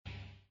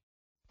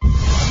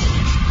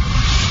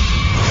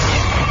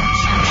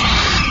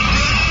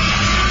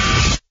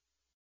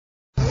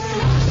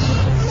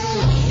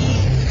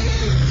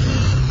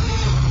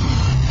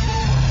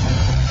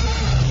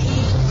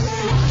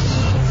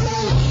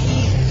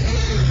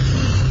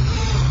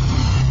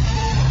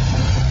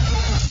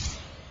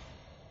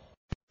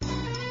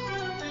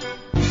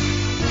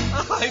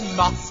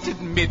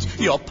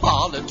Your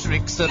parlor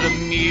tricks are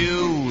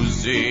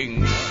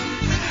amusing.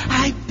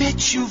 I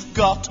bet you've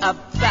got a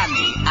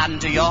fanny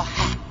under your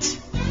hat.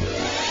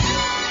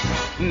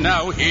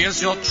 Now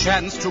here's your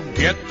chance to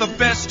get the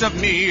best of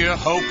me.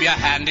 Hope your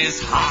hand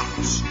is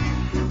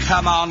hot.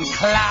 Come on,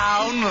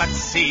 clown, let's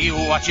see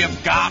what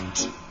you've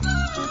got.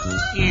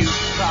 You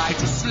try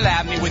to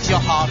slam me with your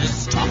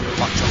hardest stuff,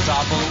 but your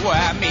double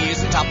whammy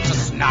isn't up to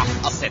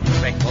snuff. I'll set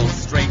freckles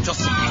straight, you're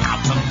simply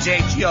out of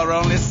date. You're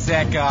only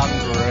second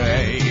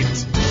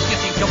rate. You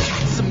think your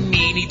cat's a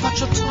meanie, but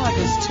your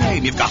tiger's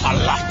tame. You've got a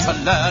lot to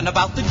learn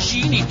about the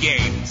genie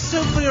game.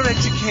 So for your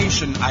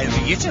education, I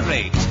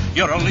reiterate,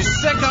 you're only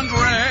second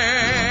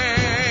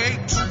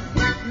rate.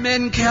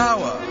 Men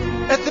cower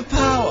at the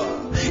power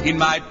in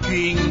my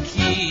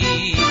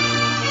pinky.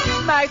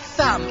 My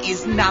thumb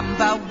is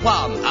number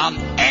 1 on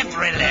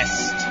every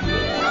list.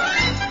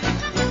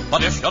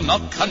 But if you're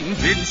not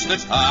convinced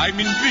that I'm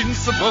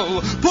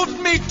invincible, put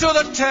me to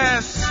the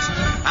test.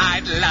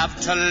 I'd love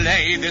to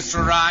lay this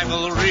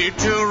rivalry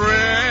to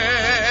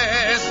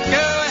rest.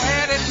 Go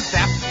ahead and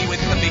zap me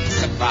with the big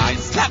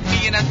surprise. Slap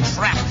me in a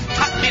trap,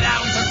 cut me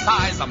down to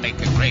size. I'll make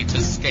a great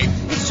escape.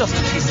 It's just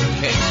a piece of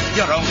cake.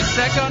 You're only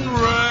second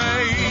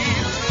rate.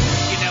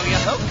 Your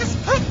hocus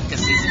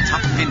pocus isn't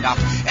tough enough,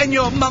 and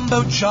your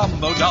mumbo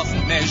jumbo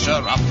doesn't measure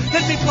up.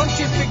 Let me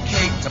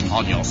pontificate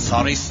upon your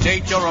sorry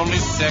state. You're only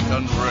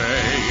second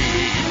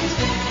rate.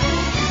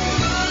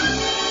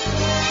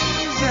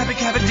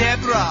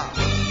 Zabba-cabba-debra,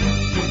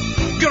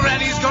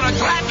 Granny's gonna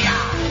grab ya.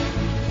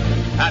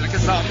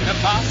 Atticus on the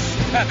bus,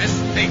 and this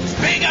thing's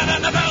bigger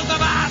than the both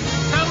of us.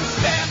 So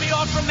spare me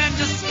your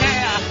tremendous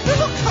scare. You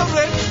look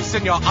horrendous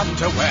in your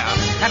underwear,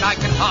 and I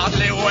can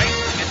hardly wait.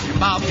 If you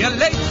bob your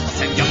late, I'll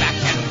send you back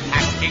and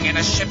packing in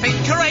a shipping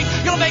crate.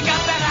 You'll make a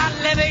better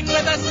living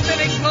with a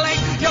spinning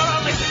plate. You're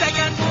only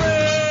second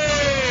rate.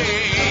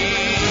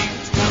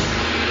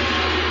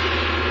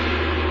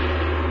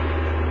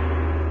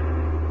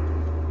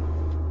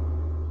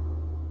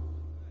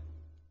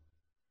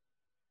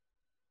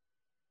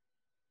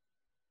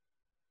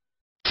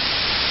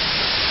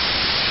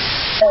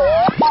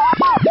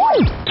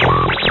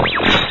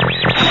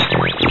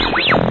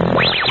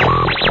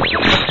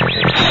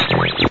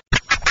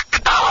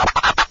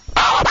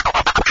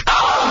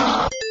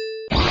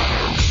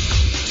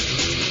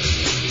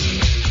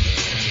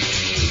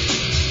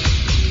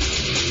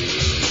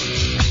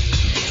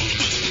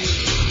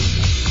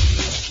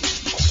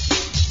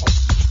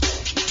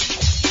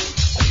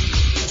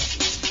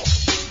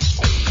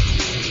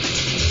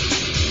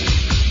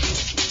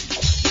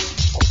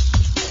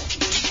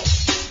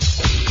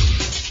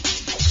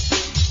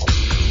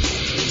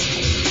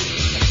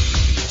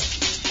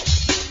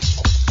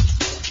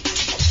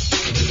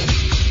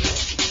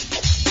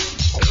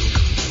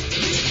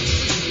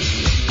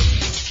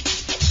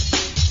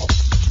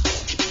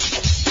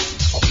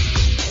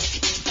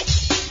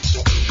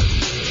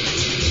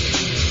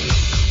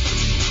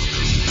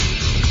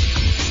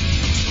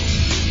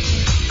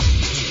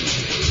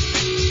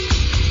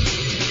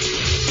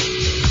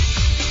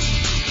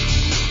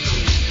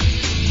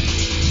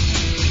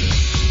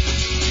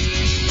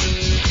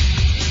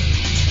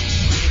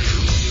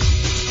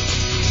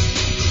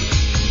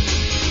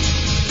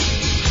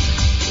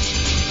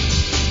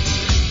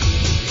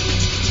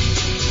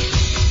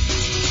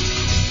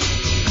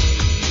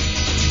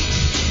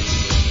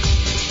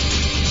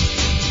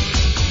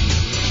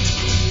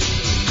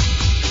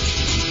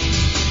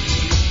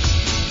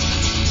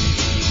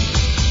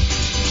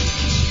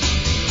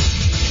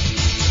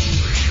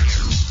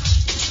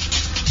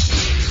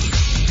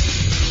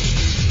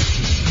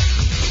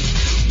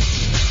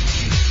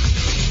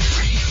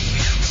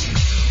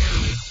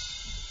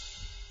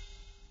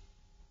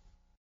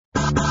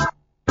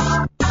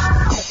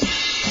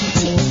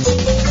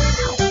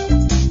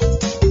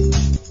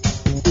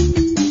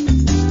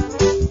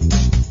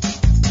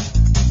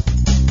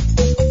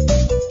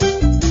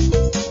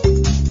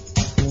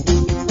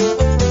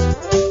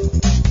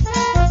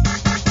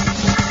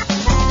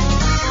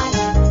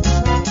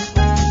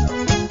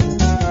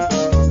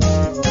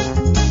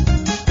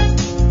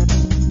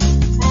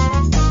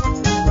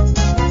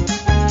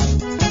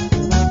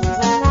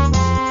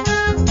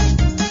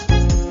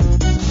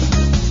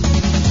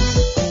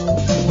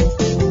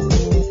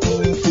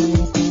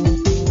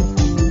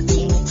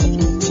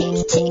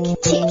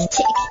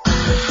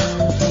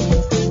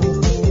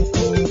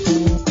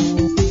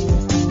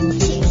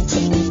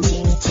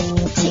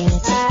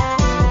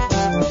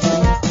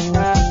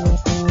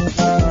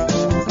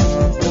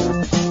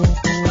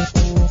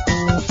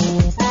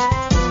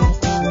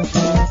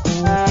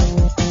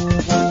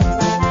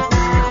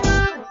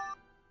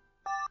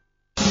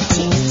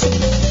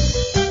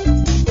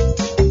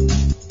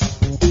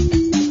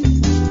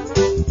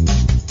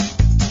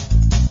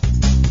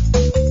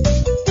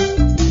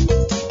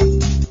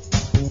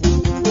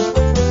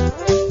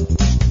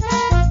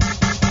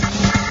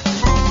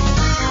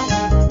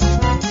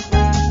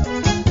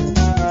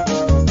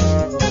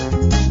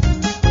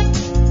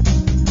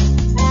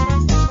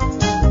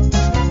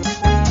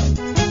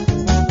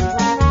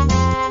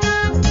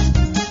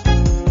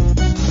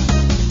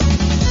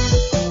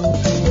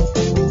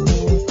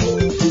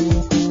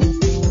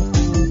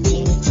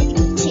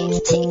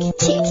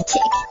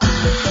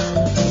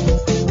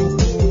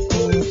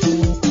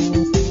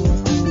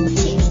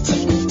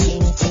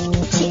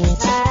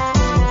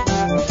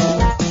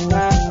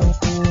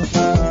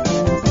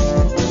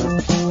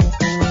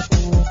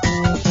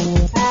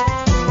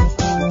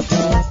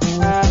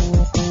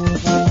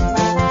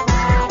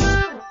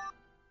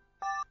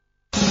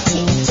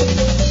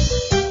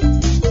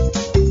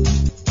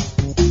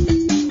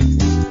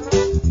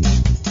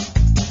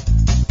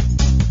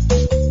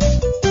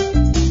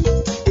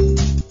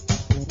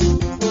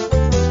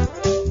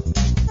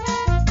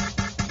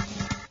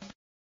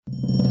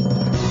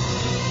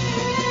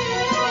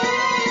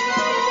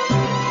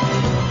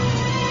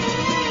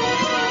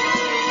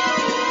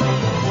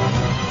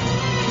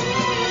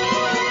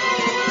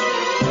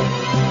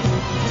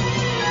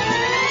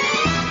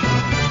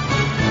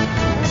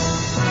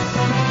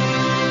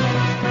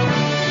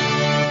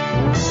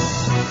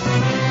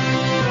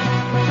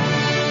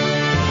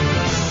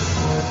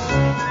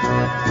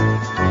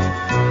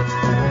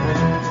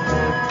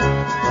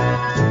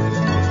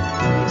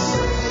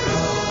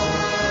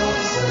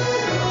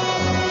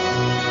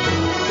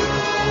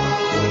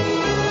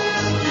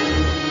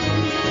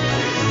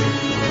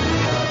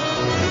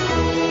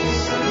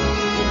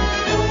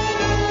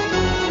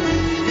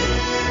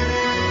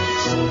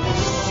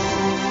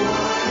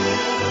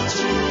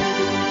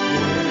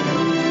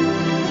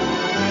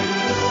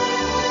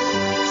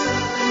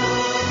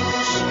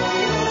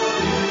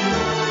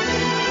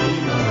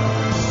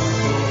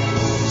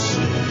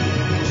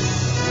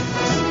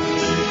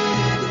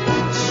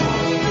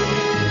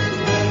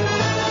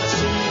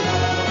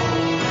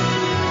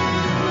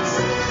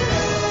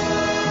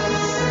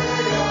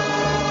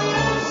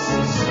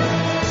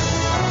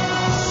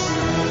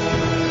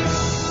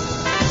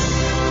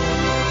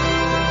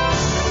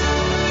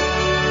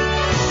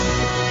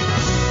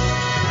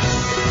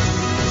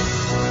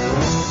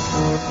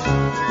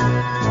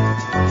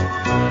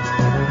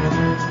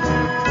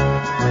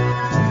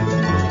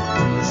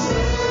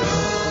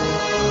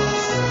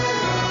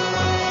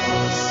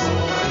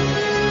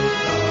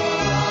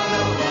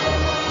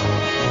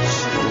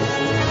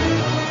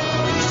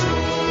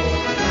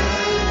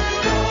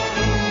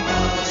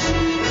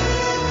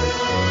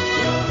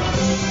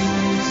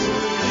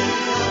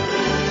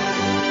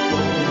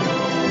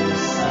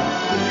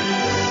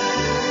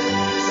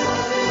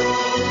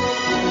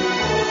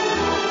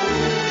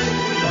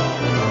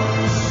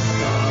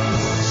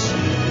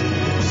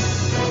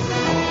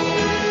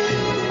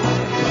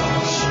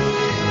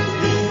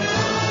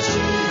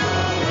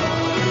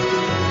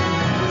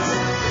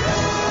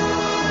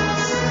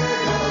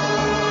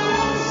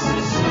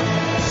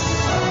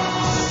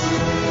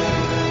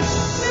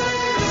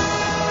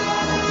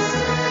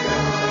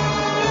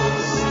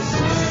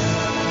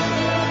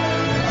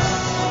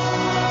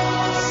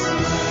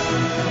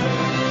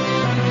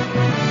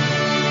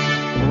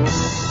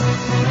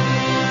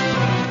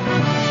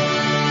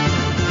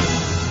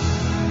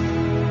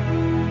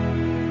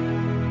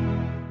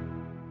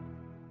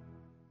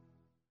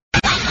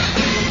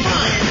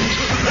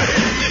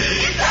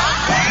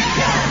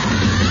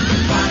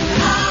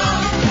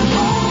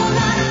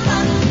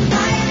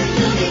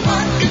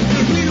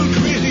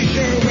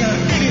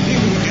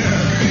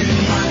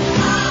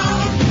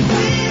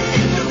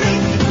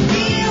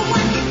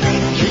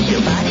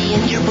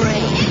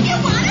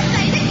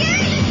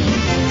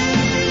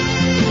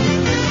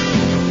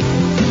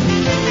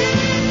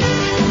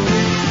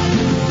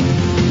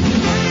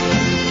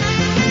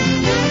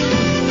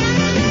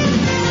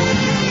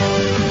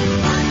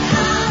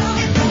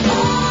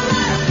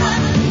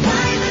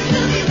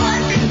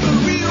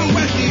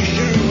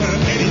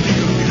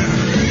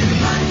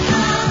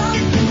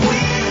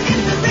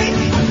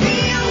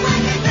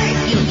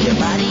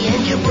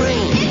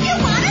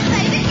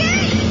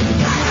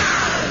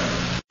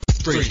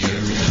 Radio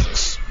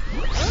Redux.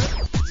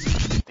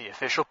 The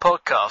official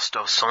podcast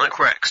of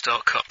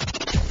SonicRex.com.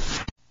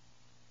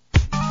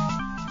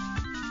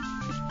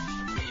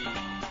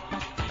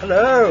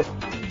 Hello!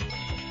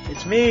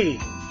 It's me!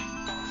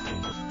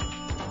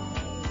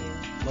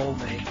 Lol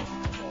me.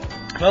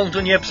 Welcome to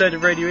a new episode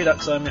of Radio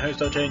Redux. I'm your host,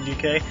 RJ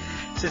UK.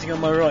 Sitting on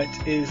my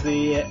right is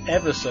the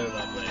ever so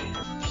lovely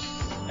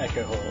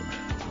Echo Hawk.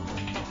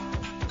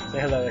 Say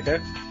hello, Echo.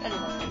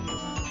 Hello.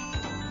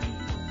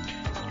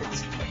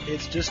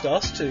 It's just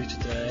us two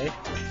today.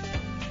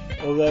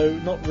 Although,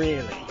 not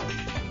really.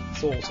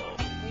 Sort of.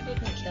 We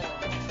didn't kill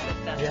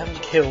him. We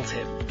haven't killed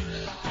him.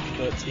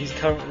 But he's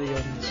currently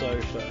on the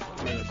sofa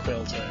with a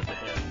quilt over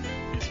him.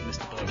 It's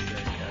Mr.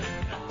 Blowdraco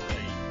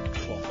and a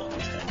cloth on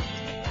his head.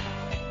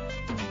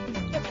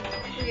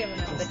 We're giving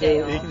him the He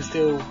day off. can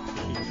still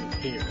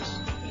hear us.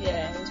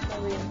 Yeah, he's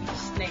probably going to be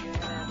sniggering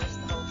at us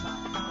the whole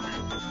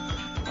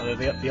time. Although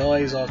the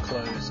eyes are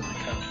closed and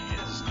there currently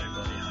is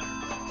nobody home.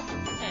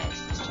 Yeah,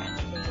 he's just trying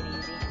to take it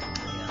easy.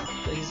 Yeah.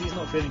 But he's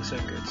not feeling so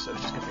good, so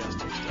it's just going to be us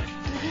two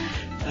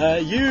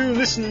today. You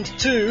listened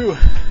to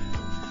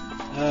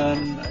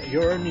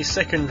You're Only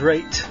Second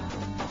Rate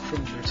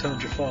from Return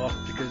Jafar,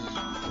 because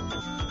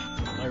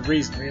no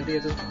reason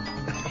really.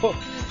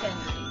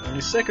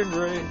 Only Second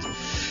Rate.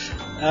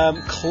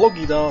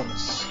 Cloggy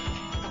Dance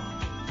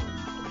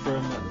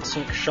from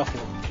Sonic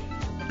Shuffle.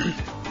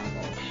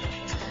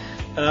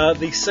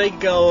 The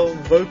Sega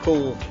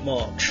Vocal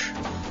March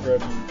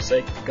from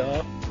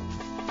Sega,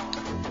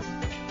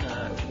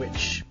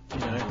 which, you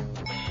know,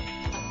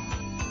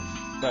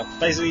 well,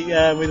 basically,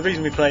 the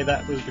reason we played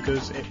that was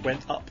because it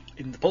went up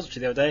in the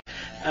repository the other day,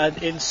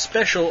 and in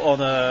special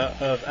honour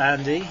of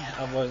Andy,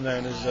 otherwise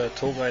known as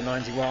Tall Guy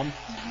 91,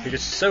 who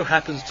just so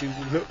happens to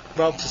look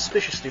rather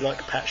suspiciously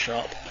like Pat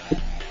Sharp.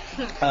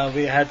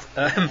 We had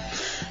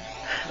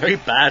very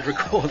bad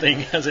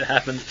recording, as it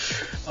happened,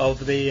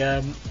 of the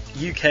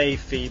UK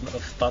theme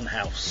of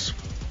Funhouse.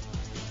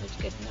 It's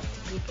good enough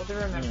for people to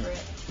remember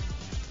it.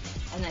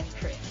 And then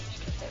cringe,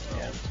 because they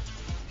were old.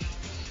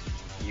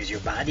 Use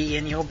your body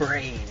and your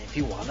brain if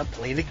you want to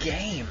play the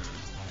game.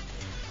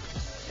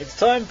 It's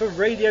time for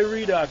Radio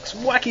Redux,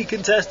 wacky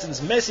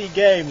contestants, messy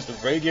games, the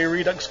Radio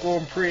Redux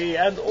Grand Prix,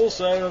 and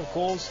also, of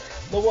course,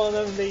 the one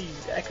and only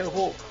Echo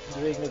Hawk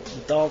doing the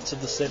Dance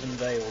of the Seven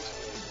Veils.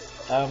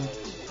 I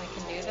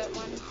can do that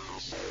one.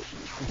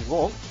 If you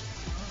want.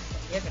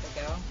 Give it a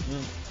go.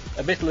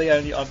 Admittedly,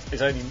 it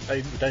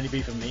would only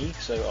be for me,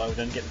 so I would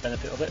only get the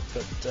benefit of it,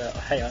 but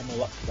hey, I'm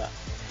all up for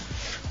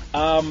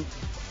that.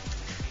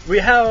 We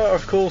are,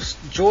 of course,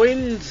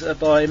 joined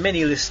by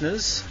many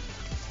listeners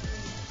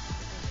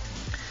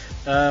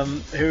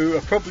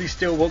who probably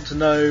still want to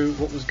know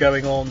what was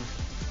going on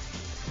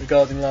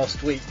regarding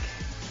last week.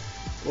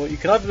 Well, you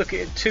can either look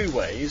at it two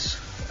ways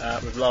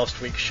with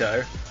last week's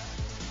show.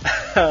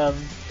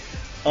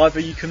 Either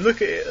you can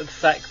look at it at the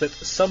fact that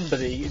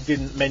somebody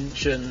didn't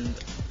mention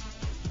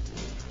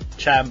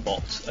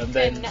Chambot and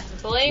then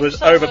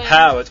was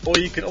overpowered, or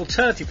you can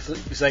alternatively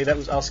say that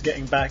was us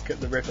getting back at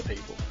the Ripper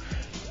people.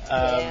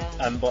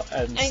 And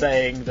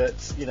saying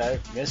that, you know,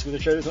 yes, with a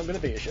show, there's not going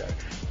to be a show.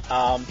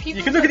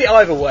 You can look at it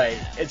either way.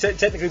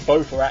 Technically,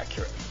 both are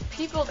accurate.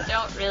 People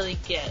don't really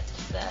get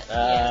that.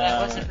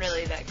 That wasn't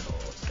really that cool.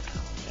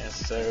 Yes,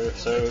 so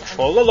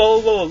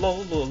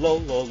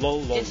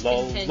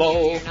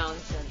Discontinue your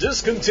nonsense.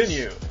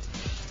 Discontinue.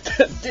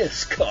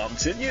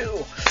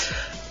 Discontinue.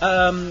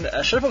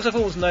 Shadowbox, I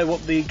thought, know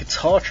what the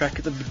guitar track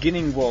at the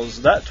beginning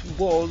was. That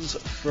was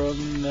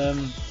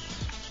from.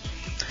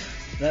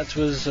 That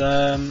was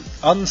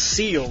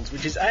Unsealed,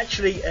 which is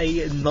actually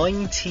a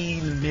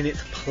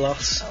 19-minute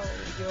plus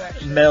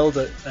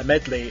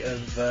medley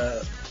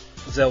of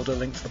Zelda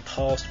Link to the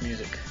Past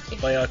music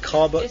by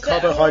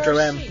Carbohydro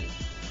M.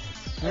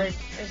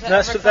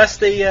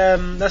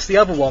 That's the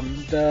other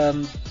one,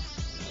 the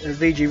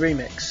VG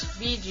remix.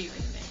 VG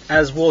remix.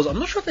 As was, I'm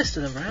not sure if they're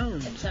still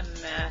around. It's a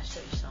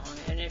massive song,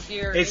 and if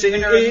you're it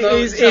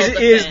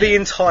is the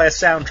entire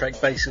soundtrack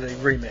basically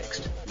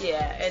remixed.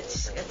 Yeah,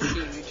 it's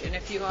huge, and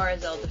if you are a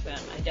Zelda fan,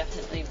 I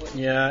definitely would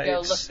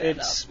go look that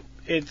up.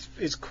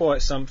 It's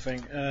quite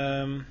something.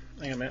 Hang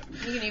on a minute.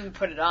 You can even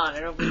put it on;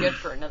 it'll be good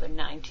for another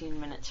 19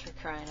 minutes for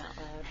crying out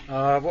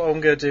loud. What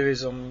I'm going to do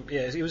is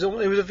it was a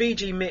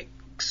VG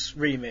mix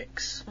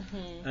remix,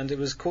 and it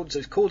was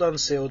called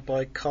Unsealed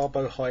by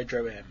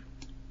Carbohydro M.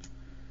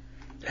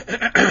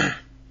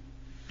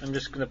 I'm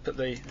just going to put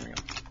the. Hang on.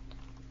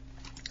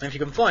 And if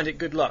you can find it,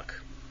 good luck.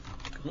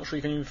 I'm not sure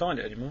you can even find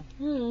it anymore.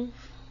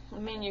 I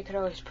mean, you could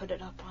always put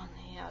it up on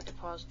the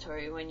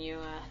depository when you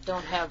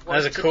don't have work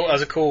as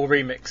a cool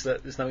remix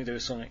that there's nothing to do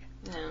with Sonic.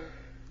 No.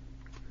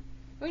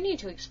 We need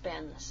to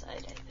expand the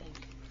site, I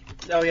think.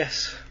 Oh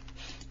yes.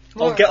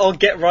 I'll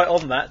get right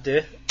on that,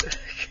 dear.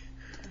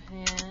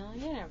 Yeah,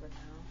 you never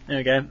know. There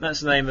we go. That's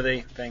the name of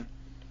the thing.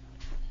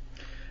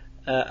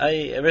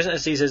 Resident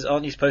SD says,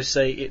 "Aren't you supposed to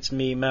say it's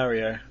me,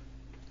 Mario?"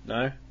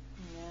 No. Yeah.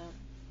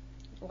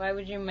 Why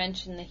would you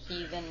mention the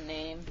heathen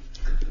name?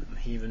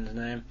 Heathen's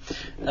name.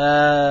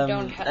 I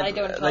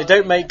don't they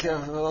don't make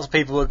lots of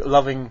people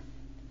loving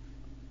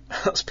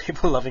Lots of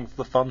people loving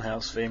the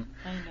Funhouse theme.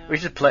 I know. We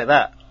should play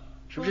that.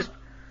 Should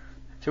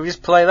we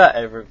just play that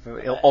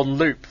on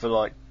loop for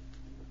like,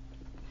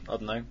 I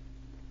don't know,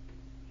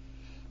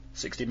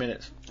 60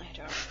 minutes?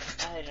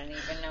 I don't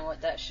even know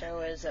what that show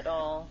is at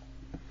all.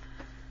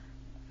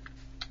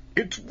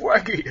 It's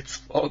wacky, it's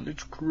fun,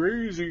 it's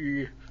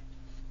crazy.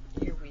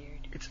 You're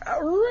weird. It's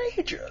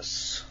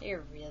outrageous.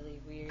 You're really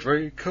weird.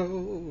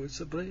 Draco, it's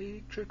a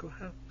Blake Draco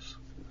house.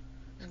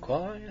 It's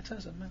quiet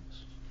as a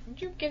mouse.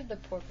 Would you give the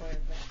poor boy a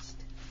rest?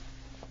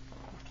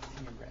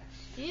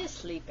 He is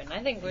sleeping.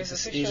 I think we've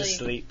officially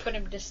asleep. put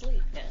him to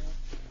sleep now.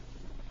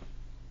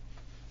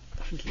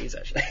 I think he is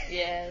actually.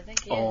 Yeah, I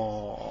think he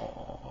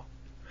is.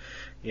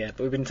 Yeah,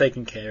 but we've been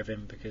taking care of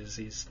him because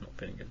he's not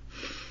feeling good.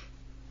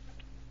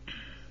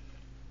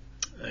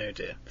 Oh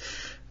dear.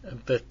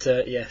 But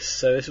yes,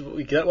 so this is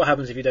what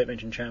happens if you don't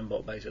mention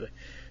Chambot, basically.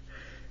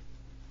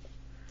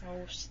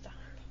 Oh, stop.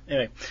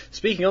 Anyway,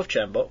 speaking of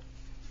Chambot,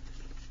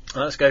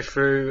 let's go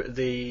through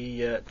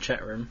the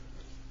chat room.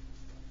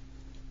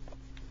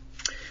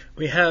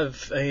 We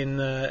have in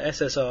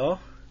SSR,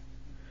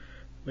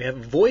 we have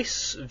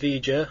Voice,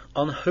 Vija,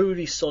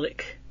 Unholy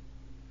Sonic,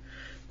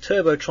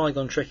 Turbo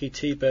Trigon Tricky,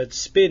 T-Bird,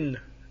 Spin,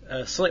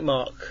 Sonic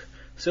Mark,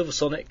 Silver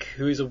Sonic,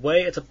 who is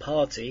away at a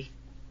party.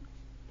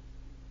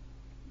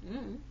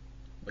 Mm.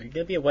 Well, you're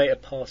going to be away at a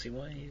party,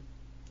 why are you?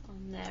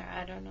 On there,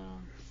 I don't know.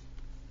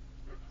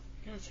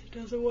 Because he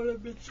doesn't want to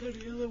miss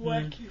any other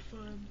wacky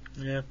fun.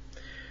 Yeah.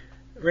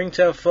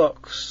 Ringtail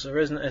Fox,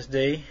 Resident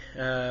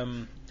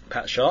SD,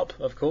 Pat Sharp,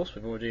 of course,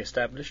 we've already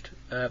established.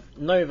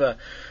 Nova,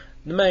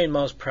 the main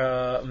Mars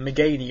per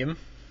Meganium.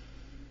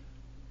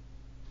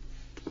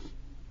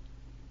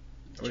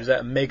 Or is that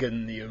a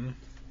Meganium?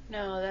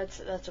 No, that's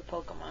a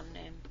Pokemon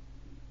name.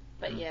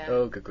 But yeah.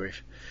 Oh, good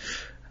grief.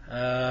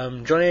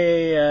 Johnny,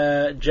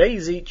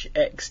 Jzeech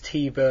X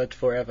T-Bird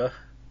Forever.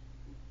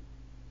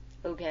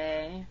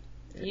 Okay.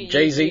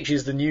 Jzeech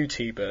is the new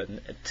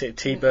T-Bird.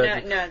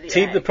 T-Bird. No,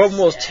 the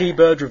problem was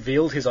T-Bird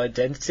revealed his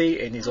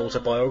identity in his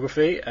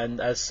autobiography, and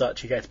as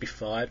such he had to be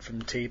fired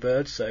from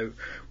T-Bird. So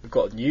we've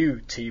got a new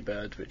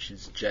T-Bird, which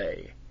is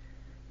J.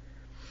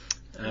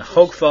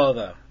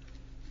 Hogfather.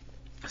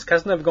 This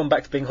guy's never gone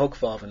back to being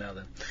Hogfather now.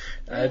 Then.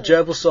 Really?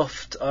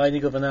 Gerbilsoft,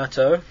 Inigo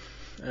Venato,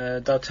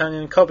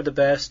 D'Artagnan, Cobra the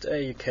Best,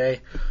 AUK,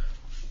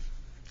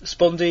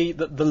 Spondy,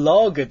 the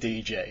Lager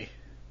DJ.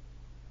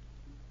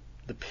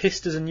 The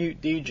Pissed as a Newt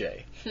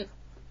DJ.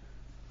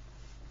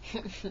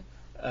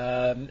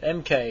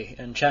 MK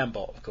and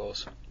Chambot, of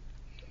course.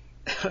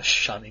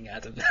 Shunning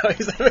Adam now.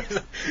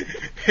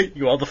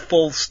 You are the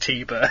false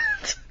T-Bird.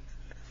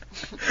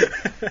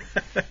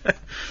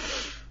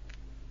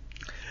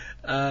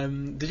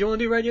 Did you want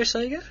to do Radio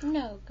Sega?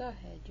 No, go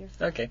ahead. You're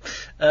fine. Okay.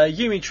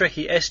 Yumi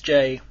Trekkie,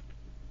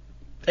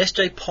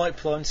 SJ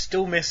Pipeline,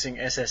 still missing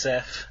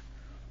SSF.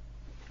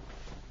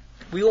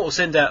 We ought to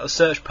send out a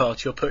search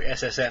party or put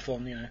SSF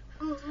on,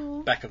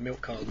 back of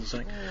milk cartons or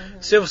something.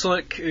 Silver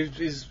Sonic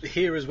is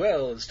here as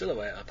well and still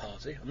away at a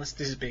party, unless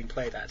this is being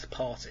played at a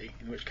party,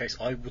 in which case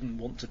I wouldn't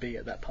want to be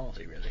at that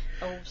party, really.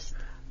 Oh,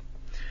 stop.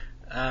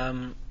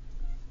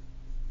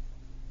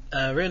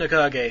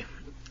 Rinokage,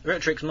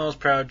 Retrix, Mars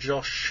Proud,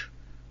 Josh,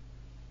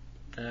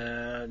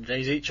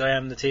 Jzeech, I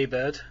Am the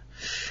T-Bird,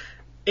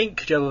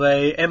 Ink,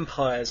 Jabba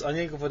Empires,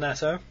 Inigo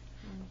Venato,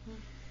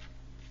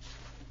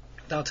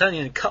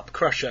 D'Artagnan, Cup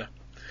Crusher,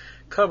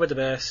 Cobra the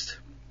Best,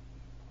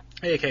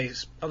 AAK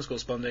 _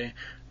 Spondy,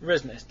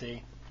 Resident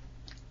SD,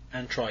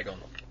 and Trigon.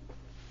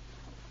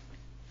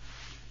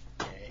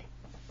 Yay.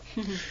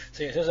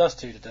 So yeah, there's us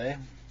two today.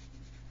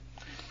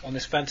 On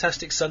this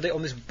fantastic Sunday,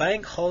 on this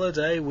bank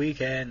holiday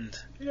weekend.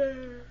 Yay.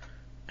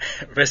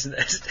 Resident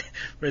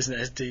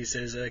SD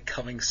says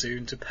coming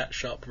soon to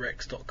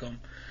PatSharpRex.com.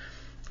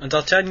 And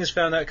D'Artagnan's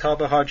found out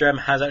Carbohydram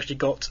has actually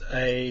got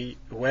a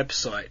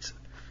website.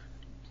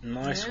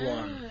 Nice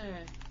one.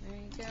 There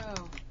you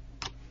go.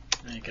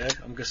 There you go.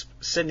 I'm just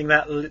sending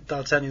that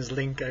D'Artagnan's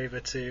link over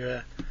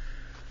to.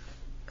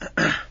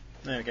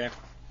 There we go.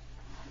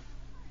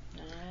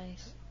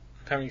 Nice.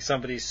 Apparently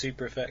somebody's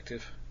super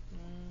effective.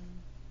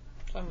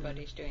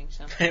 Somebody's doing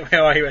something.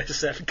 Where are you,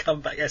 SSF?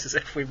 Come back,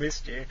 SSF. We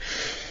missed you.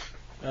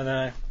 I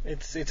know.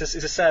 It's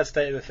a sad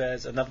state of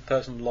affairs. Another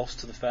person lost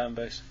to the fan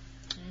base.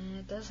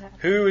 It does happen.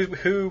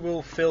 Who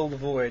will fill the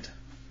void?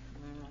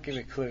 Give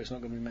me a clue. It's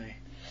not going to be me.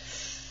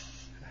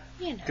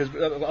 You know. Because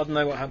I don't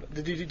know what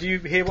happened. Did you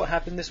hear what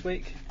happened this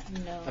week?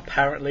 No.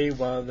 Apparently,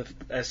 one of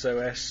the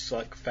SOS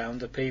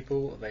founder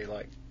people, they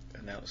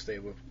announced they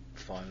were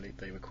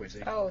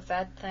quitting. Oh,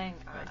 that thing.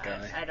 That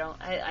guy. I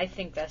don't. I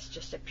think that's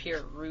just a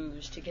pure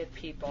ruse to get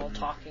people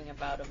talking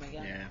about him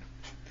again. Yeah.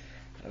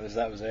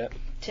 That was it.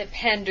 To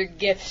pander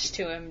gifts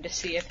to him to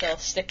see if they'll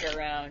stick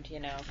around,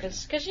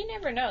 because you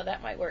never know,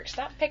 that might work.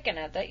 Stop picking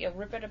at that, you'll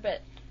rip it a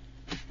bit.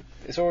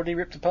 It's already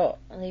ripped apart.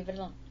 Leave it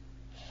alone.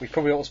 We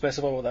probably ought to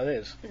specify what that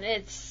is.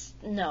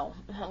 No.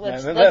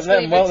 Let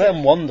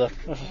them wonder.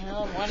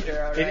 They'll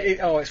wonder, alright.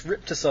 It's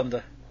ripped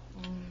asunder.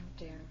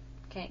 Dear.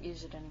 Can't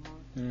use it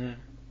anymore.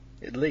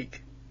 It'd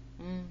leak.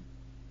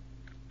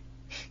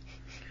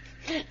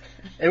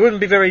 It wouldn't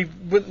be very.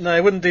 No,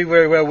 it wouldn't do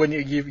very well when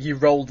you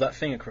rolled that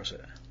thing across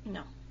it.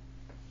 No.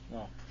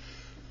 Well.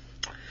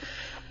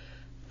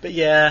 But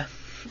yeah,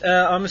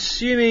 I'm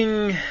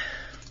assuming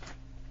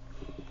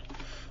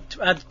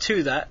to add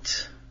to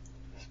that.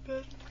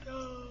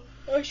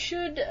 I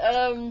should,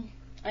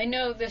 I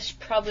know this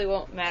probably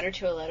won't matter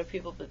to a lot of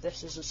people, but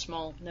this is a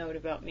small note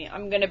about me.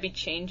 I'm going to be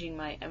changing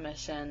my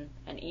MSN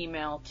and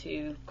email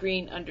to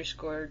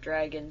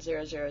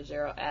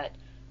green_dragon000 at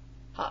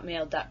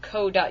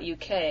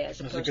hotmail.co.uk as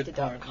opposed to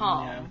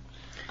 .com.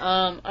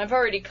 Yeah. I've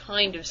already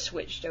kind of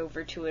switched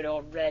over to it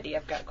already.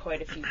 I've got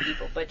quite a few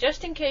people. But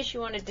just in case you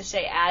wanted to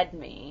say add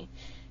me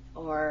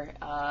or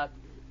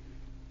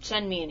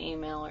send me an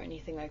email or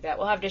anything like that,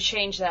 we'll have to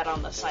change that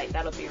on the site.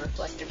 That'll be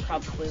reflected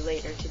probably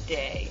later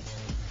today.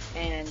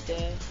 And,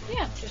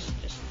 just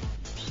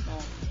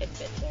small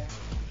tidbit there.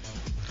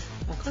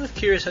 I'm kind of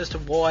curious as to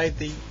why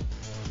the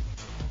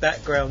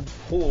background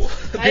poor.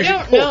 I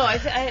don't know.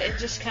 I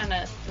just kind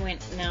of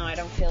went, no, I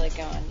don't feel like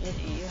going.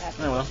 You have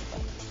to. Oh, well.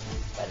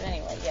 But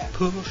anyway, yeah.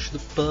 Push the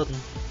button.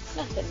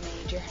 Nothing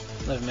major.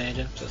 Nothing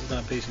major. Just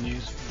another piece of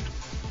news.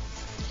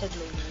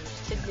 Tiddly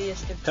news.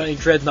 Tiddliest of Apparently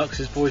Dreadnoughts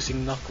is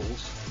voicing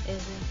Knuckles.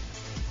 Is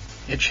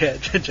Yeah,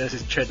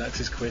 Dreadnoughts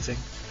is quitting.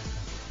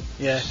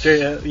 Yeah,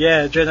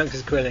 Dreadnoughts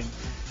is quitting.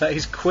 In fact,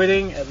 he's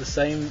quitting at the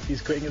same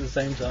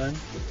time.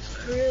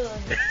 Really?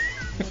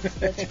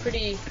 That's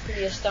pretty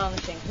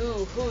astonishing.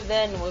 Who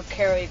then will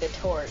carry the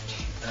torch?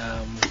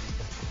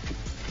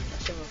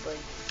 Presumably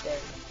there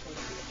will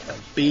be a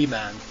torch.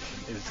 B-Man.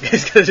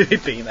 It's going to be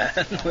B-Man.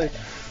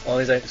 On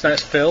his own. So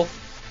it's Phil.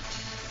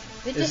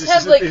 They Is just this-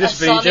 have like is a this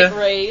sonic Vija?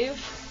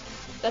 rave.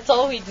 That's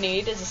all we'd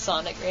need is a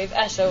sonic rave.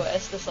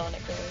 SOS, the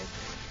sonic rave.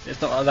 It's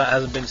not like that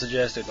hasn't been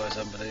suggested by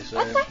somebody. So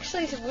That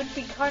actually would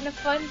be kind of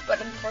fun, but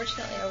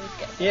unfortunately I would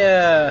get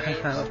yeah,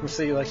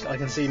 raves. I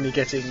can see me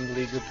getting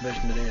legal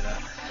permission to do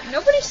that.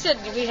 Nobody said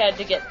we had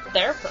to get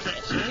their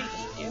permission. We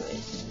just do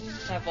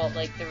it. Have all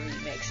like the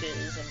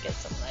remixes and get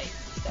some like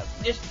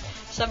stuff. Just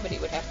somebody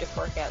would have to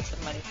fork out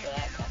some money for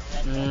that kind of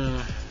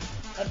rental.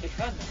 That'd be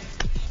fun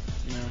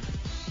though.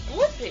 Yeah. It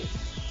would be.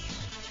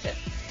 Except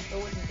it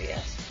wouldn't be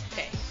us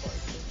paying for it.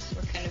 'Cause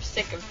we're kind of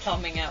sick of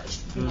thumbing out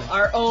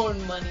our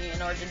own money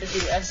in order to do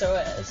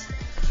SOS.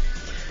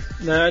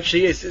 No,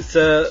 actually, it's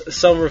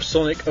Summer of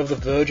Sonic of the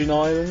Virgin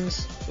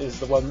Islands is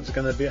the one that's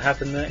going to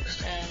happen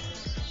next. And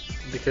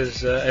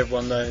Because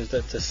everyone knows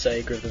that the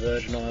Sega of the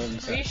Virgin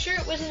Islands. are you sure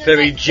it wasn't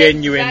Very in that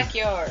genuine. kid's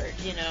backyard?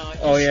 You know.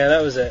 Oh yeah,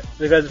 that was it.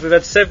 We've had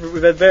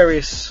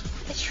various.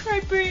 It's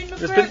right in the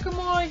There's back been- of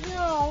my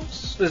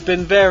house. There's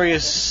been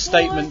various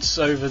statements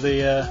over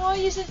the. Why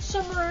is it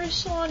Summer of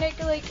Sonic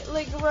like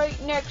right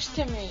next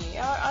to me?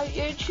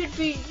 It should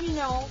be,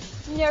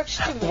 next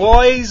to me.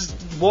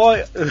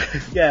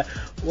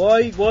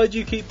 Why do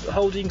you keep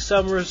holding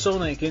Summer of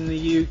Sonic in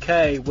the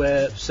UK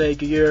where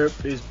Sega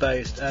Europe is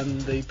based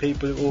and the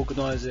people who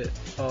organise it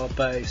are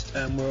based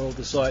and where all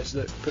the sites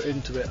that put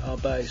into it are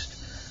based?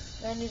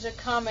 And it's a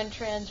common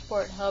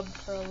transport hub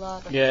for a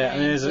lot of Yeah,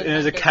 and trains it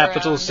is a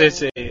capital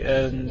city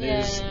and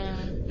is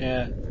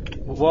yeah.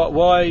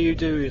 Why are you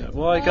doing it?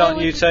 Why can't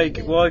would you you take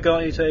do it? Why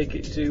can't you take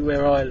it to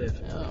where I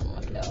live? Oh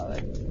my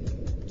god.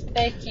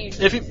 Thank you,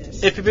 If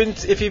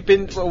Jesus. you've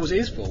been, well, was it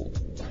his fault?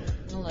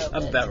 A little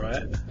I'm bit. about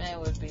right. It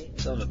would be.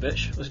 Son of a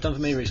bitch. What's it done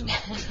for me recently?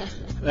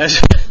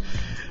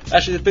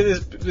 Actually,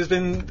 there's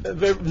been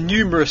very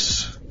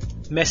numerous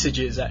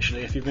messages.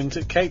 Actually, if you've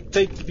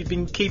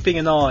been keeping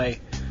an eye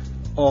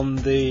on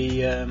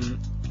the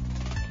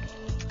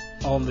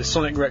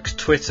Sonic Rex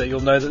Twitter, you'll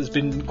know that there's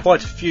been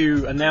quite a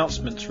few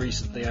announcements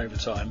recently over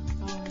time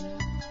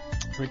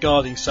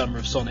regarding Summer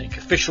of Sonic.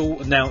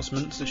 Official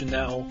announcements which are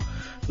now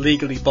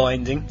legally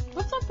binding.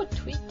 What's up with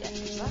TweetDeck?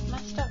 Is that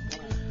messed up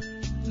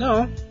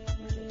No, now?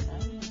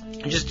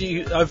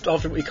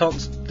 after it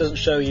doesn't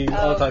show you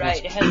Oh, archive.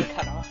 right. It has a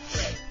cutoff.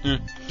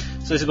 Right.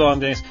 So this is why I'm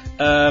doing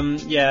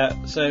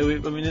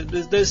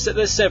this.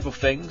 There's several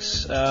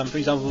things. For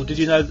example, did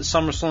you know that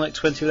Summer of Sonic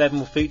 2011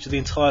 will feature the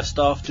entire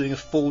staff doing a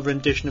full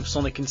rendition of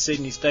Sonic in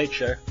Sydney stage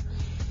show?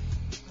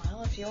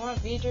 Well, if you want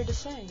Vija to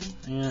sing.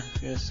 Yeah,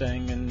 you're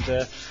saying, and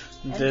the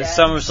dance.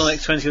 Summer of Sonic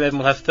 2011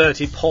 will have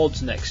 30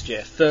 pods next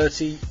year.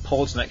 30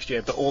 pods next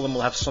year, but all of them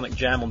will have Sonic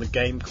Jam on the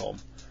Gamecom.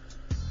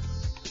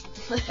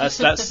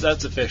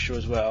 That's official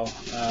as well.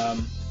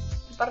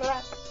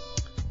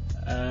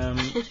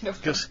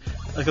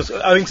 Because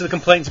owing to the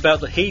complaints about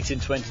the heat in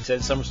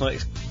 2010, Summer Sonic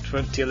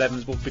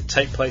 2011 will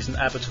take place in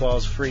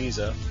Abattoir's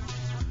freezer,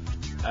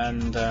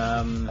 and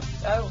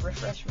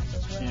refreshments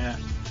as well. yeah,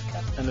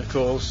 and of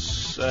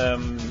course,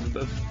 owing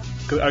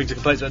to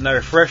complaints about no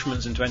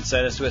refreshments in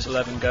 2010, SOS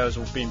 11 goers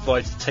will be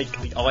invited to take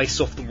the ice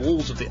off the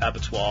walls of the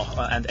abattoir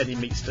and any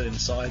meat still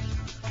inside.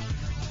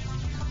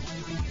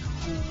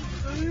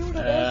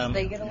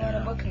 They get a lot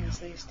of bookings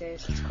these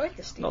days. It's quite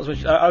the steam. Not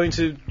as much,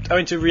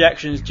 owing to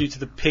reactions due to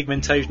the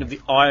pigmentation of the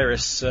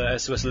iris,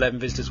 SOS 11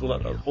 visitors will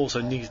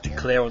also need to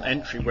declare on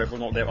entry whether or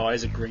not their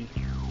eyes are green.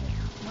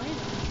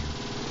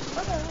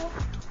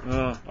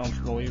 Well,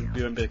 you won't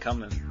be able to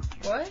come in.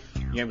 What?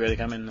 You won't be able to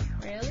come in then.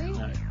 Really?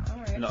 No. Oh,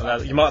 You're not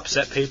allowed. You might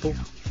upset people.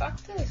 Fuck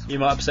this. You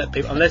might upset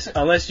people unless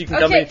you can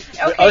come Okay, in.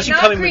 okay, Unless you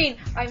not come in green.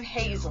 I'm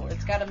hazel.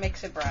 It's got to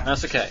mix it brown.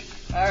 That's okay.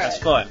 All right. That's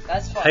fine.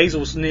 That's fine.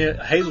 Hazel's near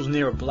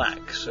a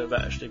black, so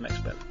that actually makes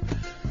it better.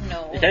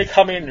 No. You can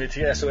come in with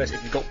your SOS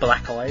if you've got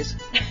black eyes.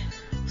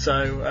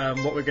 So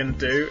what we're going to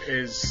do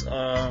is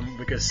we're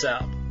going to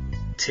set up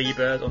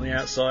T-Bird on the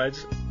outside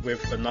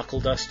with a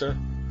knuckle duster,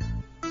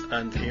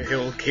 and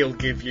he'll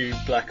give you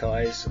black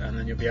eyes, and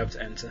then you'll be able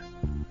to enter.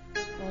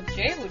 Well,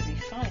 Jay would be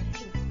fine.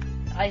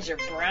 His eyes are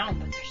brown,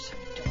 but they're so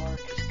dark.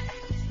 It's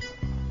crazy.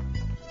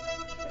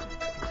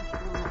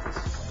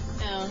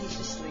 No, he's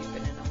just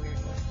sleeping in a weird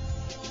way.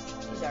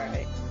 He's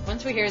alright.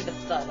 Once we hear the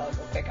thud, I'll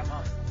go pick him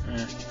up.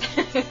 Yeah.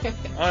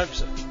 I hope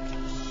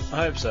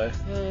so.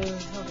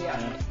 He'll be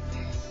alright.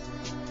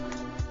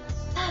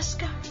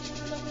 Oscar!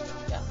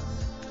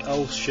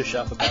 I'll shush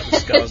up about the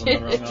scars on the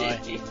wrong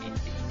eye.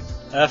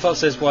 Alphonse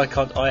says, why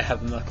can't I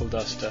have a knuckle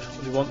duster?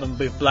 We want them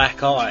with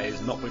black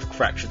eyes, not with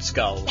fractured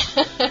skulls.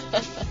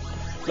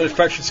 With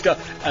fractured skull.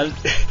 And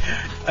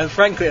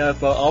frankly,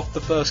 after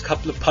the first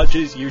couple of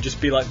punches, you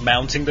just be like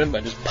mounting them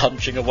and just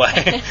punching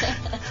away.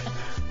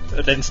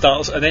 and then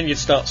you'd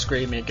start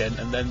screaming again,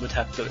 and then we'd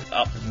have to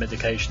up the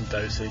medication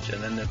dosage,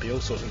 and then there'd be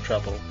all sorts of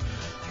trouble.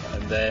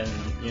 And then,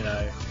 you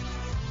know,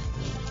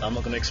 I'm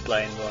not going to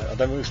explain why. I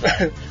don't want to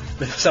explain.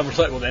 Summer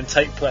Sonic will then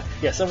take place.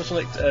 Yeah, Summer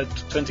Sonic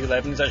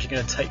 2011 is actually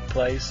going to take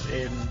place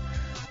in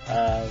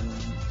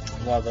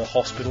one of the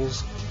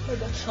hospitals.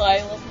 An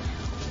asylum.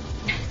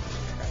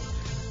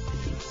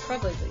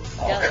 Probably.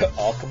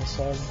 Arkham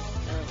Asylum.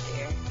 Oh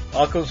dear.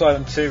 Arkham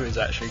Asylum 2 is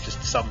actually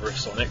just Summer of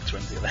Sonic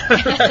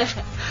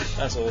 2011.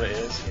 That's all it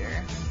is.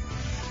 Dear.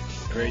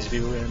 Crazy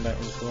people getting back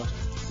with the course.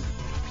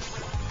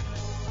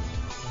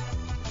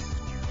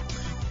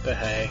 But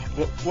hey,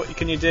 what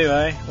can you do,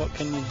 eh? What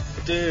can you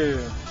do?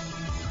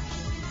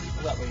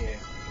 What's up with you?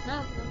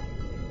 No.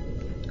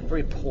 I'm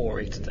very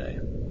pory today.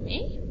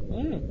 Me?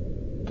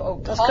 Oh,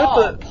 That's good,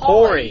 but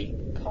pory.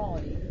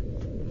 Pory.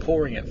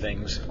 Pouring at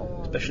things,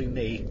 Pory. especially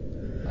me.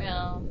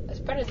 Well, it's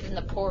better than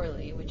the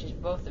poorly, which is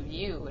both of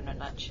you in a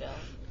nutshell.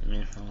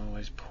 Yeah, I'm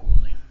always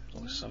poorly.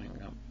 Always something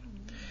up.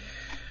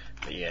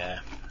 But yeah,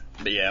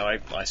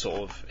 I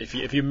sort of,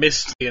 if you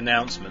missed the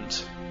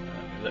announcement,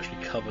 it was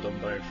actually covered on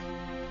both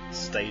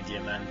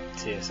Stadium and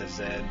TSSZ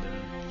and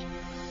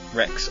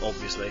Rex,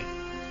 obviously.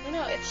 You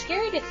know, it's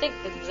scary to think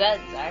that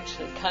Zed's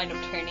actually kind of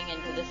turning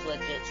into this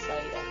legit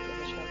site after the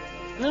trouble.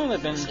 No,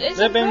 they've been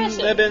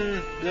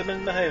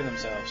behaving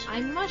themselves. I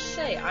must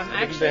say,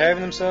 They've been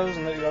behaving themselves,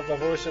 and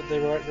I've always said they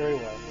write very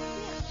well.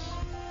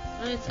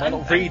 They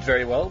don't read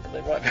very well, but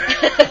they write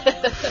very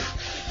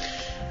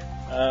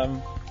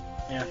well.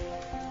 Yeah.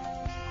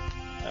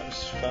 That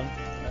was fun.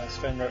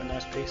 Sven wrote a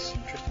nice piece,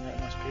 and Tristan wrote a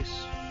nice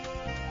piece.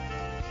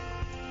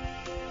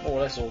 More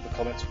or less all the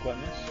comments were quite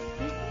nice.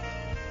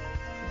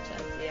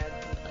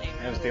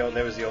 There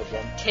was the odd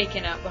one.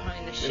 Taken out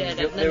behind the shed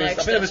at the I next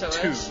think there was SOS.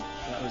 2, and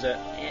that was it.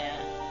 Yeah.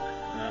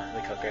 No,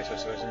 they can't go to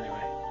SOS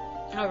anyway.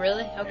 Oh,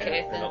 really?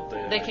 Okay, Yeah,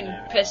 then they can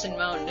piss and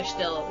moan. They're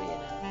still,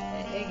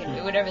 they can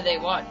do whatever they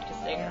want because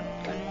they are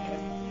kind of.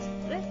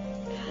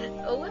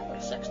 Oh well,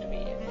 it sucks to be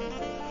you.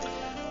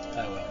 Oh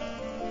well.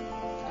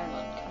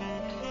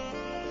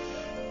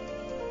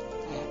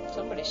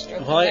 Somebody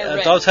stroking Why? their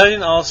wrist.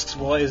 D'Artagnan asks,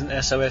 why isn't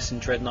SOS in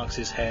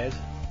Dreadnoks' head?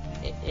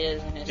 It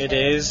is in his It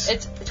head. is.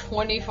 It's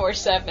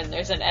 24/7.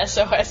 There's an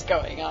SOS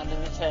going on in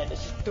his head.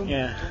 It's just doom,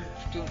 Yeah.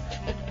 doom, doom.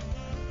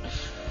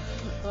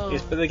 Oh.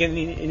 Yes, but again,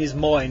 in his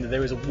mind,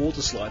 there is a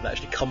water slide that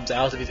actually comes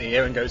out of his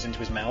ear and goes into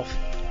his mouth.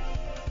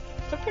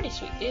 It's a pretty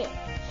sweet deal.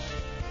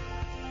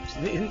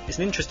 It's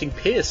an interesting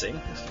piercing,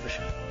 that's for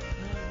sure.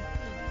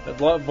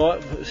 But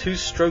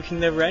who's stroking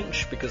their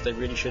wrench? Because they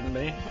really shouldn't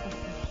be.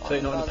 So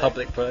not in a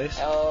public place.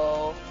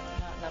 Oh,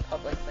 not in a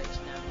public place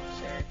now,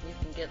 sir. You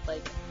can get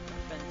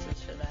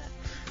offenses for that.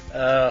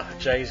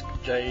 Jay's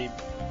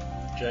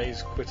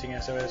quitting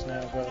SOS now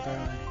as well,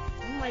 apparently.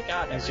 Oh my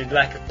god. It's due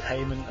lack of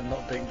payment and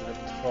not being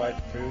delivered the fried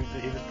food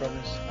that he was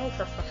promised. Oh,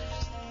 for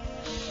fuck's.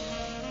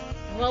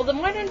 Well, then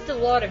why didn't a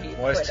lot of you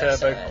Why is quit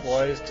Turbo? SOS?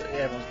 Why is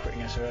everyone's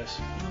quitting SOS?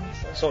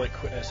 Sonic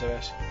quit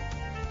SOS.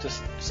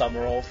 Just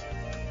summer of.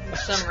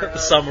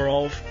 Summer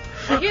of.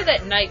 I hear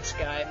that Knights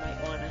guy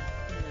might wanna.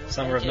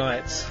 Summer of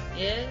Nights.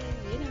 Yeah,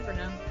 you never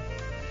know.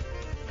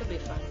 Could be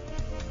fun.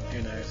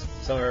 Who knows?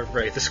 Summer of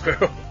Ray the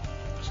Squirrel.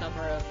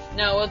 Summer of.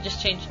 No, we'll just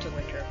change it to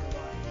winter for a while.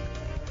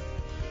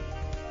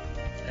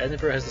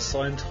 Edinburgh has the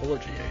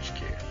Scientology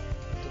HQ.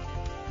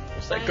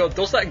 What's that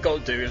got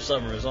to do with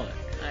Summer of Sonic?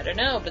 I don't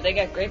know, but they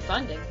got great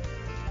funding.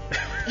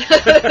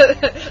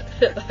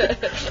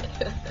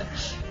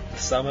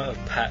 Summer of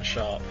Pat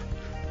Sharp.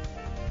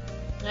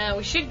 Now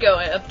we should go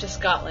up to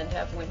Scotland to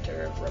have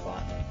Winter of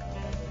Robotnik.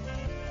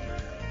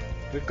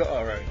 We've got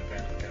our own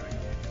event going on.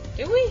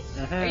 Do we?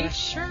 Mm-hmm. Are you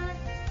sure?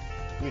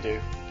 We do.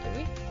 Do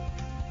we?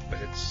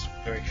 But it's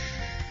very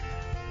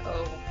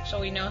Oh, so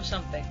we know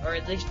something. Or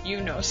at least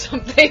you know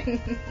something.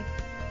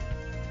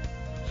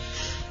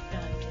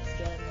 I'm just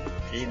kidding.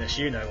 Venus,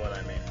 you know what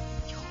I mean.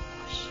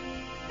 Gosh.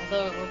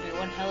 Although it will be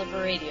one hell of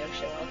a radio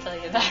show, I'll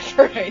tell you that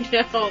for right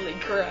now. Holy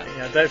crap.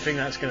 Yeah, I don't think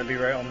that's going to be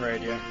right on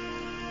radio.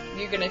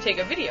 You're going to take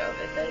a video of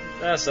it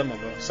then? Some of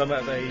them. Some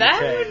of AUK.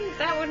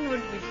 That one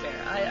would be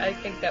fair. I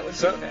think that would be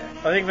fair.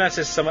 I think that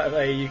says Summit of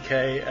AUK,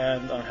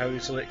 and on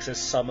Hoselix it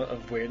says Summit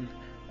of Win.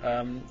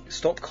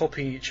 Stop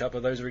copying each other,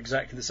 those are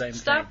exactly the same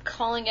thing. Stop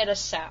calling it a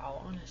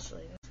sow,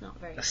 honestly. That's not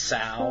very A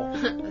sow.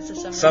 That's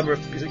a Summer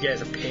of... Yeah,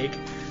 it's a pig.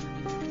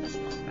 That's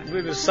not fair. If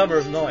it was Summer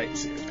of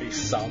Nights, it would be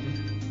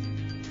sun.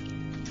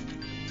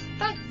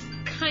 That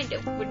kind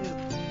of wouldn't...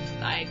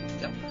 I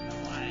don't know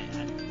why.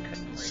 I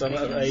couldn't Summit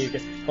of really-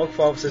 AUK.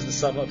 Hogfather says the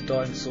Summit of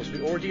Dinosaurs.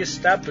 We already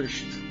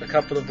established a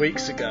couple of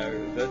weeks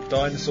ago that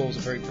dinosaurs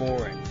are very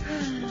boring.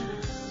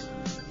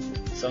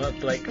 Summit of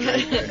Blake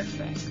Draco.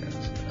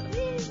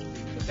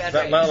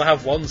 That'll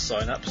have one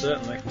sign-up,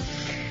 certainly.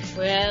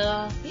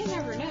 Well, you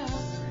never know.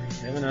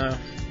 You never know.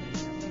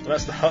 Well,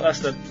 that's the hope,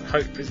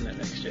 isn't it,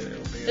 next year?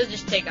 It'll He'll be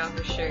just take off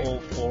his shirt. all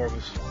four of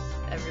us.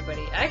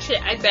 Everybody. Actually,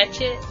 I bet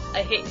you,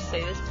 I hate to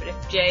say this, but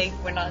if Jay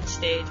went on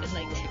stage and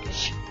like took his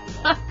shirt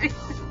off,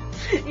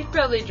 he'd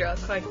probably draw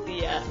quite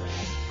the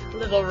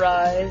little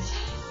rise.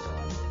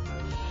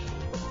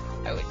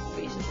 I wouldn't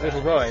be surprised.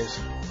 Little rise.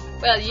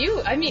 Well,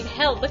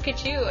 hell, look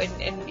at you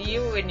and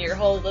you and your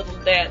whole little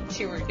dance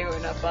you were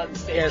doing up on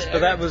stage. Yes,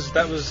 but that was.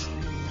 I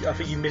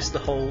think you missed the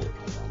whole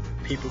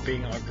people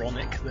being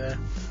ironic there.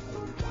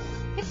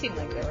 It seemed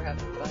like they were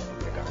having fun,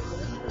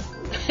 regardless.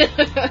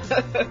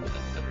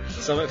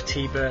 Summit of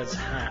T-Bird's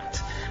hat.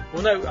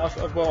 Well, no. I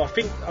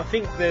think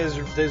there's.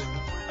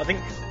 I think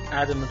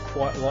Adam would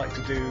quite like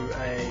to do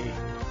a.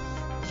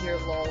 Your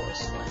lol is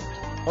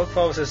slammed.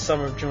 Hogfather says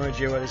Summer of Joy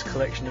Gioella's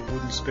collection of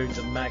wooden spoons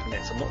and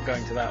magnets. I'm not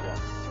going to that one.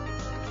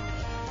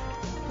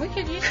 We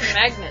could use some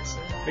magnets.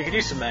 We could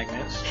use some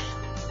magnets.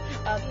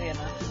 Oddly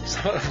enough.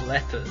 Summer of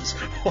Leopards.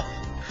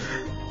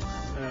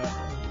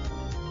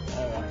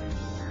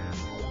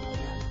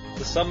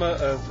 The summer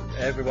of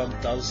everyone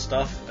does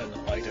stuff and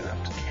I don't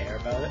have to care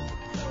about it.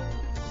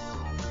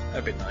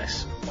 That'd be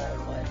nice.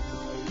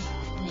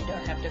 You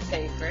don't have to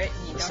pay for it,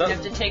 you don't Some-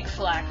 have to take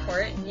flack for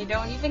it, and you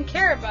don't even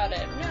care about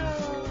it. No.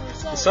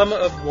 The summer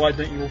of why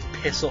don't you all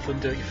piss off and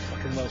do it your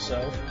fucking well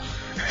self.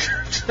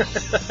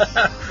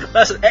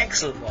 That's an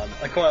excellent one.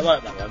 I quite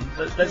like that one.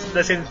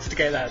 Let's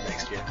instigate that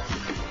next year.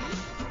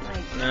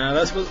 No,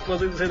 that's what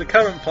the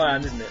current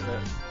plan, isn't it?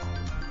 That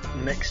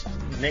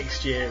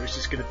next year is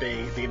just going to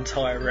be the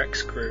entire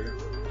Rex crew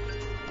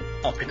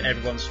up in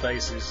everyone's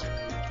faces,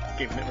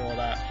 giving it all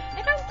that.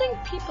 I don't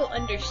think people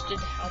understood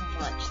how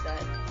much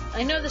that...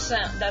 I know that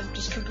I'm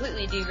just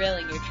completely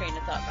derailing your train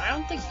of thought, but I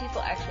don't think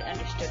people actually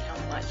understood how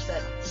much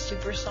that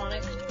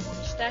supersonic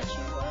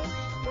statue was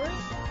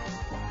worth.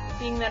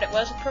 Being that it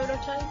was a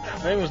prototype. I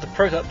think it was the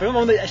prototype. But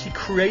remember, they actually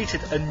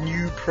created a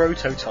new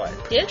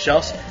prototype. Did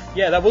just they?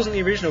 Yeah, that wasn't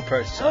the original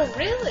prototype. Oh,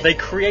 really? They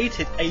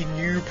created a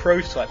new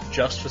prototype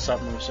just for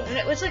Southern Resolve. And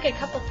it was like a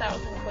couple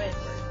 $1,000.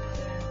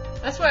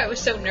 That's why I was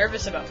so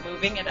nervous about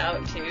moving it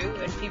out too,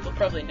 and people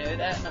probably know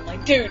that, and I'm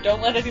like, dude,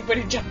 don't let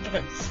anybody jump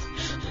us.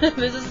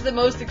 This is the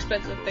most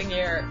expensive thing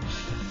here.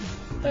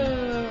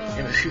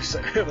 It was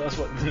that's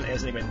what didn't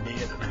anywhere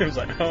near them. It was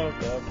like, oh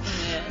god.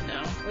 Yeah,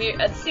 no.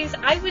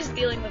 I was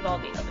dealing with all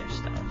the other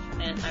stuff,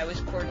 and I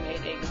was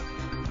coordinating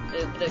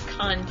the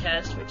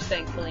contest, which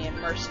thankfully and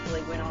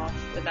mercifully went off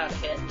without a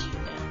hitch.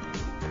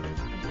 And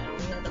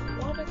we had a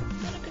lot of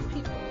good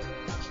people.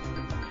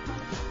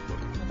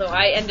 Although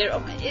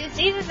it's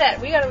either that,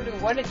 we gotta do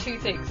one of two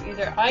things.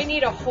 Either I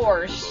need a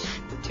horse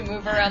to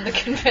move around the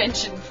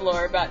convention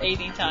floor about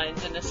 80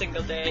 times in a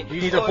single day.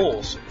 You need a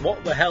horse.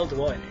 What the hell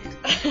do I need?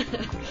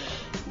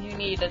 You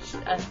need a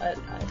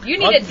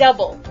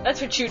double.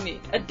 That's what you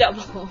need. A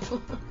double.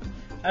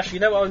 Actually,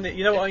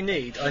 you know what I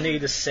need? I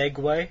need a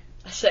Segway.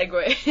 A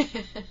Segway.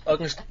 I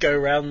can just go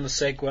around the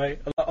Segway.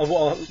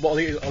 What I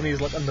need is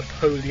like a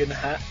Napoleon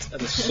hat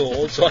and a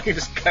sword, so I can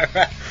just go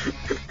around.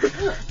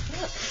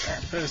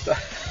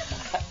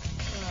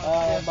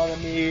 Mamma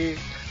mia.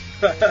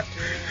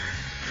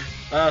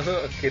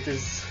 Look, it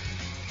is.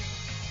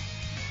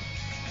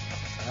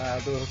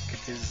 Look,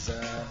 it is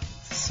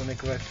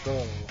Sonic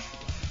Retro.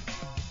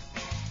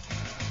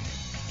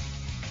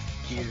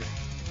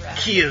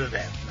 Kill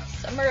them.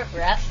 Summer of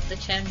Wrath of the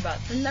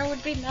Chanbots, and there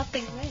would be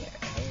nothing there.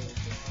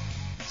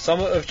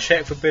 Summer of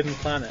Check Forbidden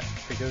Planet,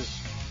 because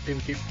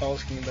people keep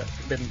asking about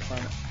Forbidden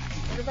Planet.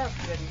 What about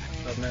Forbidden I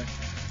Planet? don't know.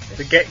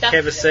 The Get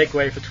Kev a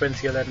Segway for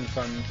 2011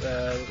 fund.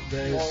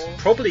 There's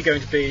probably going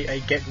to be a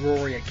Get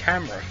Rory a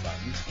Camera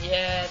fund.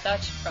 Yeah,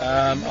 that's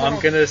probably I'm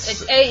gonna.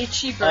 It's A,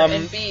 cheaper,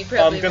 and B,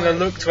 probably I'm gonna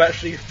more. look to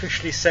actually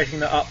officially setting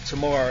that up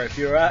tomorrow. If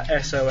you're at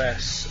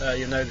SOS,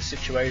 you know the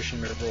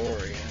situation with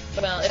Rory.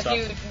 And Well,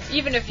 stuff.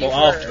 even if you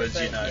well, were, afterwards,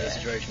 but, you know yeah. the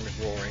situation with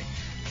Rory.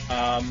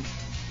 I'm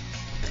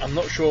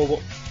not sure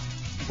what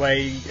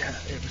way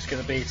it was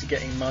going to be to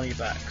getting money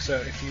back. So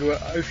if you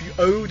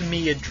owed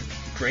me a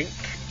drink,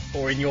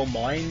 or in your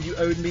mind you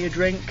owed me a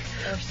drink,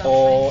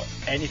 or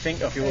anything,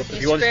 if you wanted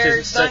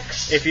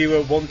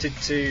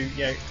to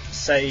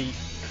say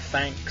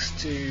thanks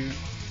to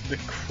the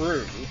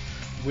crew,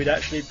 we'd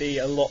actually be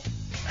a lot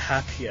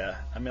happier.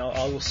 I mean,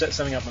 I will set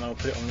something up and I'll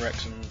put it on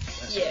Rex and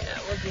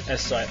We'll do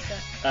S site, something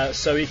like that.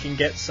 so he can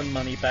get some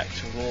money back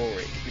to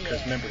Rory, because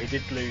Yeah. remember he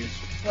did lose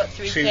What,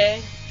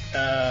 3K?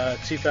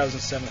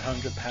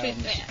 £2,700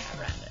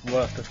 Around it.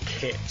 worth of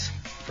kit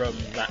from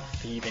that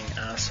thieving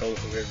asshole,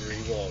 whoever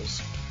he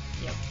was.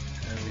 Yep.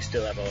 And we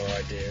still have our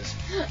ideas.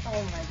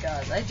 Oh my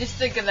god, I just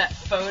think of that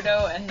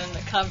photo and then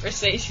the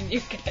conversation you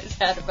guys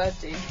had about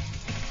Ding.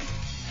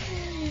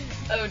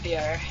 Oh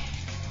dear.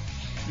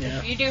 Yeah.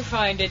 If you do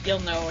find it, you'll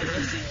know when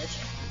you see it.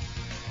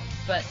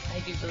 But I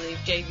do believe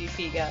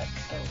JVP got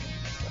owned.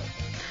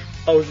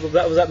 Oh,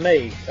 was that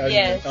me?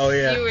 Yes. Oh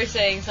yeah. You were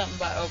saying something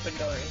about open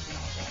doors and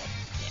all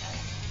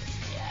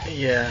that.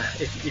 Yeah. Yeah.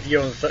 If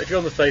you're on the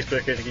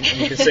Facebook and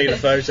you can see the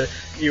photo,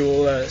 you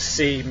will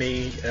see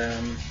me.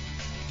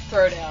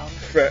 Throw down.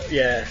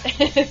 Yeah.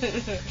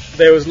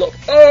 There was a lot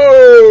of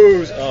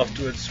ohs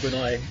afterwards when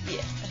I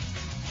Yeah.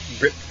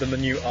 ripped them a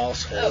new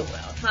arsehole. Oh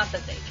well, not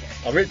that they care.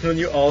 I ripped them a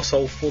new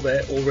arsehole for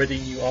their already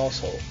new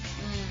arsehole.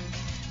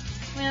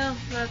 Well,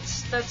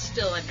 that's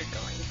still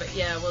undergoing, but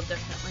yeah, we'll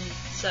definitely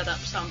set up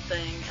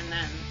something and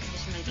then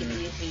just make it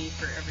easy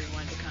for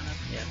everyone to kind of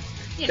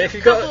you know, If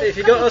you got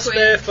couple a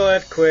spare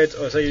quid,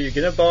 £5, or say you're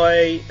gonna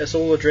buy us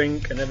all a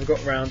drink and never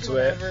got round to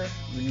whatever.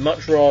 it,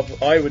 much rather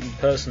I would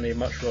personally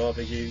much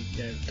rather you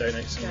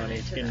donate some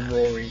money Donate to in that.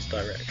 Rory's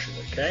direction.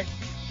 Okay,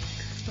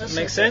 Let's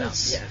makes set it up,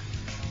 sense? Yeah.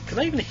 Can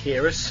they even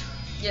hear us?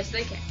 Yes,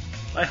 they can.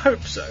 I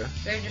hope so.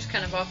 They're just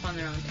kind of off on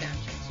their own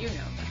tangents. You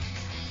know that.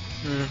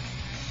 Mm.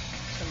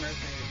 Some are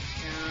very.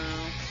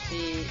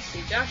 No.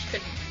 See, Josh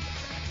couldn't.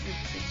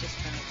 He just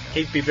kind of.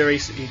 He'd be very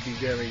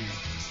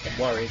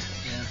worried.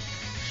 Yeah.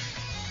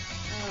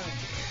 Oh,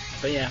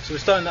 But yeah, so we're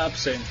starting that up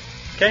soon.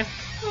 Okay.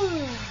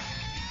 dear.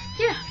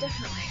 Yeah,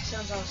 definitely.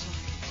 Sounds awesome.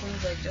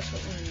 Sounds like just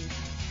what we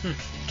need.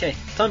 Okay.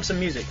 Time for some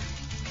music.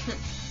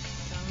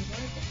 Sounds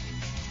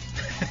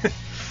like it.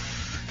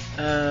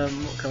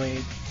 What can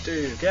we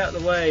do? Get out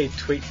of the way,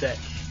 TweetDeck.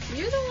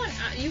 You're the one.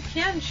 You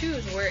can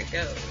choose where it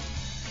goes.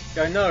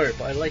 I know,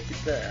 but I like it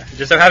there. It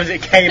just so happens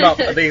it came up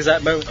at the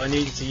exact moment I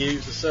needed to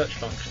use the search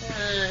function.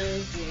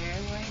 Oh dear.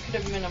 Well, you could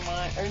have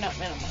minimized, or not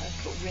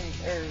minimized, but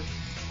Windows.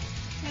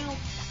 Yeah.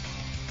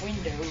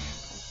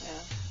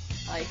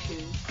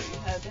 iTunes. But you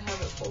had to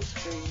have it full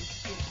screen.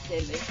 It's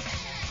silly.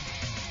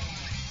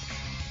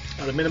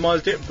 I'd have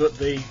minimised it, but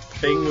the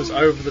thing was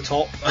over the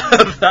top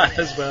of that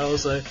as well,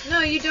 so...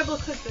 No, you double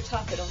click the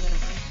top, it'll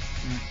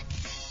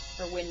minimize.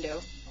 Or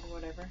window, or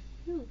whatever.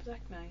 Ooh,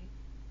 Black Knight.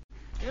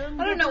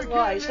 I don't know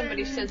why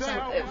somebody said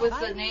something with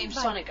the name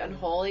Sonic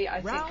Unholy.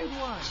 I think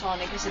of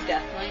Sonic as a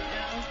Death Knight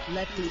now.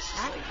 Let the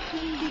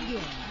action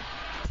begin.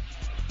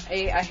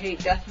 I hate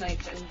Death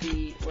Knights and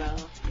well,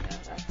 yeah,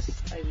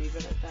 I leave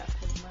it at that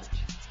pretty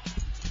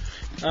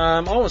much. I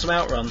want some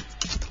Outrun.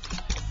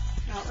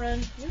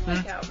 Outrun? You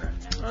like Outrun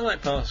now. I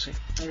like passing.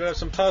 I'm going to have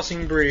some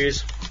Passing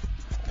Breeze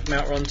from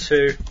Outrun 2.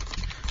 You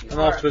And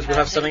are afterwards we'll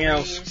have passing something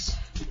else. breeze.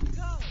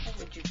 How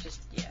would you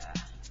just, yeah.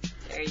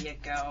 There you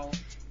go.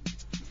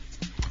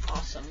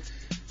 Awesome.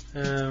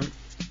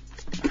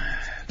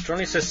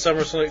 Johnny says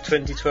Summer Sonic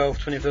 2012,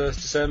 21st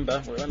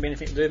December. Well, it won't be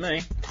anything to do with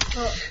me.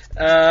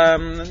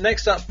 Oh.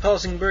 Next up,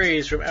 Passing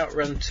Breeze from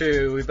Outrun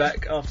 2. We'll be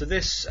back after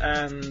this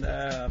and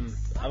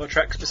other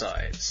tracks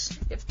besides.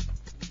 Yep.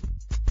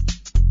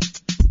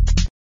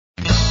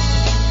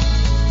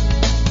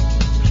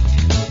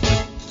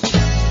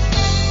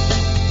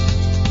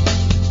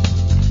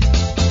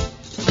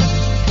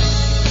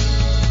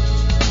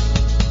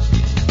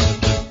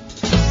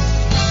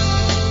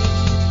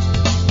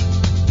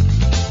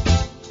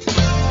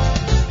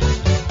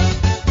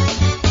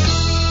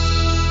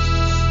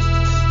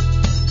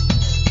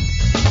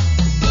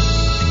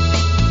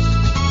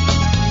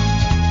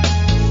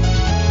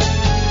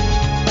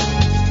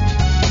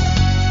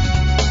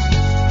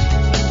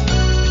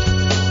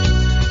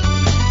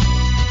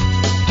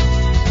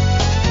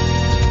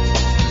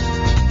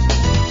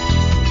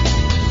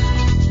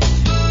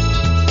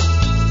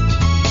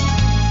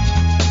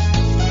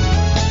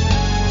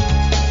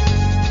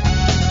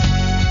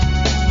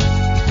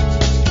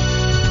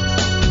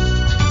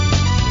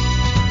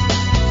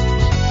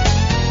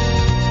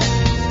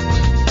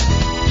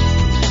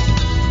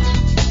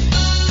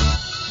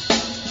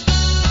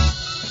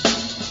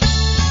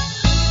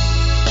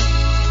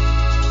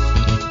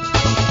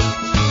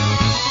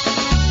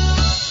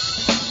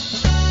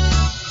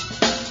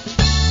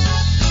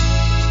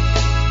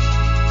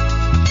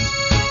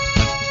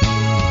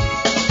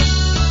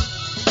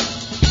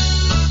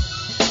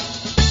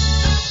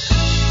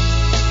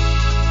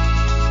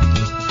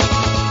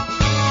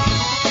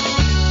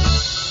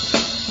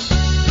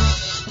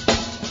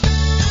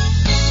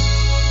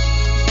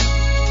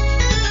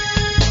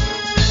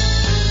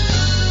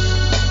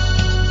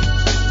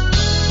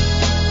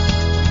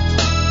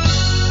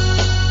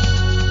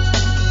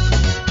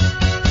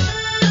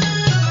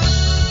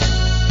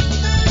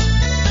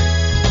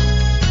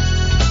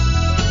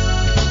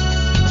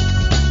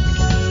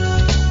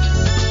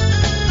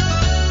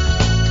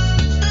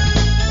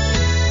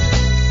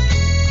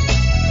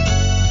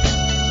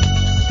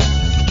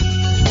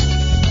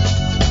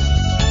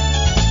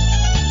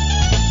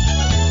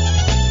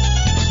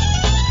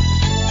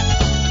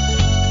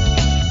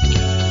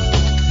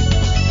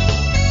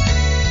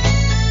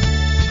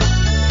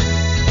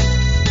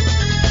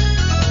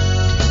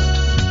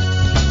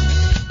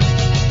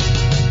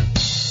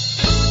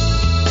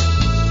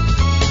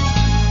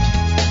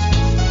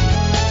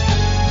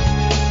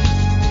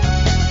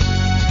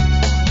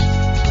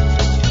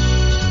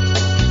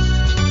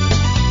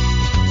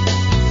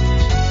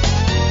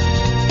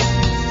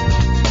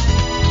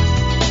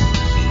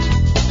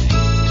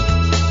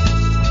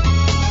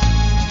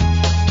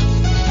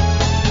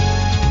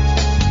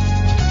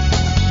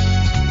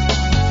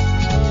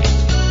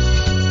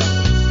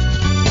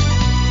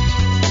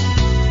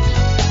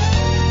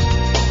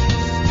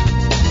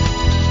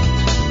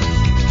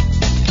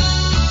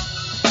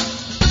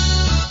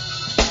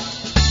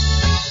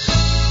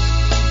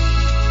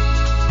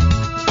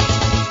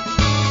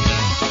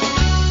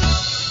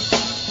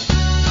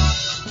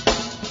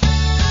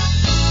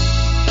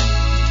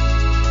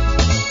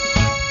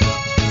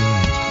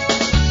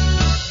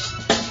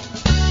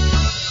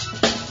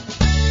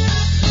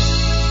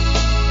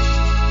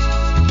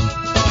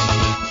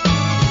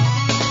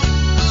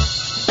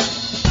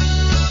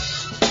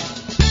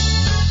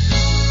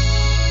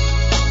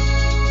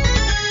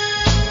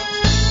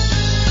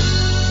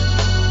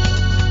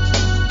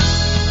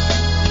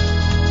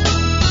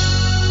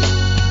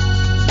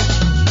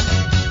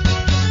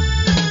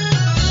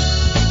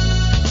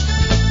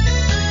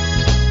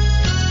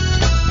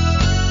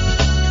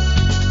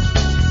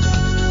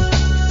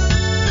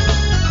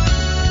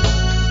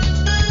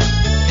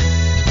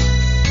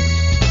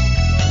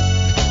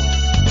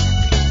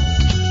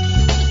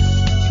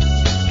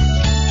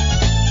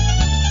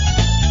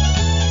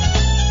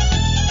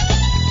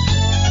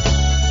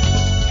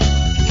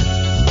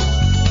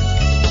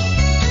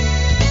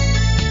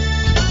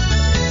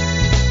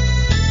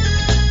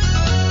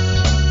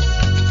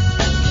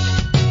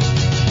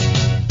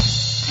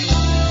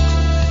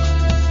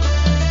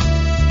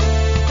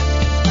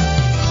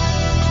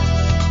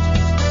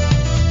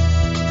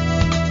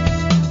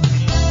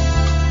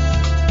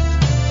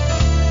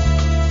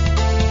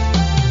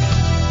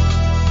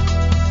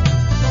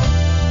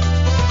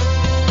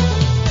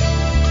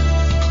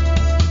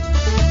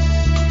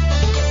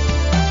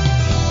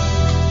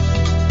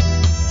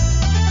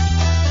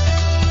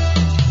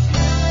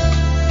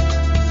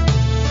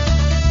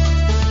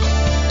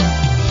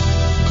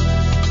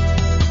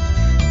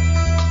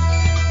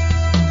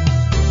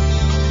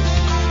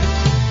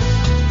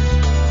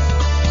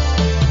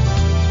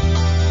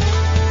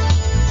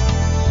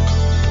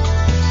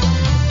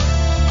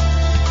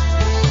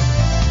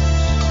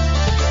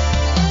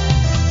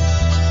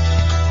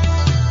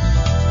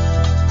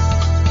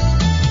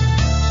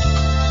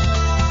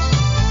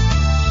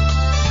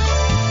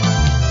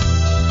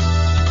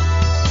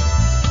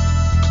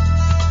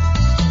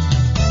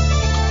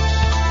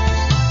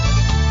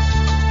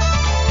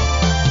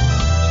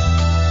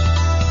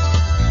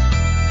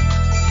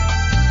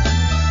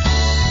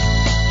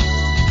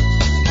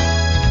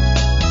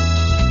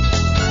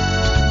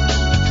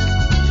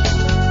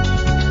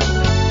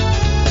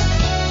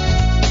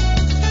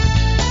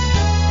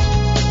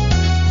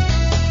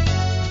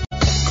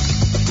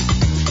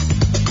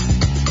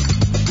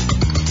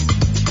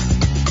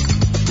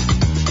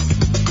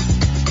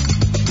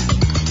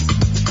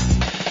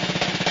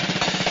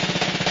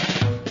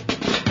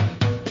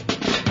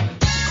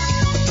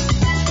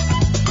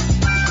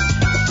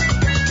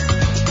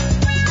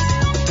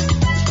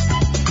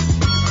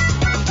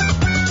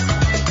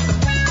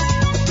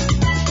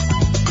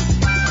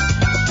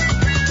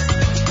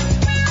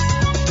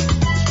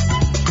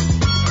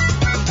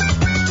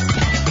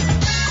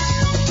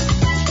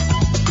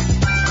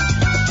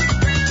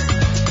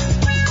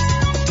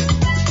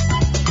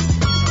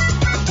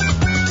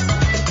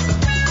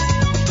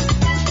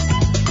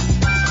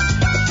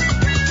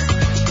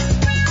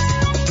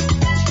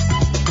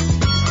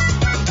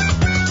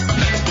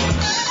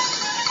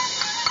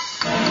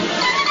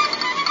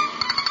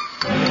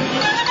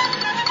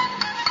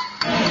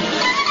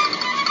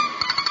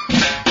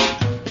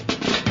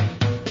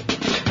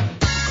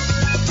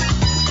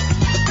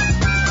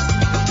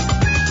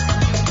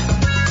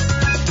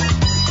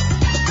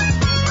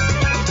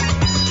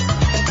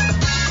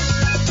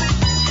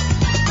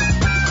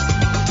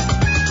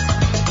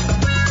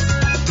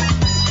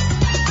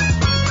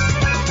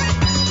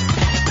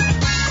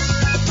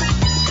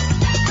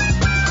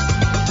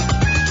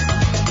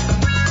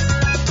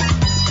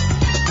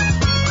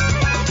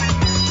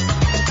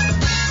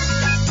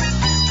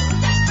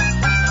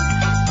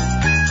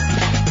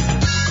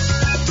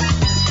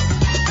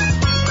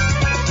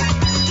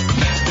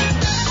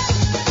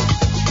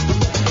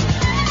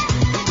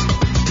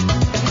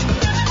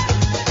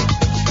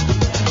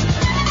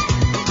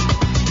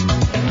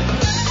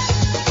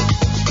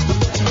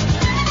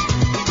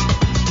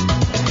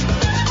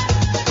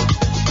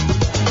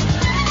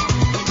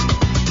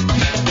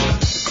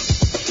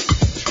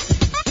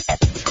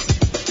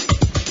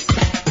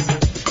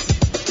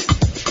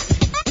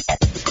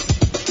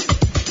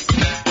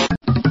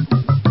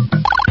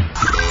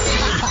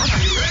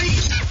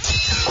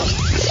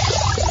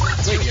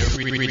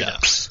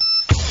 Redux.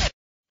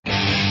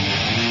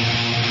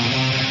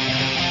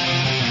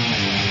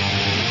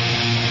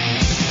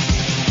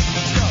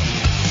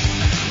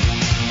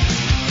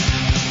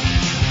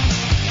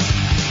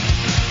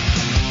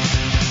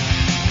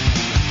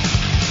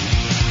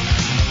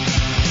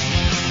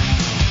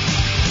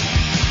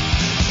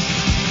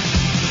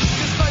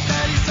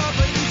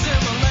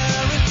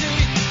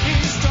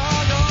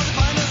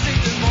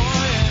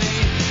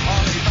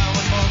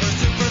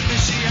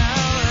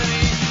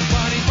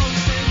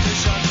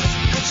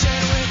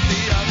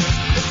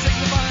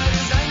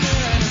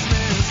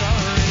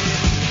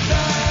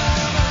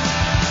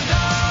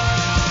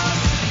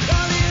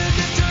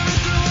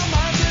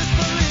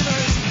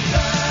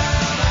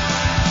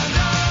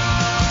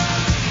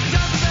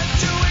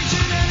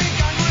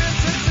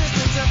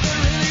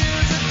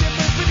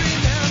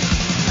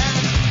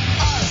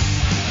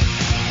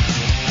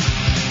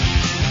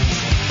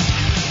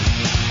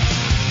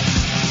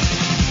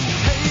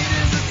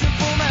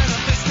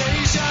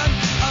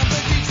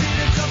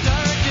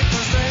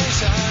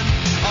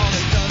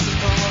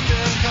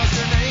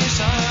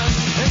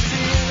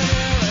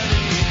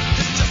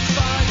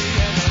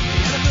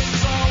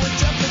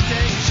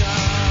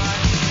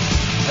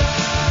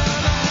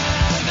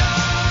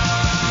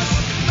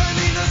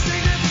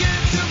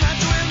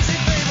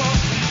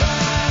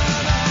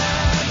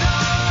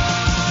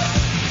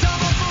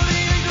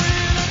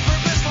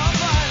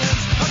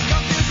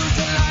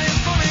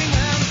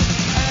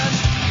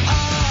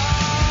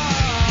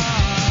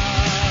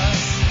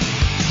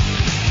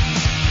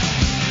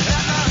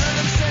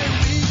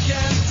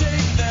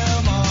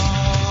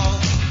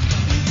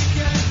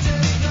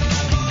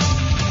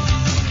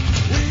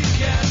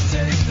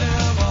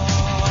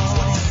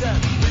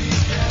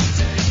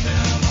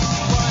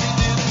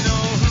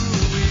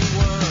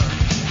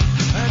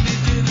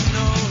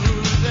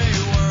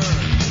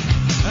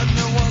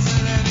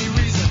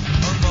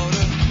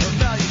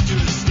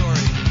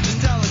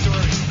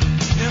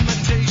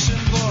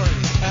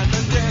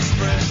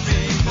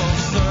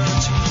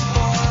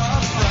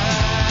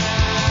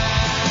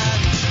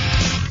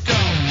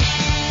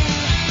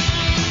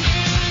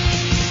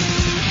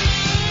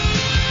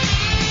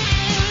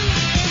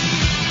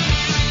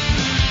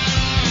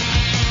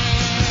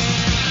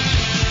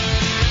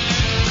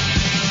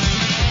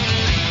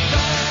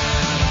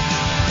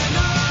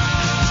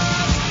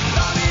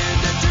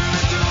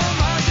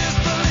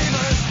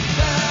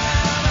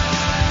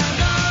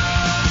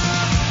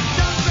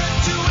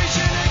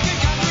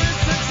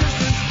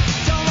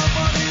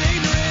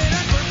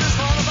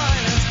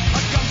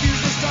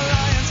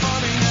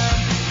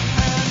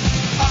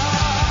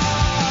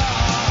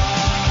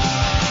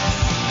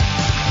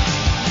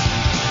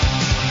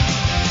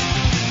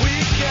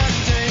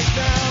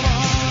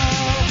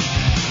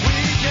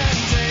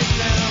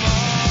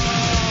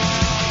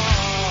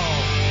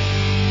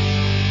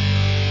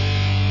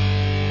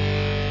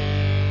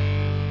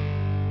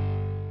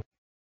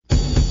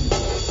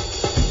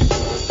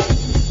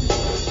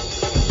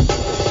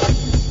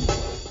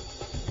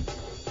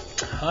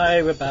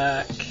 Hi, we're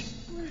back.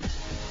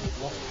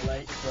 Lost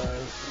Blake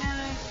though. No,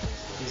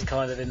 He's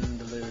kind of in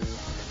the loo.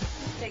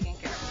 he's taking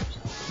care of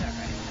himself. It's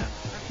alright.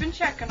 I've been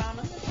checking on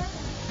him. It's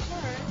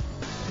alright.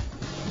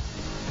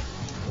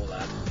 All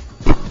that.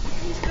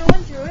 He's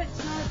going through it.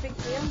 It's not a big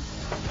deal.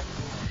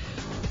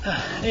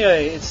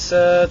 Anyway, it's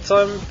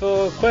time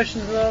for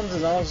questions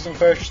and answers and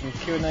questions,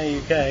 Q&A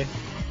UK.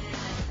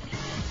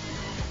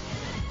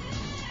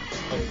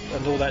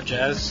 And all that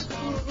jazz.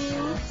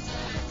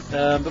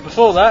 But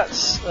before that,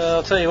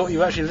 I'll tell you what you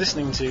were actually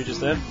listening to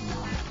just then.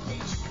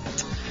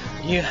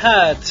 You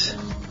had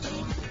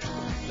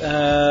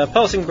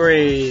Pulsing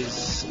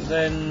Breeze,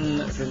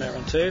 then from there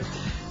on two.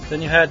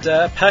 Then you had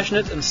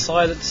Passionate and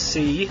Silent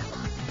Sea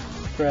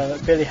from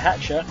Billy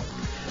Hatcher,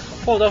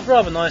 followed off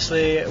rather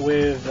nicely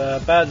with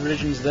Bad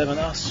Religion's Them and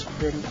Us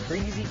from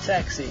Crazy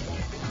Taxi.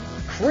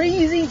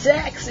 Crazy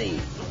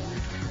Taxi!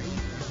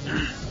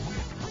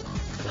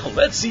 Well,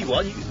 let's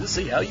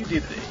see how you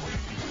did it.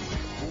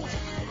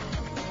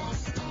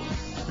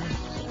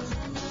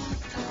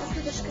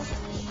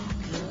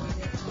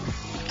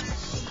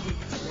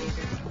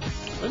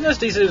 Wasn't that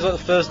decent? It was like the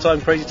first time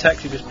Crazy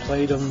Taxi was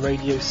played on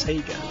Radio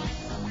Sega.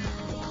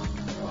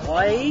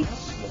 Why?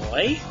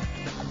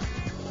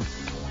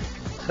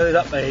 Turn it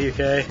up there,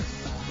 UK.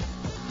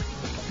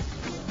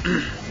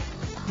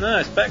 No,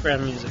 it's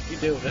background music. You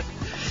deal with it.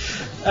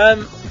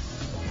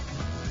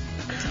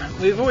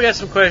 We've already had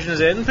some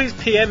questions in. Please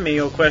PM me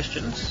your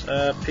questions.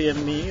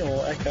 PM me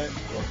or Echo.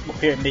 Well,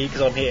 PM me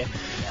because I'm here.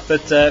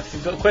 But if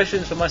you've got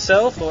questions for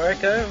myself or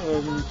Echo,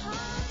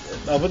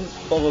 I wouldn't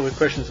bother with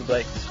questions for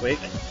Blake this week.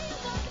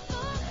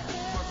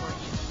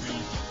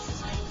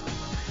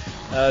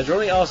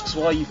 Johnny asks,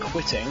 why are you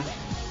quitting?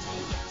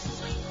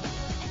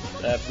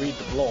 Read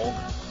the blog.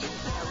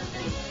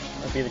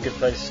 That'd be the good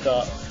place to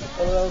start.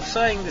 Although I was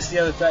saying this the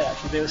other day,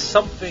 actually, there was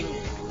something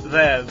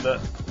there that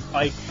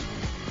I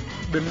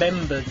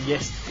remembered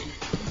yesterday,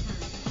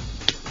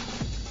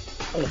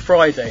 or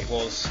Friday it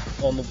was,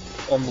 on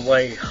the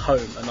way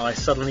home, and I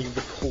suddenly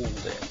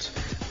recalled it.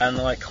 and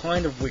I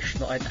kind of wish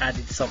that I'd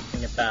added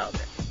something about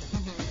it.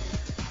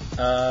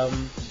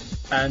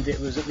 And it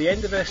was at the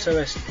end of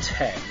SOS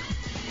 10,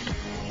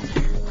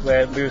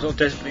 where we were sort of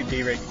desperately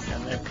de-rigging,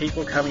 and there were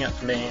people coming up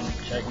to me and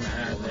shaking my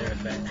hand and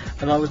everything,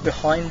 and I was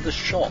behind the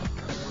shop.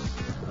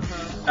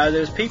 And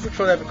there was people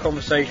trying to have a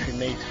conversation with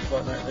me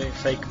to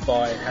say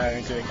goodbye and how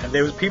you're doing, and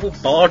there was people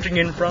barging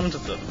in front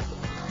of them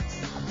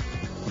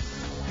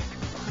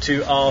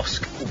to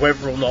ask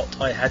whether or not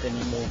I had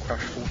any more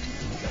Crush 40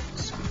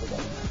 projects.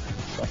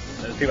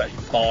 There was people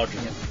actually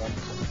barging in front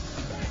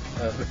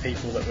of the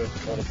people that were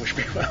trying to wish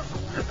me well.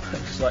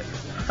 It was like,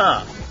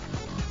 huh.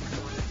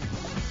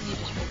 You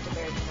just picked a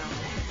very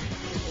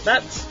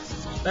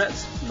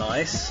That's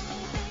nice.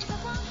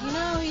 You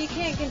know, you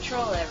can't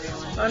control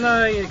everyone. I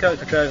know you can't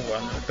control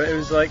everyone, but it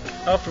was like,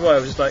 after a while,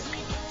 it was like,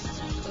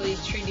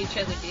 Please treat each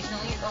other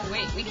decently. Oh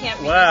wait, we can't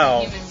be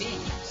Wow. human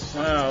beings.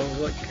 wow, it was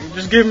like,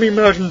 just give me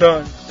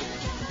merchandise.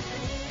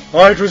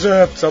 I'd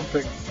reserved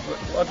something. But,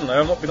 I don't know,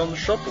 I've not been on the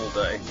shop all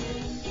day.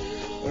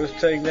 I was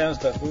taking down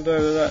stuff. And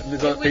there's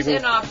It like was people.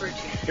 inopportune.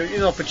 It was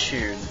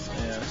inopportune.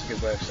 Yeah, that's a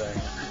good way of saying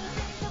it.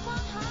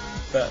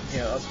 But, you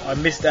know, I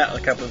missed out on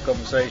a couple of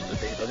conversations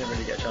with people. I didn't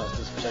really get a chance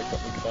to say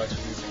properly goodbye to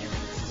you or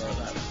anything like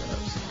that. So that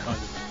was kind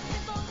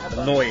of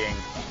annoying.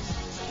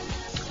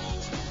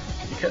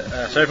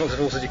 So everyone said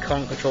also you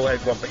can't control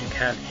everyone, but you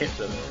can hit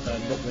them.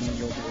 Not when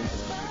you're the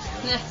organiser.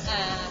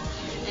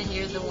 And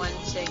you're the one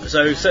saying.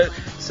 So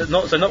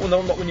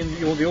not when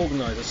you're the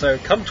organiser. So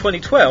come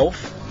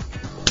 2012.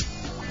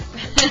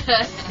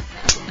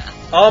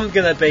 I'm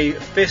gonna be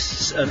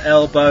fists and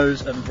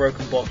elbows and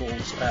broken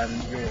bottles,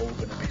 and you're all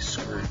gonna be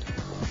screwed.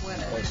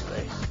 Whatever.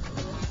 Basically,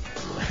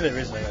 there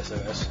is no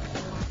SOS.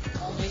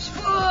 Only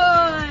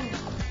spoon!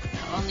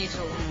 Only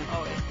spoon.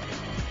 Oh,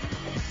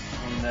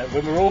 yeah. And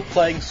when we're all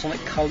playing Sonic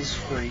Colors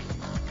Free,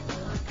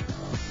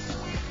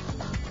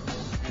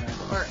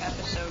 Or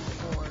episode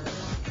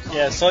 4.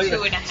 yeah, Sonic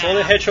 2.5.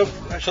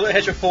 Sonic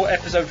Hedgehog 4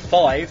 episode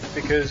 5,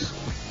 because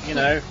you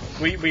know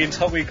we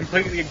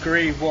completely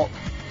agree what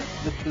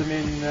the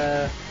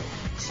blooming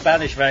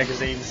Spanish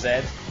magazine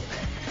said.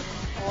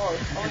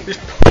 Just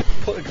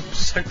pull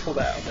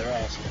that out of their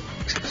arse.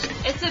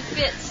 It's a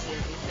bit silly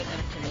for them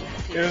to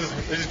make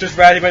it. It was just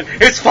randomly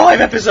went, it's 5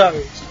 episodes!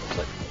 It's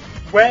like,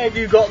 where have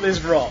you got this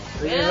from?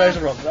 Yeah. Those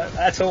are wrong.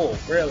 At all,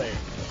 really.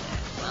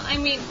 Well, I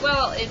mean,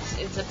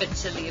 it's a bit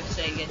silly of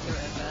Sega to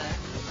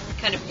have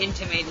kind of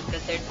intimated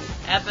that there'd be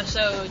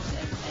episodes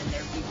and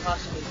there'd be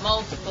possibly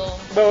multiple.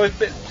 Well,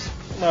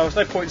 there's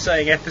no point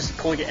saying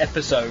calling it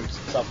episodes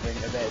or something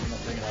and then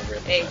not doing another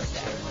episode.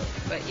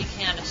 Exactly. But you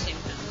can't assume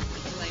that.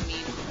 Because, I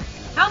mean,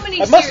 how many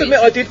I must series admit,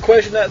 I did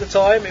question that at the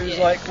time. It was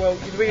Yeah. like, well,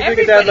 we're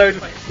Everybody doing a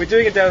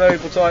questioned.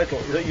 downloadable title.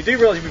 You do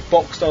realise we've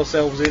boxed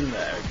ourselves in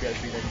there if you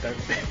actually then don't.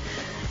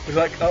 It was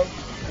like, Well,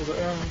 I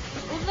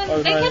then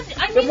don't they know. could.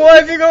 I Then mean, why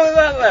have you gone with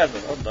that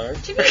level? I don't know.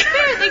 to be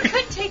fair, they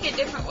could take it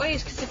different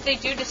ways. Because if they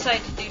do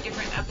decide to do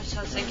different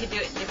episodes, they could do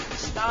it in different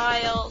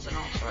styles and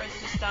all sorts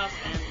of stuff.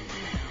 And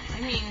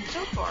I mean, so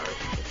far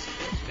it's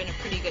been a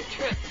pretty good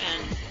trip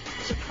and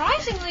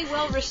surprisingly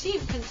well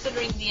received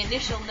considering the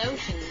initial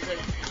notions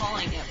of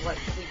calling it what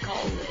we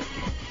called it.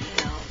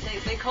 You know,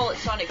 they call it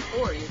Sonic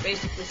 4. You're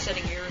basically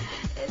setting your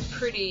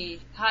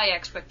pretty high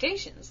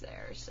expectations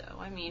there. So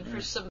I mean,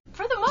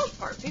 for the most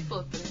part, people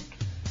have been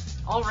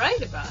all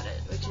right about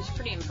it, which is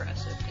pretty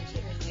impressive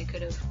considering they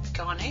could have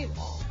gone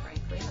AWOL,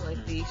 frankly,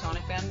 like the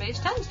Sonic fan base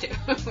tends to.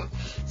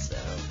 So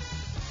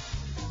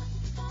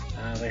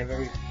They have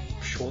very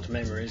short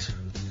memories,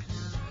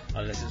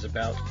 unless it's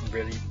about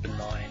really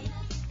benign,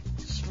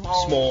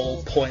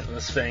 small,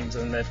 pointless things,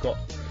 and they've got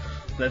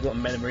a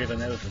memory of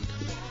an elephant.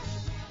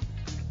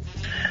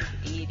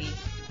 Edie.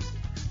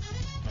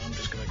 I'm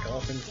just going to go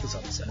off into the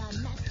sunset.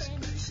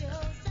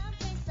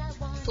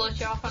 Float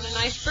you off on an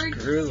iceberg?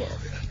 Screw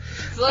off.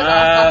 Float off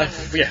on an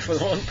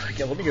iceberg.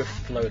 Yeah, let me go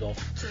float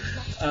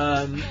off.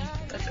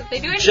 That's what they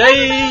do in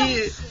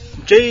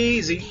Jay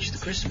Zeech, the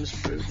Christmas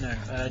fruit.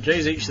 No, Jay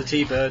Zeech, the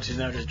T-Bird, who's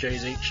now just Jay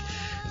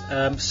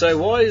Zeech. So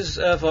why is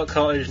Earthart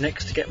Cartilage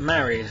next to get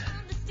married?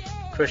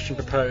 Question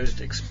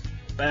proposed.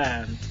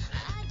 Expand.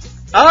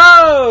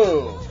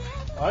 Oh,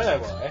 I know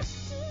why.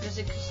 Is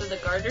it because of the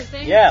garter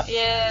thing? Yeah.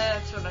 Yeah,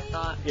 that's what I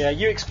thought. Yeah,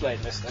 you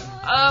explain this then.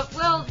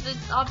 Well, the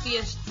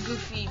obvious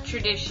goofy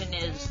tradition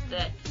is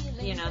that,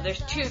 you know,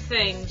 there's two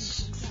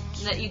things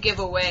that you give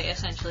away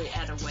essentially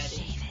at a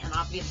wedding. And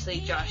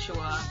obviously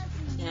Joshua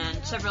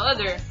and several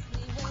other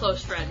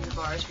close friends of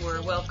ours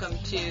were welcome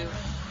to,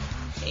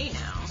 hey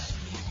now,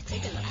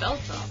 taking the belt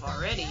off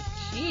already.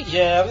 Jeez.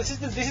 Yeah, this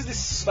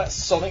is that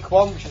Sonic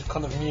one, which is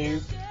kind of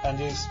new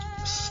and is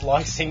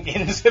slicing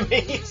into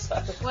me.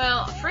 So.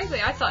 Well, frankly,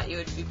 I thought you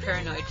would be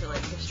paranoid to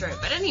like destroy it.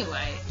 But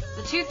anyway,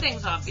 the two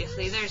things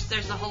obviously, there's the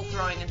whole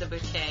throwing of the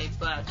bouquet,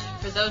 but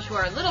for those who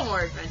are a little more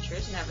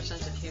adventurous and have a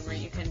sense of humor,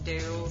 you can do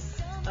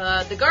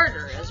the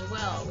garter as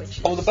well, which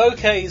is The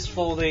bouquet is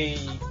for the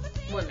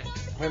women.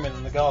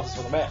 and the garters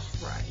for the men.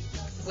 Right.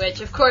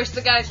 Which, of course,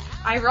 the guys,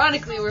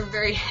 ironically, were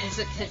very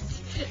hesitant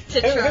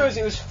to Who try. was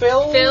it? It was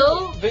Phil.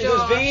 Phil, It was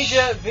Josh.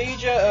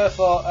 Vija,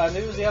 Urfot, and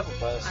who was the other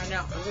person? I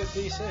know. Was it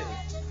DC?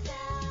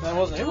 No, it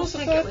wasn't. Who was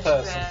the I don't third think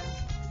it person?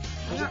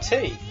 Ben. Was it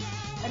T?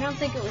 I don't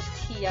think it was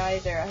T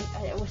either.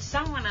 It was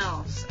someone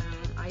else.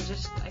 I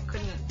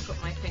couldn't put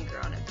my finger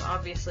on it. But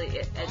obviously,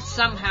 it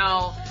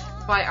somehow,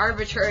 by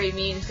arbitrary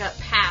means, got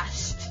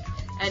passed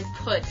and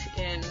put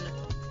in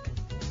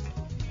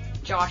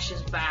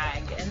Josh's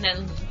bag. And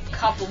then a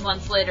couple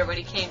months later, when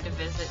he came to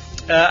visit,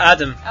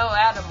 Adam. oh,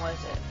 Adam was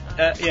it?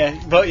 Yeah,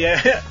 but yeah,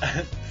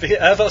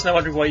 Urfot's now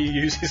wondering why you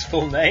use his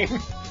full name.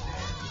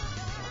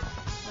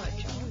 What,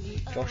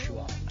 Josh?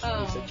 Joshua.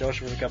 Oh. He said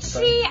Joshua a couple of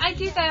times. See, I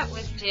do that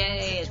with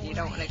Jay, and you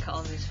don't want to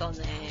call him his full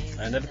name.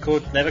 I never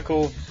called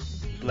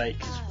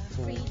Blake his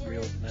full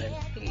real name.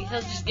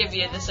 He'll just give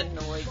you this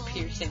annoyed,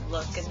 piercing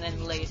look, and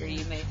then later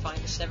you may find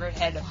a severed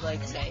head of,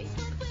 like, say,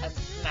 a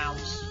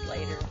mouse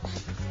later.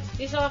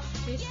 He's off.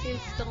 He's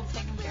still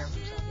taking care of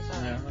himself. He's Yeah,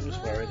 alright. I'm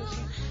just worried. That's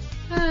all.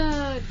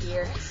 Oh,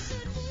 dear.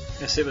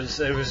 Yes, it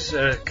was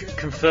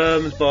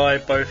confirmed by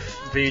both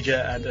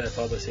Vija and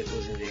Urfot that it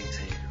was indeed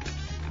T.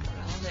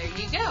 Well, there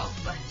you go.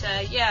 But,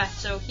 yeah,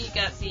 so he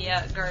got the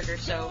garter,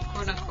 so,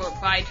 quote-unquote,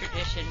 by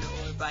tradition,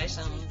 or by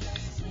some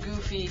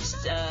goofy,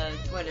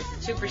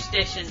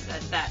 superstition,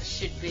 that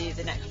should be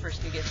the next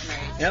person who gets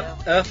married.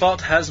 Yep, So. Urfot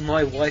has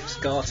my wife's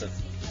garter.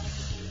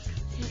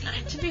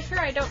 To be fair,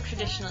 I don't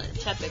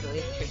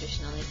typically,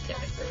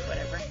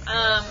 whatever.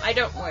 I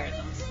don't wear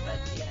them, but,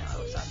 you know, I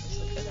was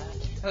obviously for that.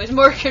 I was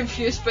more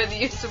confused by the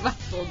use of my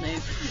full name.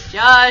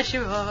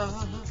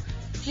 Joshua!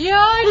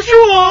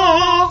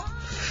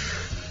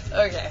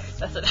 Okay,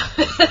 that's enough.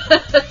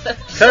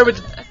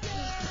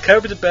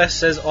 Cobra the Best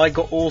says, I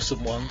got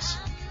awesome once.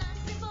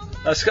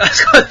 That's kind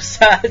of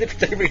sad if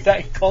you don't read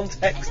that in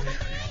context.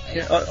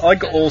 Yeah, I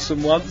got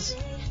awesome once.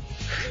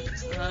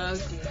 Oh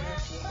dear.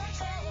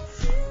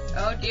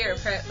 Oh dear,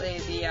 apparently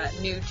the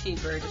new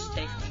T-Bird is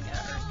taking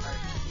Earth Park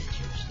to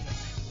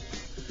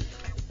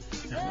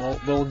the church. Well,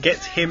 we'll get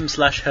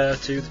him/her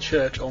to the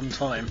church on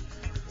time.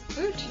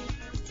 Woot.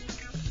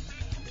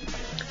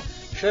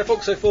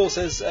 Sheriff04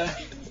 says,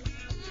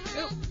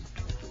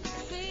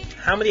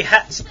 how many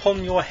hats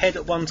upon your head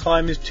at one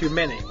time is too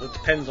many? Well, it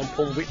depends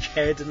upon which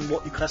head and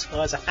what you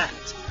classify as a hat.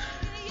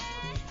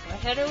 What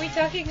head are we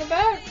talking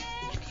about?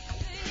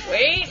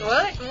 Wait,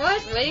 what?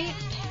 Wait.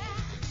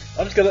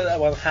 I'm just going to let that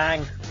one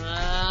hang.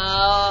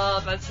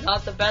 Oh, that's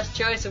not the best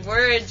choice of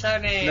words,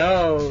 honey.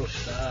 No,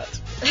 that.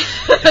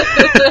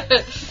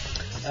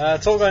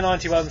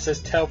 Tallguy91 says,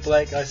 tell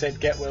Blake I said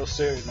get well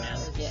soon, man.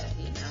 Yeah,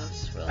 he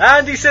knows. Well,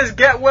 And he says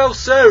get well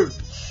soon!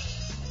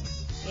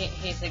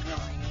 he's ignoring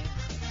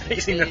you.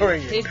 He's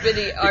ignoring you. He's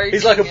busy arguing.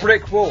 He's like a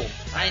brick wall.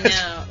 I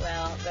know.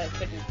 Well, that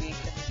couldn't be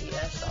because the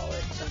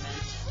solid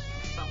cement.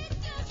 Something.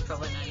 It's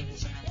probably not even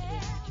cement.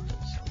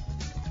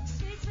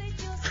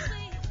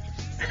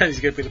 And he's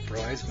going to be the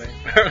bridesmaid,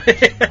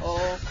 apparently.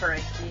 Oh,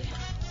 crikey.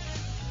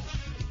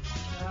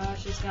 Oh,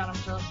 she's got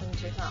himself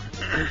into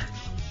something.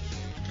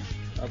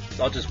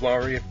 I'll just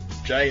worry if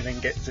Jay then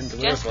gets into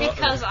the Just other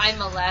because part.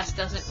 I'm a lass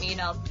doesn't mean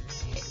I'll.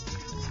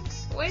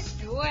 What?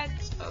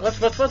 Oh.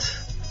 What?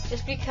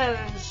 Just because.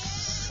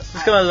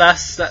 It's going to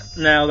last that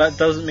now, that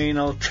doesn't mean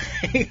I'll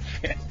take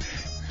it.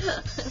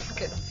 It's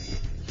gonna be.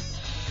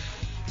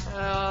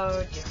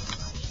 Oh, dear.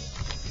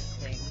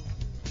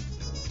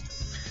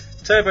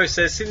 Turbo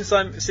says,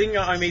 seeing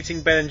I'm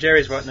eating Ben &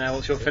 Jerry's right now,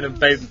 what's your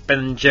favourite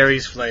Ben &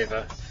 Jerry's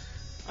flavour?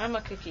 I'm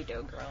a cookie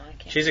dough girl. I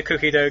can't. She's a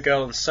cookie dough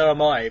girl, and so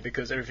am I,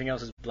 because everything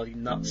else is bloody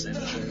nuts in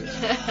it.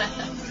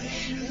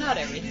 Not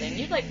everything.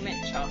 You like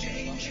mint chocolate.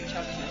 Well, mint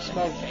chocolate's my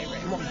Well,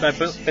 favorite. no,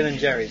 but Ben &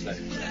 Jerry's though.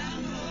 Mint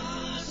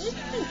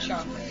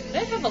chocolate.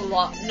 They have a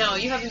lot. No,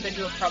 you haven't been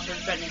to a proper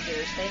Ben &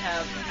 Jerry's. They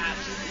have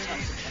absolutely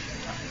tons of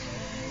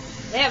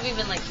chocolate. They have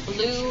even like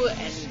blue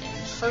and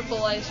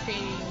purple ice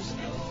creams, and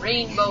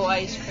rainbow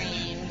ice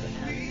creams.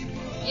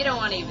 And you don't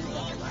want to even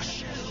think about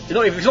it.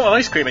 It's not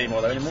ice cream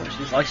anymore though. Anymore,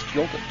 it's iced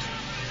yogurt.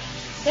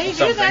 They do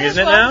something, that as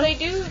isn't it well. now? They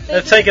do.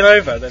 They've taken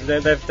over.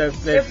 They're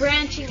They're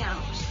branching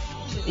out.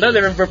 no,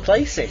 they're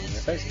replacing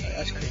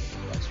ice cream.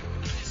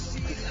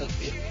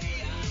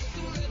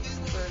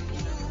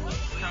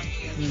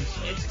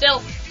 It's still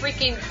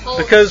freaking full.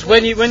 Because of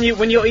when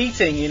sweets. you're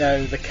eating,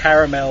 the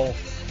caramel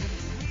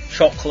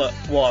chocolate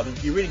one,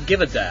 you really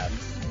give a damn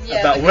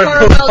about the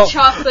whether caramel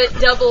chocolate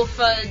double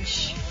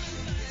fudge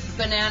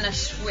banana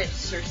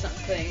Switz or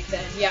something,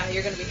 then yeah,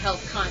 you're going to be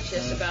health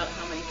conscious about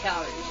how many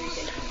calories you're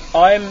taking.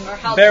 I'm Or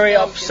how very the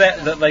milk upset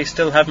is that they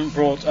still haven't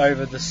brought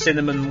over the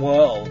cinnamon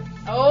whirl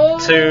Oh,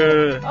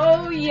 to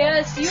oh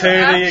yes, you to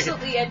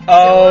absolutely the. adored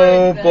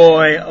Oh them.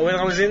 boy! When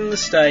I was in the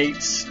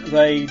States,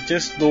 they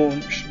just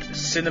launched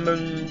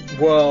cinnamon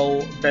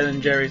whirl Ben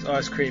 & Jerry's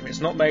ice cream.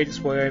 It's not made its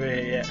way over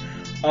here yet.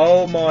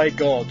 Oh my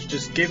god!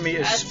 Just give me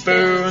a That's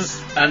spoon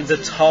good. and a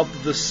That's tub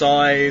the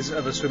size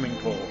of a swimming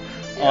pool.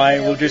 Yeah, I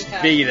they'll will be just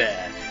happy. be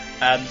there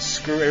and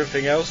screw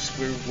everything else.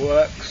 Screw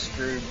work.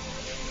 Screw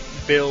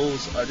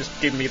bills. Just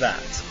give me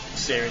that.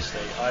 seriously,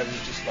 I was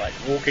just like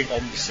walking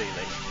on the ceiling.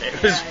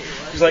 It was, Yeah,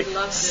 it was like we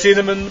loved it.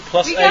 cinnamon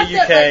plus We got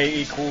AUK that, like,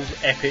 equals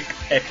epic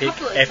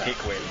couple of win. times.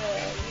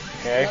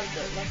 Okay. Loved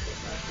it.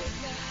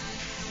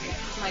 Yeah,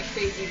 my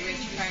crazy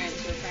rich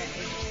parents who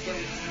apparently just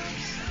don't know.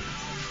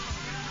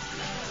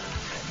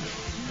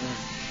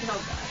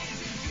 Oh god.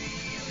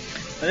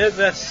 I know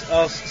that's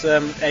asked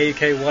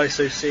AUK why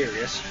so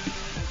serious.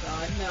 Oh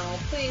god, no.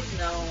 Please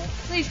no.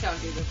 Please don't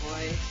do the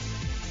voice.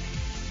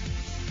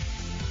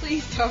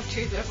 Please don't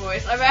do the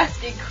voice. I'm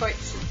asking quite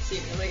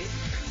sincerely.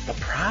 The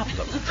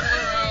problem.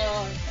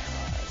 Oh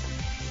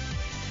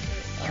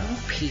god. You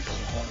people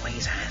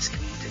always ask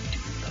me to do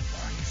the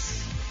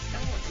voice.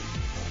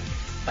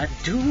 But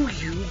do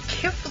you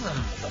give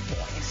them the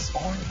voice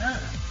or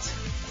not?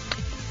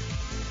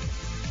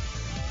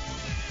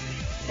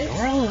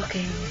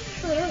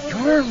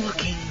 You're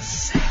looking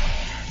sad.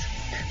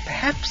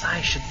 Perhaps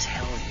I should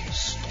tell you a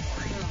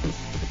story.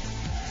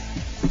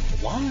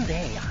 One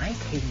day I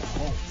came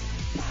home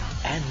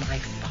and my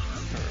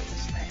father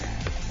was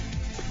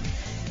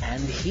there.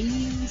 And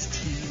his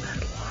team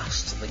had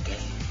lost the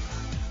game.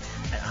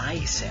 And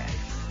I said,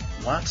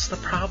 "What's the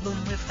problem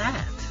with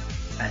that?"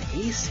 And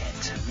he said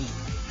to me,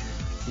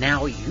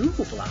 "Now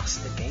you've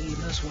lost the game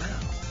as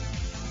well."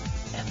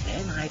 And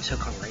then I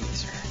took a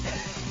razor.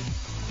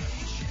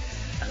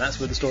 And that's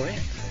where the story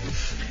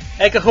ends.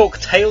 Egg or Hawk,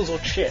 Tails or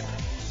Chip?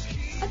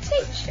 I'd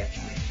say Chip.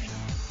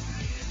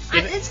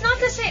 It's not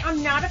to say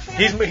I'm not a fan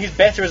of He's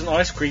better as an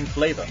ice cream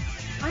flavour.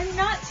 I'm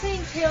not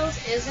saying Tails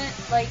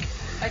isn't like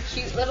a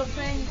cute little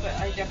thing, but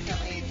I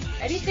definitely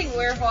anything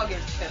Werehog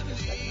and Chip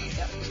is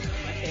definitely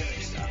my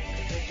favorite stuff.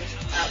 They're just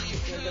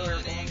absolutely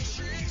adorable.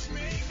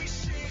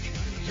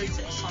 Should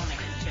say Sonic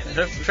and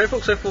Chip.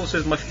 Showfolk So Forth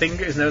says my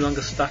finger is no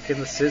longer stuck in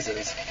the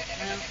scissors.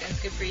 Well, that's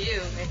good for you,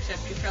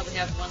 except you probably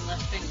have one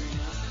less finger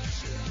now.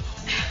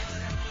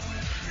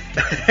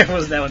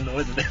 Everyone's now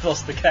annoyed that they've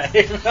lost the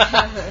game.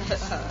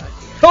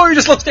 Oh, you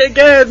just lost it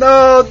again!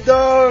 Oh,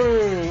 no!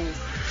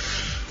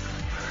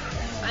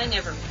 I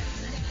never win.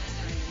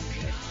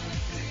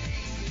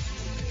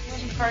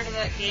 Wasn't part of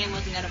that game,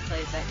 wasn't gonna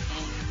play that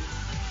game.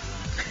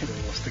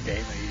 They lost the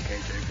game, the UK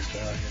joke as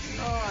well.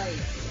 Oh,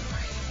 yeah.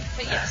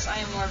 But yes, I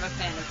am more of a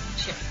fan of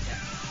Chip.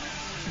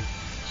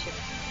 Chip.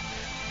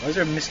 Why is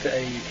there a Mr.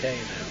 AUK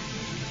now?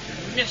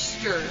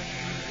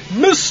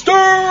 Mr.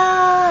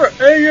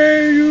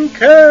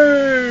 AUK!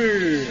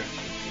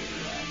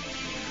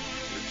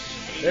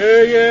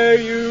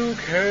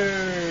 AUK!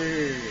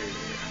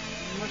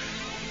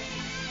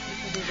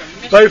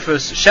 Both of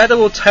us,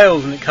 Shadow or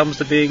Tails when it comes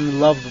to being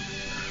when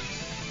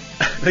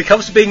it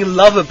comes to being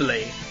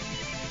lovably.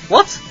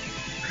 What?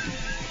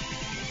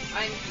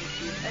 I'm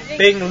confused. I think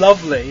Being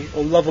lovely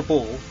or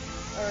lovable?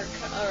 or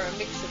a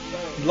mix of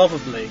both.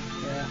 Lovably.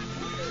 Yeah.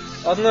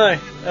 I don't know.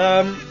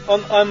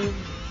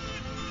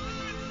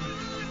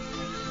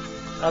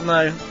 I don't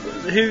know.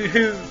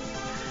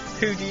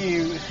 Who do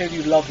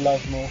you love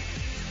more?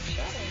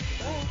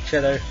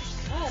 Shadow.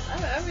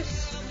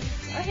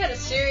 I had a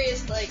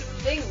serious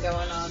thing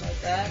going on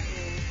with that.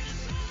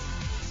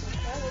 And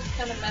that was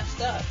kind of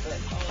messed up, but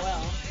oh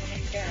well. I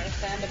don't care.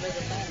 Fandom is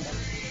a fandom.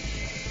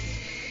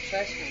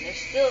 Trust me, there's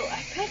still.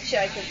 I bet you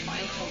I could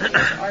find some of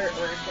this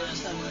artwork of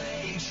some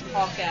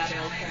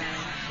Hawkado fan.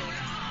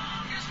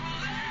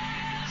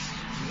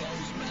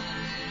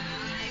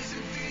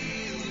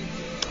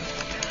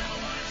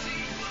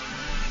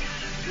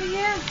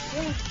 Yeah,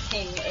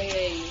 King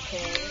AAUK.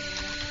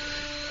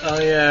 Oh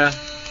yeah.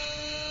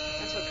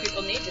 That's what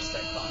people need to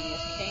start calling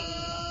us King,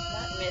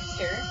 not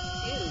Mister.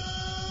 Dude,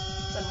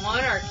 it's a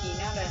monarchy,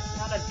 not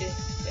a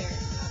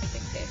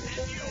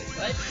dictatorship.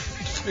 What?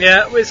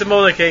 Yeah, it's a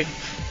monarchy.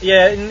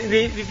 Yeah,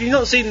 if you've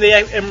not seen the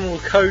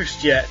Emerald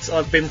Coast yet,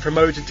 I've been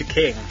promoted to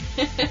king,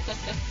 which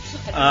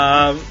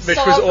was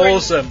Sovereign.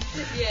 awesome.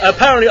 Yeah.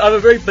 Apparently, I'm a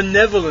very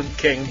benevolent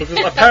king because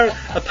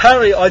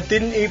apparently I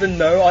didn't even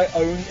know I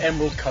owned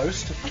Emerald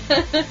Coast.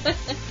 I'd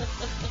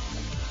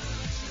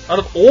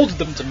have ordered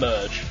them to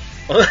merge.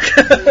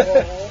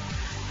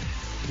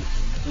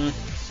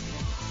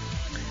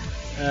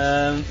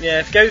 Yeah,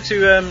 if you go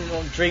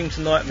to Dream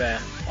to Nightmare,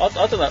 I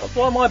don't know,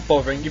 why am I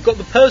bothering? You've got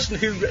the person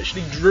who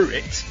actually drew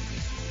it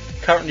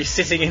currently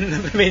sitting in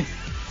the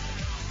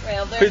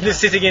Well,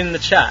 sitting in the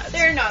chat,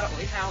 they're not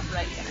always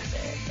outright gonna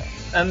say it,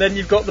 though. and then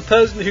you've got the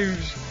person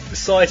whose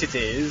site it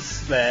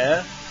is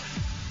there.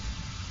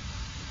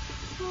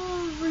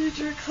 Oh, read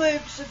your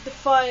claims of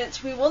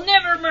defiance. We will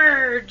never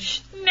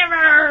merge.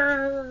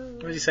 Never.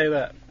 Where did you say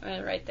that?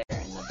 Right there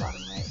in the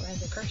bottom right, where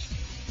the cursor.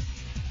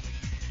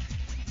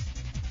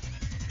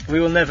 We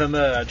will never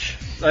merge.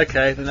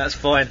 Okay, then that's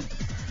fine.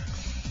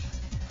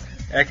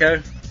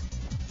 Echo,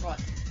 What?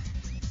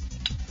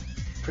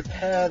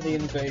 prepare the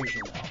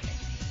invasion.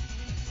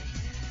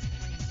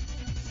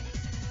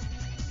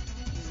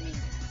 You mean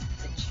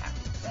the chat?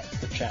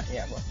 The chat,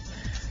 yeah.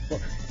 Well,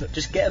 look,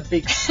 just get a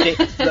big stick.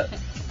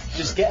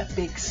 Just get a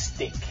big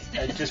stick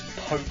and just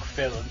poke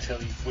Phil until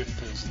he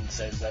whimpers and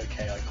says,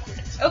 "Okay, I quit."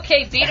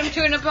 Okay, beat him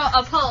to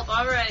a pulp.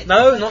 All right.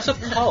 No, not a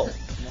pulp.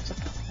 Not a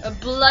pulp. A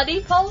bloody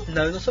pulp?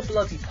 No, not a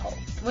bloody pulp.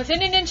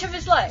 Within an inch of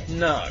his life.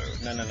 No.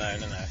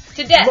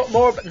 To death.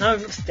 More no,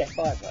 not to death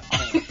either.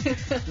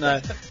 No.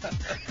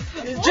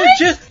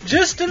 What?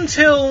 Just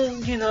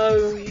until, you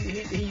know,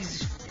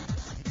 he's...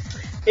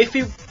 If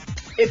it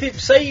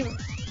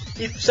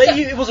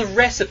was a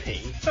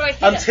recipe So I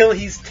hit until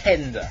he's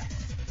tender.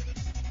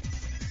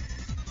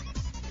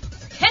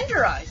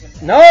 Tenderize him.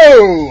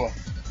 No!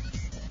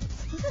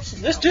 This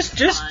is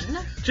Just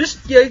fun.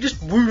 just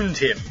wound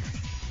him.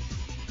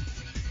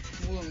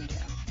 Wound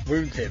him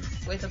Wound him.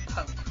 with a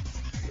poke.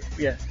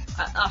 Yeah.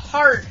 A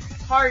hard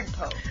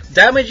poke.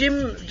 Damage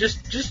him,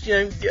 just you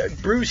know,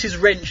 bruise his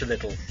wrench a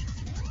little.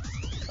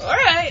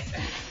 Alright.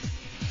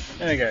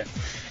 There we go.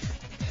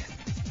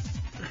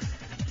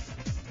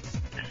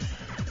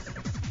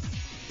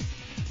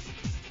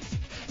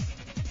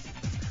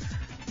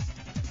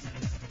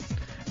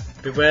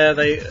 Beware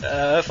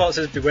Earthart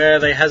says, beware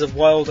they has a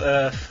wild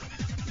earth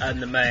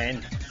and the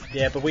main.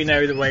 Yeah, but we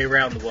know the way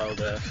around the wild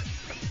earth.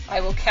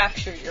 I will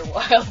capture your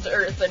wild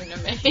earth and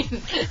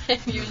domain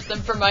and use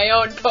them for my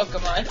own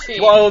Pokemon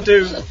team. What I'll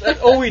do,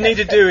 all we need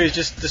to do is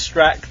just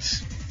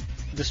distract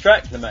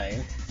the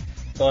main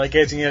by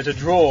getting her to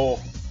draw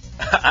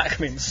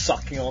Akmin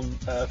sucking on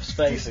Earth's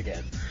face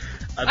again.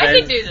 And I then,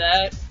 can do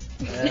that.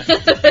 Yeah.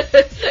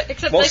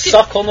 Except What, I can,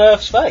 suck on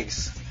Earth's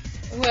face?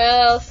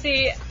 Well,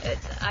 see,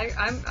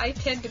 I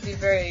tend to be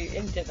very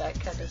into that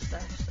kind of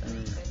stuff, so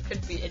it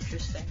could be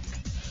interesting.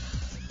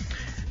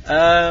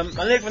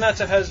 Malik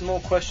Vanato has more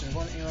questions.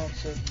 Why don't you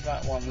answer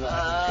that one?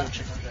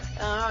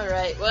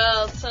 Alright,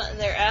 well,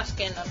 they're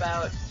asking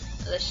about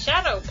the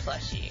Shadow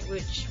plushie,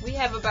 which we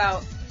have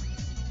about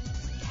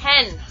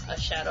 10 of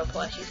Shadow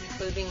plushies,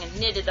 including a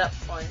knitted up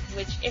one,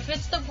 which, if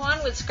it's the one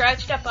with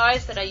scratched up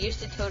eyes that I used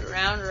to tote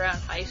around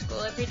high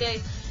school every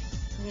day,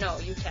 no,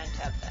 you can't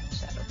have that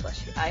Shadow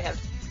plushie. I have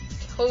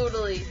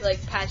totally,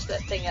 patched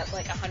that thing up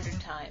 100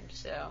 times,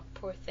 so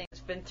poor thing's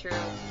been through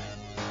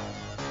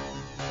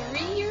 3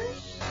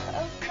 years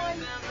of my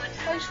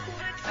high school.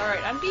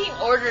 Alright, I'm being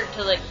ordered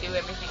to do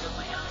everything on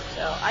my own,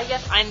 so I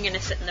guess I'm gonna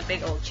sit in the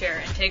big old chair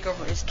and take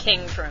over as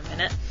king for a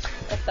minute.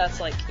 If that's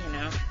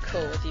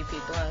cool with you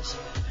people as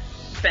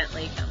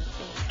Bentley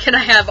company. Can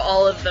I have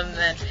all of them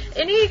then?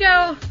 An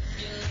ego?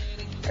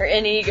 Or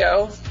an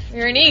ego.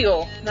 You're an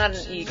eagle, not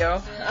an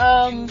ego.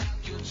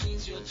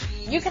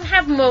 You can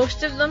have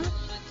most of them,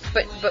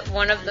 but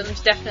one of them's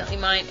definitely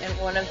mine, and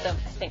one of them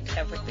I think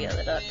Kev would be a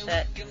little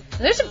upset. And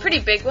there's some pretty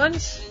big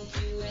ones.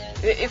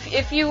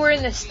 If you were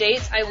in the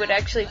States, I would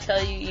actually tell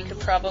you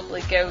could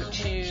probably go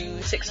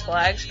to Six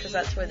Flags, because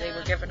that's where they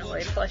were giving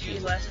away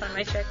plushies last time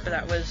I checked, but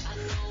that was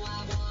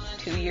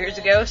 2 years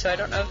ago, so I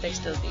don't know if they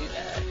still do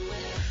that.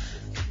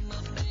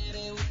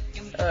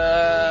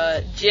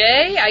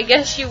 Jay, I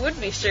guess you would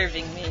be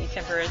serving me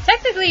temporarily.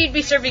 Technically, you'd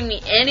be serving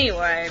me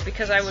anyway,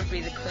 because I would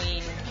be the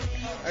queen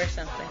or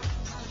something.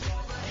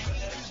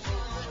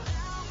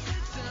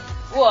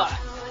 What?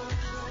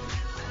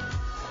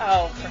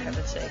 Oh, for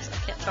heaven's sakes, I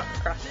can't talk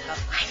across the house.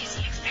 Why does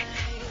he expect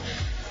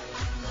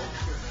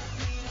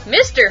that?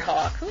 Mr.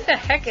 Hawk? Who the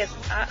heck is...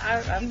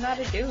 I'm not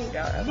a dude.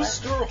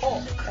 Mr.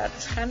 Hawk.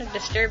 That's kind of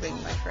disturbing,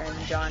 my friend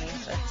Johnny.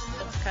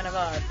 That's kind of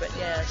odd, but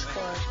yeah, it's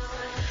cool.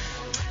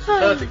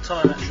 Perfect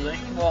time, actually.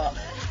 What?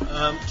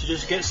 To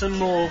just get some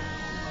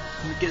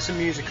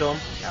music on.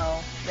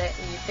 Oh,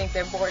 you think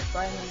they're bored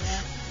by me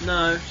now?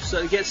 No,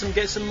 so get some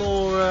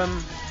more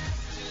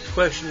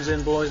questions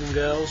in, boys and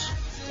girls.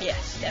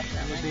 Yes, We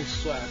definitely. need to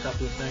sort out a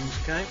couple of things,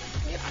 okay?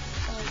 Yep,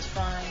 sounds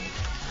fine.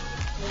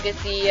 We'll get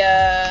the,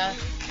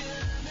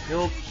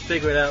 You'll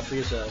figure it out for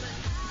yourself.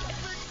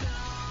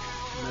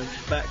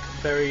 Back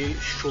very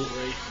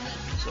shortly.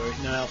 Sorry,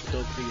 no Alpha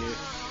Dog for you.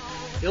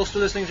 You're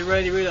still listening to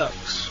Radio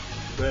Redux,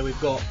 where we've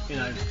got,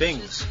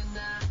 things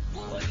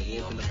like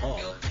a walk in the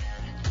park.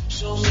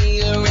 Show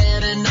me a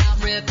red and I'll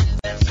rip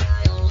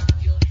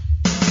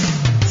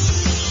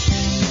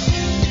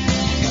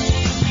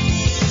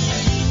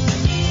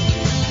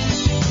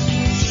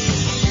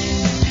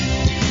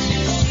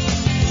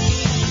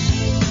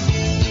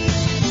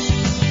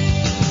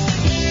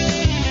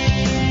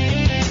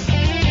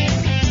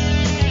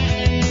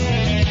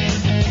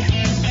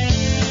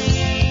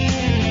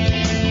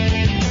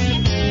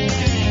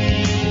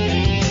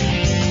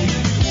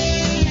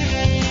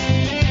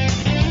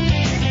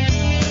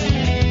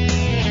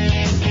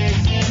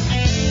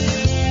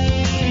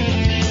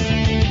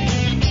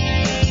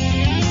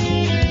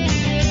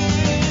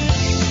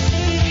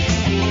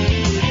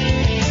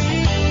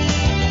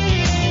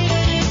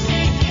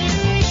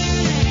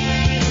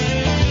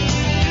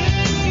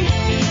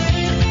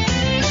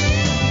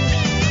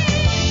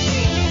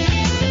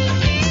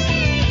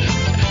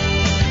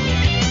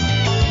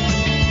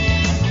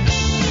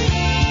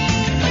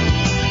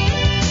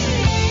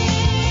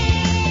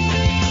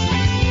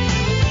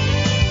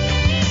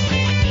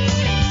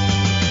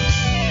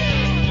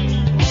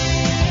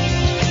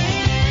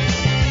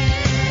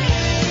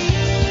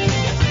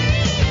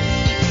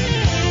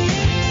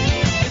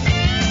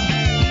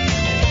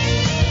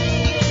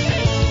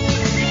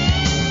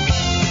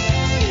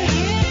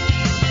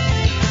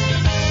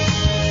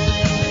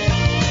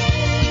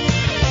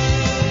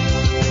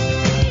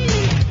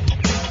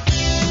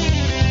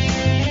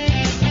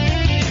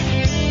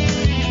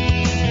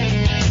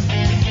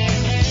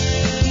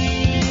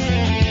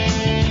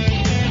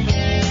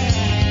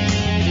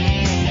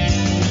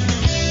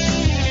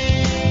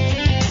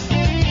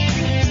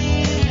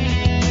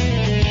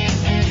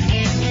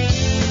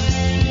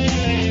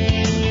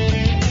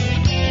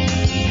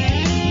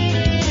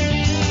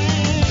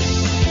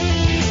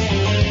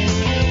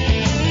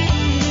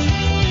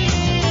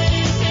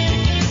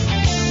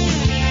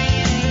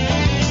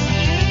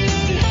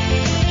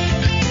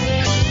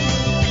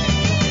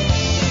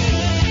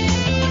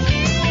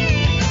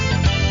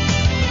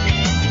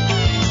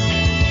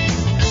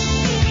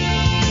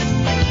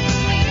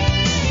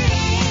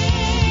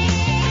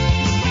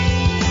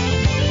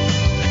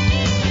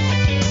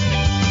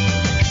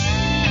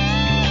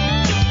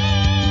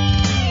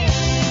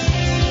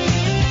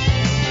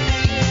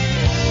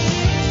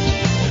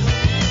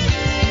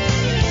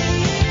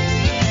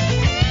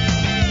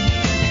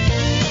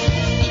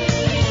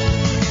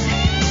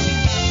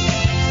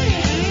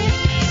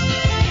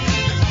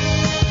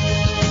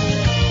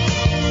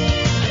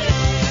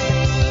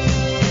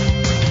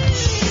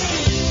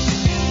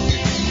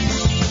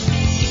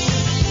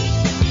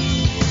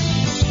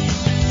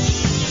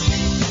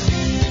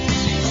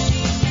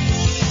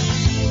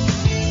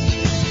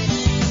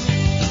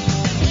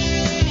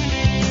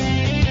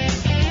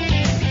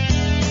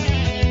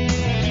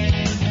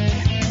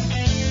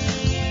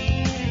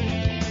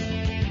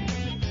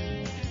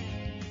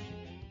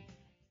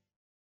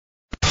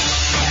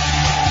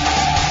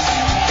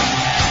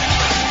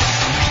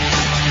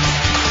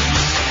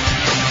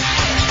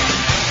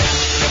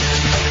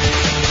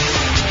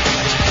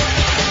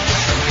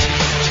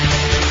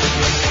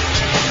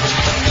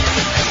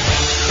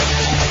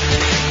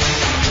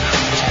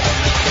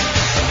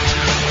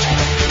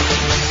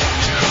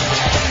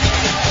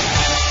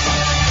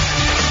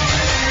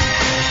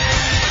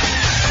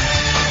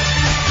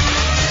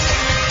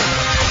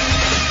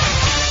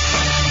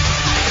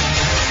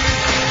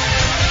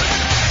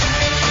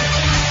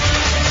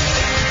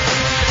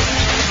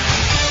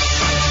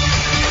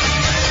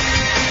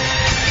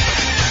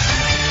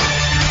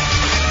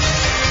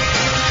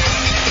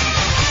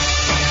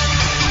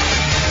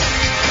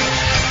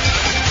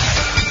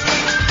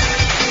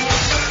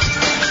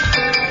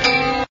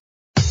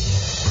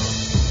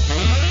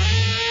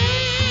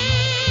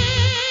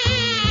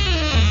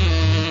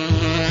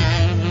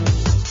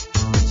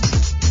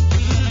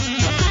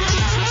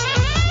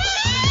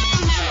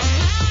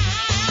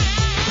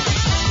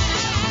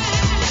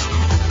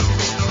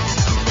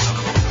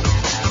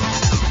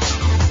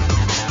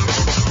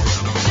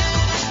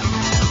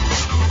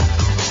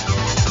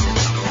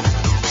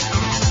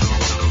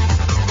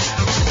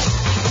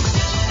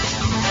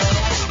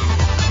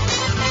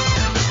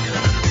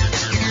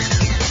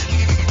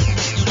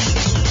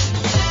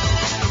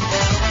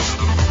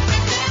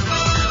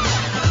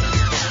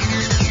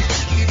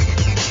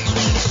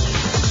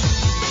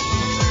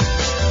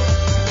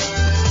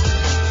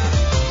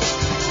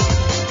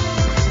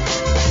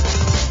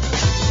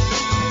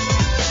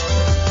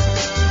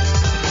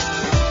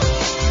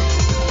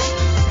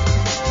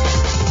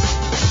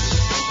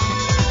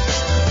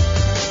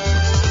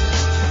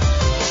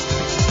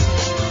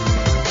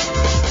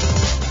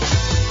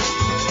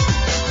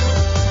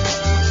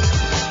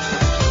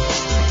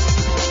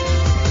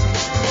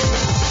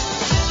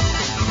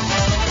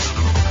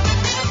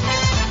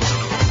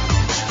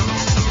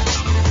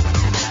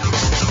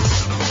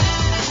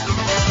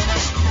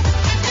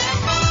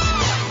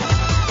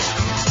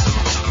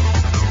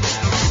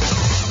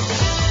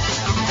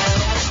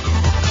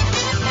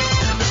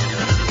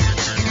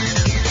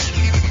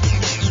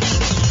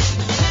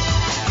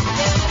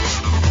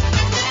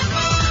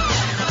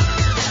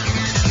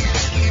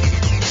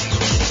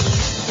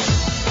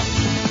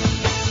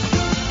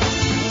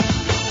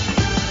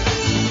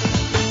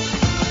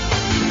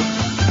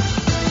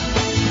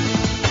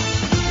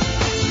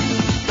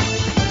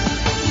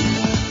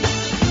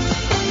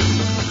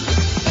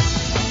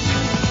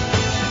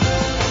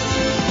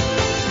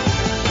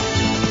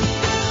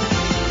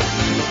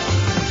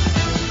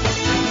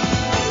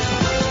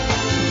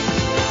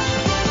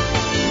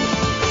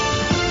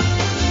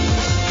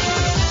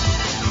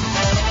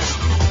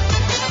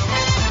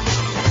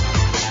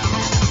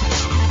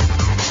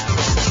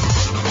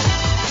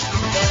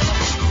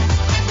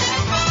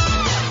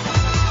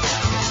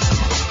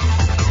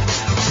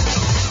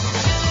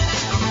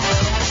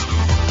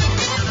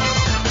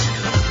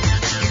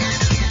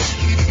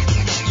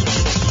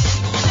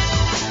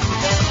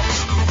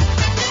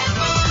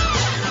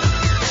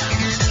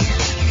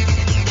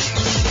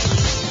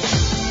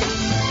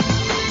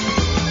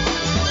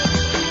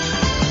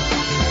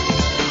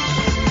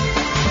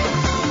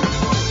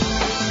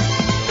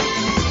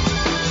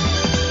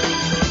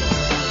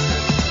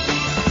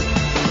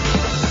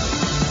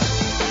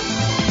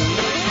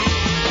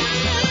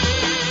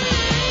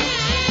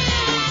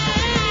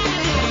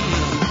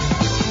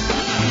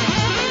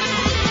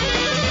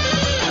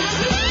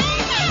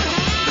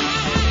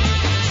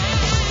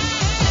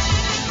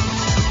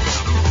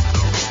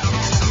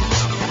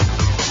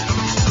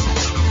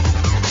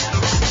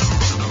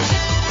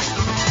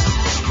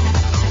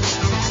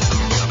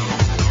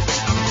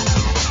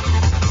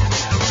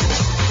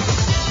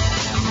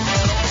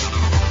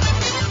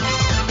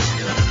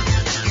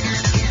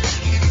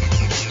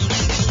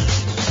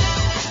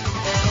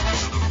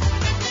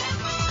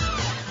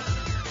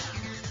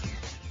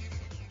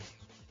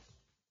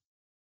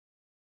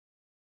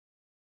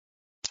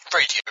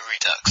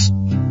Redux.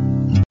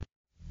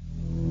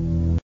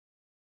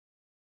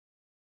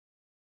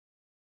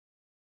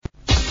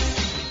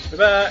 We're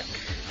back.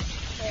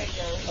 There it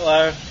goes.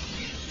 Hello.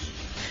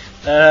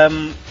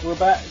 We're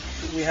back.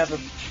 We have a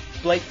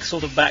Blake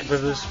sort of back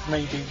with us,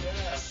 maybe.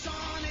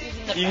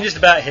 You can just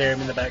about hear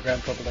him in the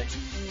background, probably. No,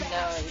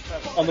 you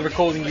probably On the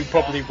recording, you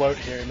probably won't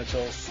hear him at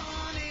all.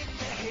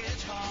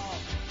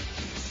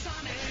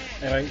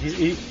 Anyway,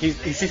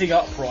 he's sitting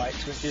upright,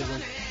 which is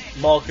a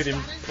marked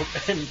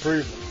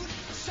improvement.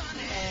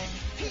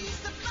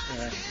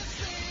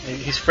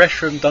 Anyway, he's fresh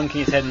from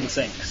dunking his head in the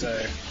sink, so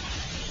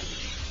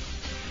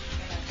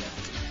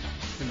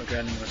we're not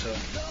going anywhere at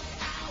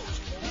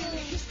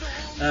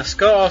all.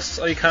 Scott asks,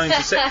 "Are you coming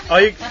to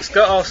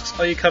Scott asks,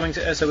 "Are you coming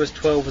to SOS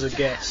 12 as a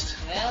guest?"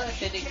 Well,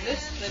 if it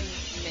exists, then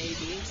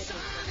maybe. If it's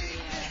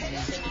in the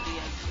vicinity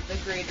of the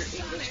greater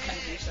English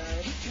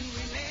countryside.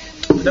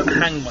 I don't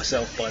hang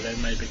myself by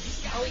then, maybe.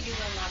 Oh, you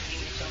will not hang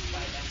yourself by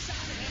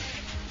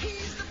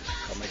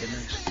Can't make a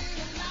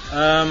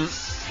news.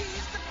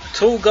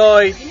 Tall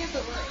guy then. You never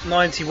were.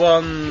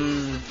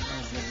 91.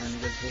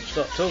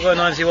 Stop. Tall guy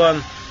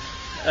 91.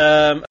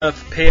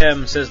 Of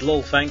PM says,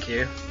 "Lol, thank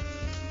you."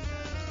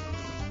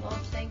 Well,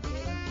 thank you.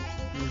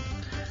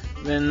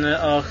 Then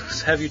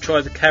asks, "Have you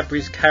tried the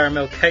Cadbury's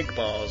caramel cake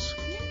bars?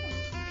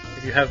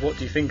 If you have, what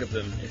do you think of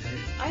them?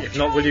 If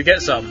not, will you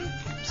get some?"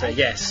 Say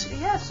yes.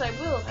 Yes, I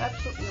will,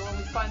 absolutely, when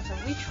we find some.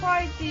 We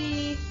tried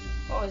the,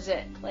 what was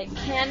it, like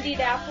candied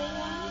apple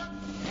one,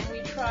 and we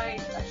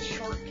tried a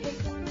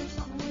shortcake one or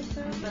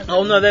something like that.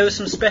 Oh no, there was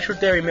some special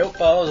dairy milk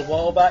bars a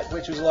while back,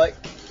 which was like,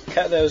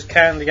 there was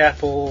candy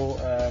apple,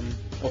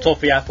 or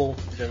toffee apple,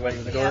 whichever way you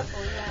want to call it. Apple,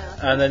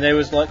 yeah. And then there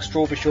was like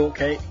strawberry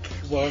shortcake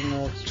one,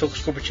 or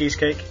strawberry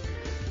cheesecake.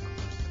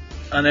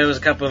 And there was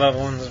a couple of other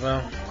ones as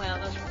well. Well,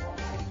 those were all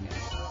pretty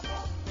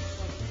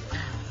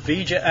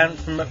good. Vija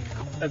Anthem, a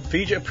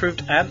Vija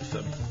approved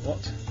anthem.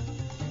 What?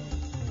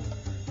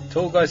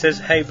 Tall guy says,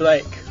 "Hey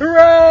Blake,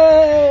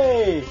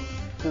 hooray!"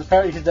 Because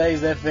apparently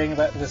today's their thing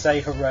about to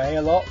say hooray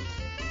a lot.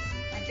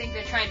 I think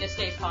they're trying to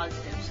stay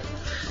positive, so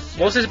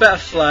What's this about a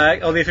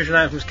flag? Oh, the official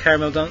anthem's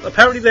Caramel Dance.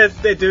 Apparently they're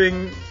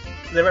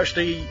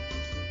actually,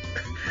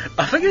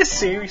 I think they're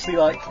seriously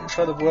like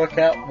trying to work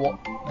out what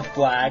the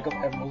flag of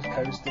Emerald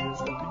Coast is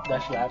and the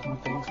national anthem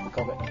things for the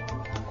comic.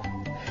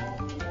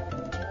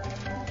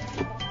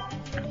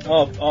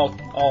 Our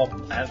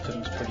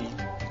anthem's pretty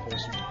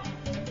awesome.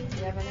 do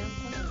you have an anthem?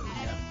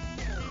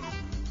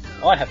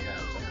 I have an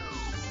anthem.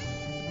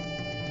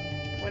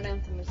 What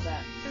anthem is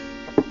that?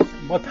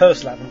 My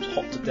personal anthem's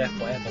Hot to Death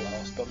by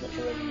Everlast, but I'm not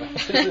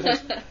sure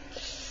everyone.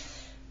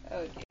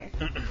 Oh dear.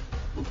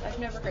 I've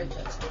never heard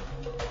that song.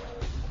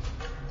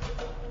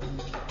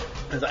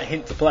 Is that a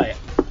hint to play it?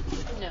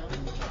 No.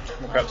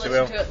 Well, perhaps I'll you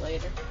will. listen to it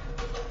later.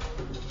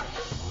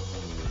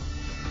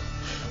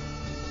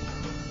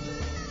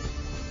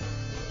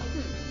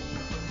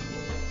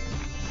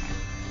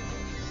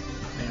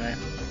 Anyway.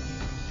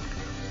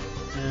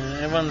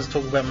 Everyone's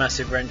talking about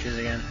massive wrenches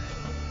again.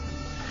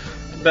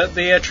 But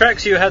the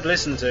tracks you had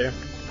listened to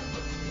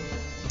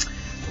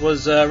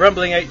was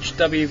Rumbling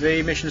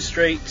HWV, Mission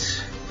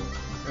Street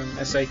from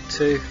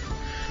SA2,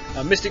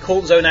 Mystic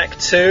Haunt Zone Act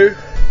 2.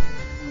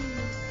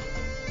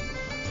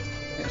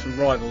 Got some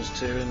rivals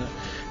too, isn't it?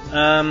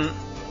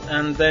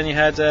 And then you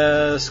had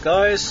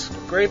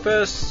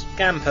Skyscraper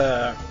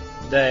Scamper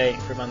Day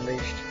from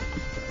Unleashed.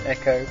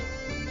 Echo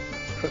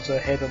puts her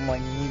head on my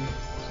knee.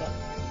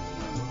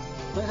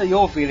 That's how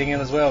you're feeling it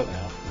as well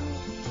now.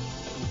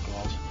 Oh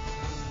God.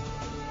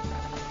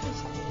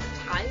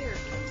 Tired.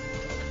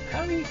 How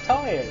are you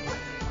tired?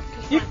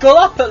 You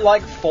got up at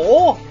like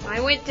 4? I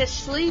went to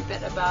sleep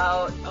at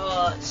about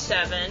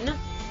 7 in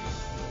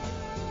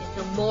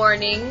the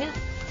morning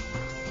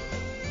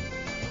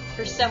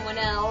for someone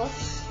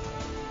else,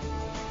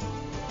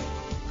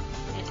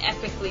 and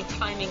epically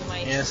timing my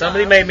Yeah, stuff.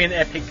 someone made me an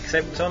epic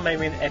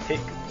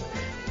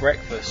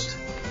breakfast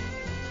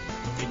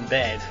in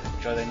bed,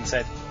 which I then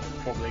said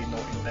probably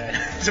not in bed.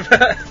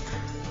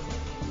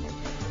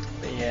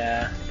 But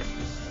yeah,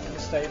 I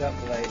stayed up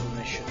late on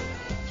this shit.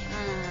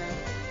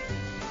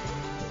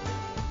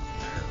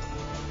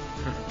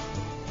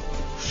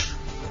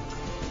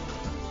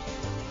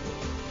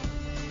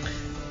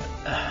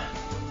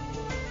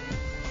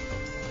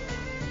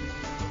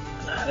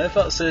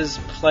 Lefart says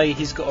play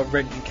He's Got a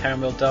Wrench in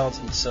Caramel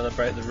Dancing to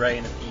celebrate the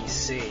reign of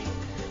EC.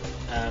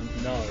 No.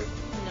 No,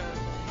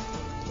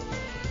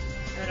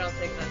 I don't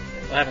think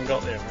that's I haven't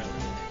got there, right?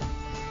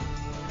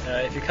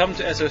 If you come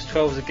to SOS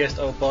 12 as a guest,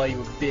 I'll buy you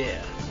a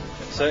beer.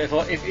 So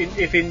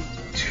if in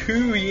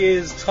 2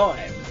 years'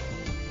 time,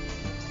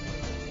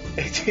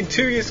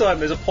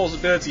 there's a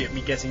possibility of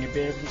me getting a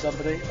beer from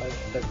somebody, I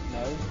don't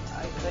know.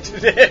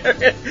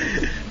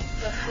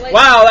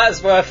 Wow,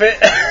 that's worth it.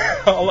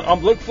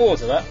 I'm looking forward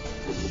to that.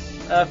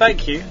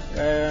 Thank you.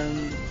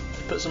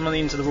 Put some money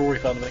into the Rory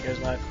Fund when it goes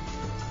live.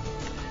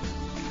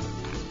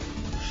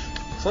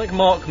 Sonic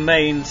Mark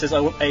Main says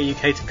I want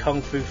AUK to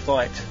Kung Fu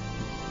fight.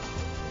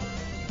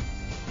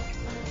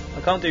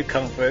 I can't do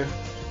Kung Fu.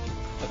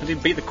 I can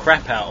beat the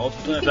crap out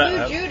of. You Don't know if can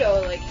that do helps.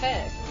 judo like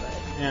heck, but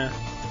Yeah.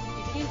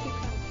 you can't do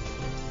kung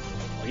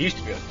fu. I used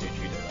to be able to do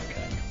judo like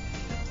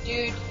that.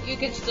 Dude, you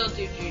can still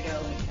do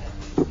judo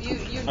like heck.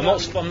 You I'm know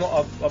not. I'm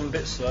not. I'm a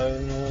bit slow.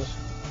 And all.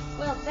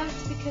 Well,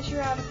 that's because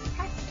you're out of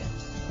practice.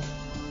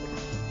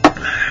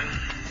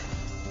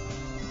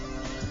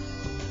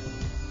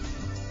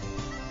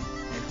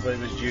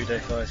 Everybody was judo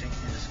fighting.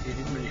 He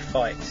didn't really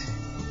fight.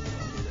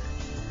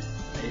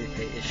 Judo.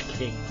 AUK-ish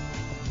king.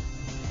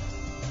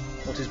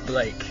 What is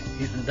Blake?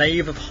 He's the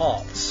knave of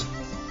hearts.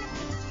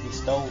 He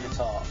stole the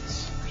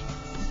tarts.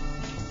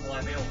 Well,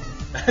 I'm ill.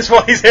 That's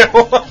why he's ill.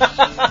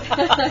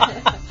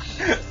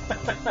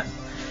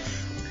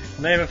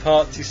 Knave of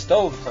hearts. He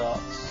stole the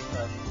tarts,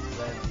 and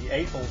then he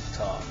ate all the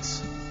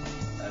tarts,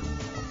 and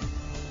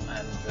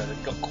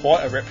got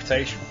quite a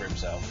reputation for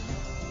himself.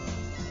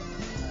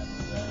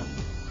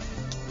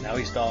 And now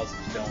he stars in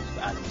films with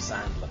Adam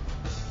Sandler.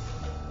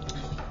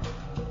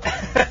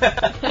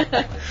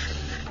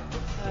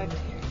 Oh dear.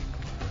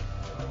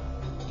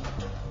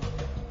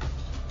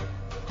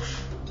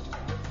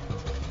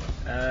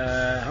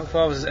 How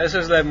far was this?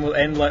 SOS11 will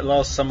end like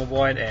last summer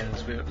wine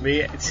ends, with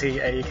me, T,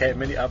 AUK, and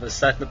many others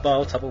sat in the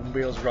bathtub on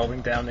wheels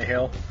rolling down the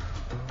hill.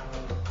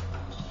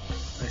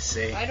 Let's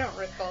see. I don't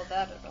recall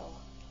that at all.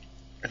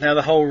 Now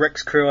the whole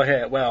Rex crew are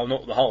here. Well,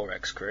 not the whole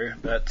Rex crew,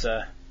 but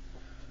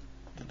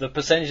the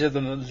percentage of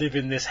them that live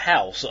in this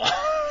house are.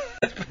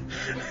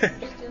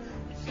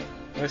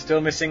 We're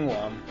still missing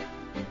one.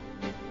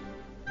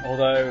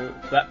 Although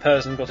that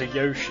person got a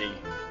Yoshi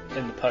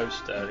in the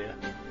post earlier.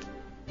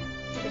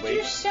 Did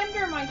you send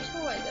her my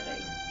toy that I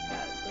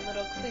got, the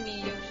little clingy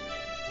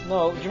Yoshi?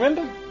 No, do you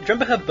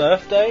remember her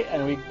birthday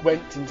and we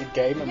went into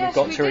game and Yes,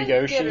 we got her a did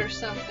Yoshi? get her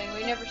something.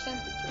 We never sent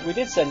it to her. We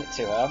did send it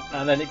to her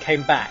and then it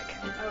came back.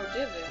 Oh,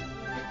 did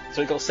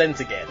So it got sent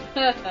again.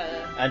 it?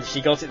 And she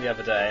got it the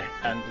other day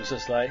and was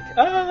just like,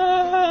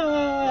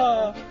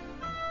 ah!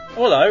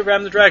 Hello,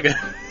 Ram the Dragon.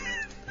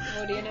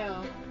 What do you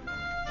know?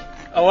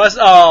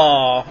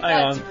 Oh,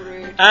 hang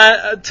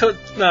That's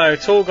on.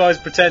 rude. Tall guy's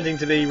pretending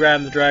to be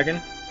Ram the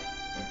Dragon.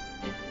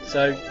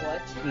 So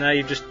What? now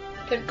you've just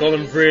Confused. got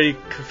him really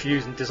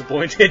confused and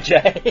disappointed,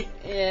 Jay.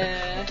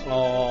 Yeah.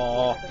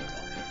 Aww.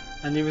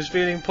 And he was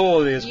feeling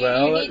poorly as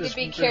well. You That need was to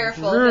be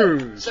careful.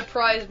 rude.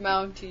 Surprise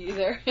Mountie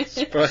there.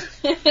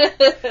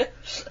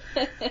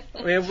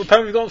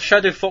 Apparently we've got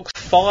Shadow Fox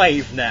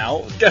 5 now.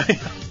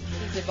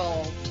 He's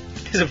evolved.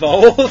 He's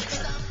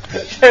evolved.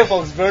 Shadow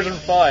Fox version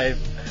 5.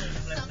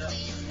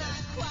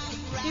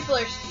 People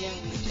are stealing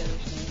each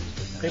other's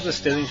names. People are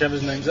stealing each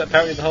other's names. Is that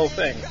apparently the whole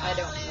thing? I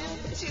don't know,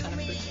 but it's kind of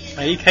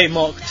freaking. EK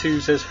Mark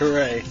 2 says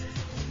hooray.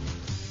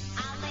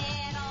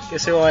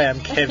 Guess who I am,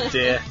 Kev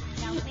dear.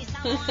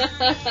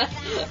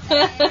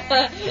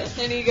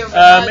 Inigo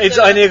Bonato. It's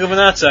Inigo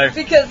Bonato.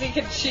 Because he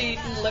can cheat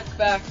and look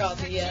back on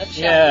the chat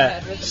we Yeah,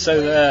 had with him.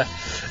 so there.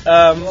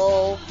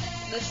 Roll.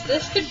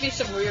 This could be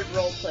some weird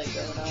role play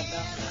going on now.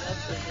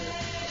 That's for sure.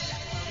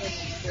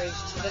 Goodness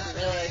gracious, I didn't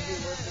realize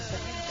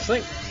we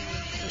were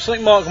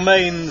Something Mark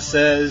Main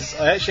says,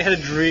 I actually had a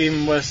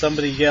dream where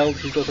somebody yelled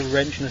he got a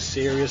wrench in a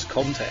serious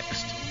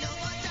context.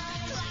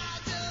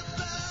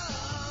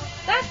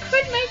 That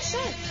could make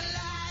sense.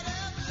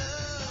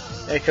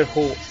 Echo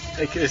Hawk.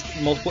 There's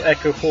multiple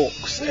Echo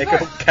Hawks. We've Echo,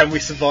 got- can we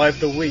survive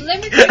the week?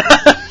 Let me tell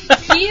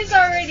you, he's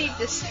already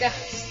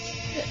discussed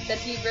that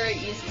he very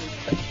easily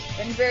could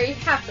and very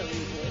happily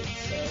would.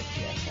 So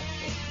yes,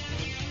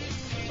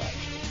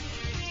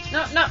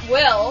 that's not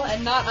well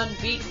and not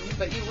unbeaten,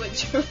 but you would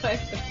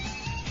survive it.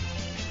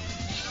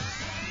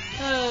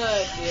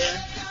 Oh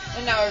dear.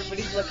 And now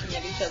everybody's looking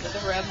at each other, the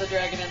Ram the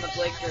Dragon and the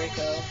Blake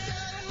Draco.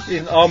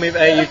 An army of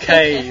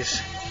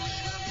AUKs.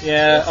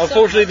 Yeah,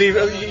 unfortunately,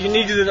 you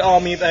needed an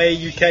army of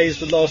AUKs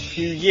for the last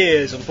few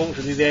years.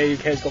 Unfortunately, the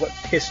AUKs got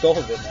pissed off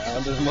of it now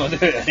and doesn't want to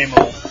do it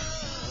anymore.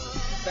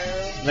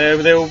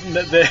 Barrel.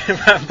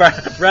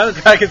 Round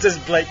the Dragon says,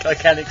 Blake, I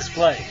can't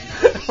explain.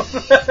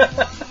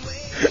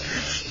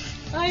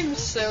 I'm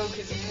so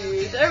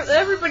confused.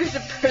 Everybody's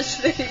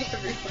impersonating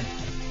everyone.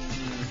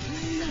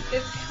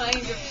 It's kind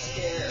of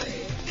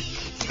scary.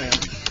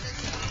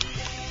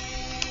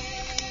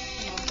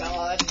 Oh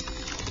god.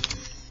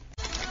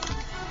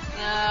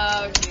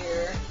 Oh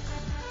dear.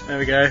 There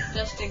we go.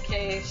 Just in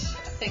case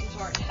things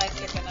weren't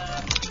hectic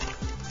enough.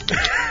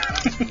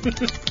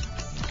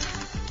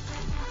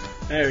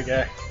 There we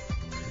go.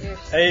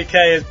 Yes. AUK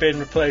has been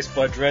replaced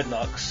by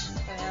Dreadnoks.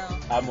 Well,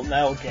 And will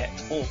now get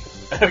all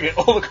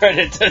the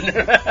credit. well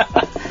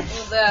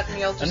that and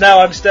you'll just... And now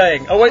I'm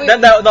staying. Oh wait, Wait.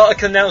 now I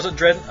can announce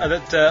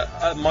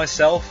that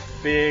myself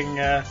being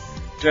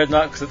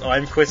Dreadnoks that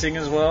I'm quitting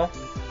as well.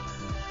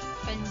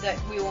 And that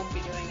we won't be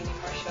doing any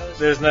more shows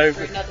There's no.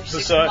 for another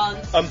 6 so-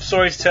 months. I'm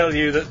sorry to tell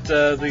you that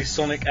the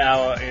Sonic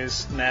Hour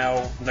is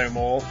now no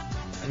more.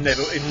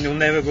 It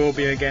never will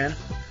be again.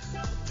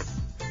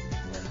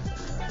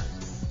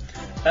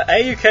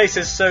 AUK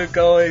says, so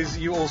guys,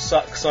 you all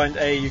suck, signed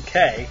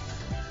AUK.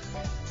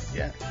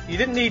 Yeah. You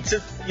didn't need to.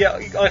 Yeah,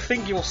 I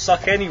think you all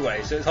suck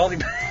anyway, so it's hardly.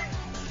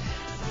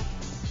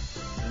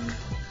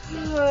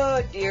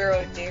 Oh dear,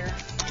 oh dear.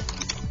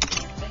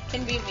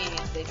 Can be me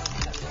if they don't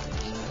have those.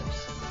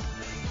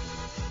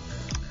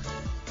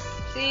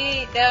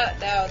 See,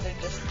 now they're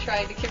just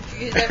trying to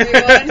confuse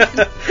everyone.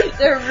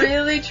 They're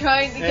really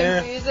trying to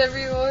confuse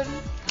everyone.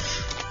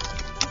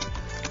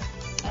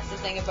 That's the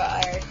thing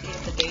about IRC,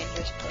 it's a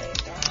dangerous place,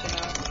 don't you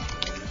know?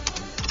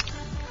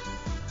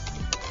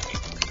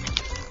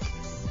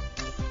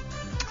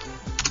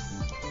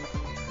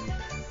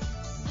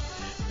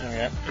 There we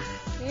go.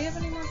 Do you have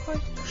any more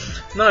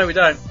questions? No, we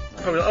don't.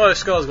 Probably not. Oh,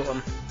 Scar's got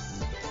one.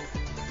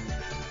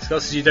 Scar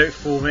says you don't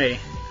fool me.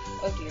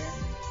 Oh dear.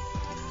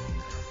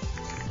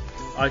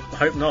 I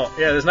hope not.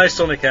 Yeah, there's no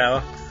Sonic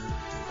Hour.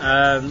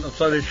 I'm trying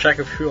to lose track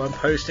of who I'm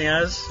posting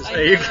as. It's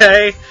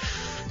AUK.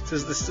 It's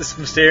this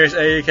mysterious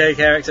AUK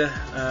character.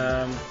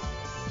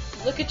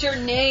 Look at your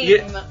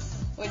name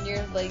when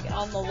you're like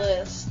on the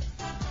list.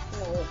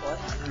 Oh boy.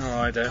 Oh,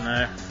 I don't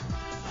know.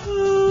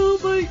 Oh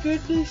my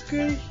goodness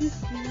gracious.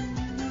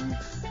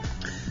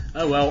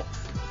 Oh well.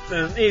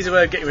 There's an easy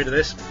way of getting rid of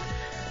this.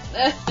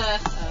 That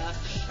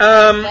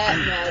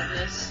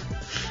madness.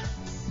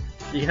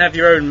 You can have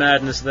your own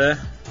madness there.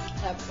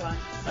 Have fun.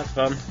 Have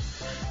fun.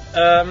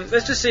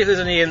 Let's just see if there's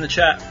any in the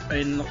chat.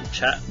 Not the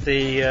chat.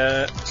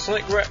 The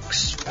Sonic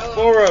Rex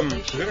forum.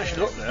 We haven't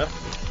actually looked there.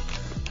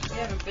 We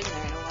haven't been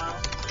there in a while.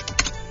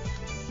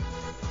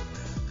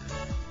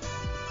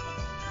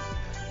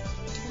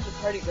 There's a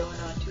party going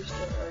on. Two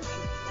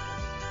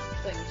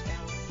things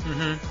down.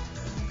 Mm-hmm.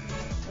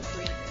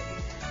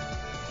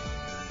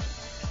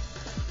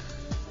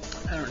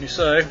 Apparently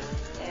so. Yeah,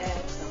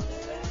 it's not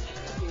that bad.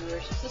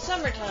 Viewers. It's the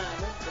summertime.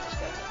 That's good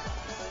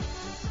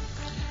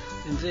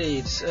stuff.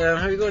 Indeed.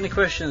 Have you got any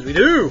questions? We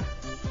do!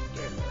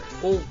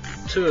 All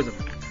two of them.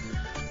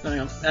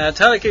 Hang on.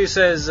 Talaku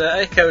says,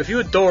 Echo, if you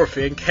were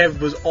Dorothy and Kev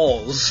was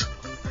Oz,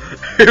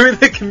 who in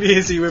the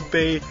community would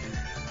be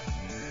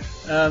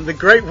the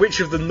Great Witch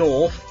of the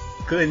North,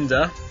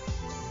 Glinda,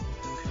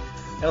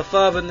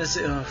 Elphaba, and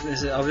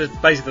I was just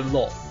basically the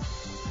lot.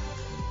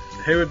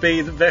 Who would be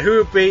in the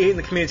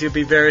community would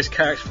be various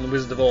characters from the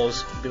Wizard of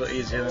Oz. It'd be a lot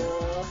easier.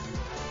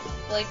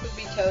 Blake would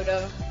be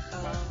Toto.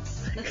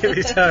 Could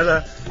be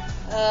Toto.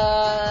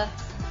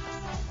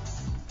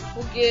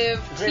 We'll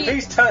give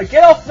Please, Toto,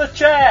 get off the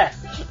chair!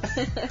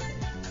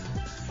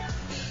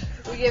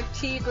 We give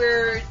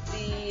T-Bird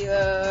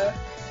the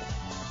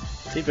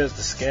T-Bird's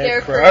the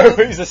Scarecrow.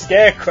 He's the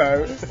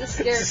Scarecrow. He's the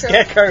Scarecrow.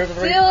 Scarecrow.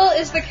 Phil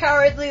is the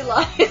Cowardly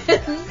Lion.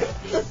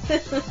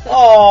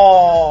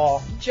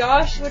 Aww.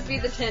 Josh would be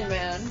the Tin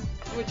Man,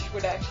 which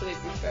would actually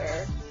be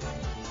fair.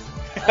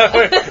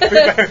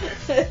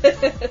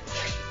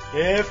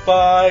 If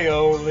I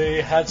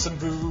only had some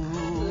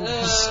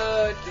boobs.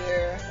 Oh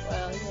dear.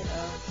 Well, you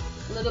know,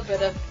 a little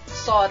bit of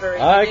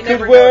soldering. I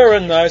could wear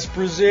a nice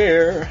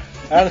brassiere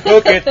and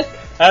hook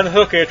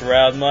it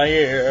round my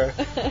ear.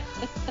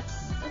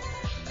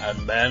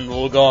 And men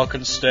will gawk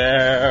and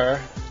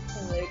stare.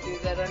 Well, they do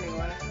that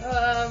anyway.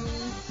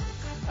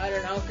 I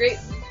don't know. Great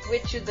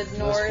Witch of the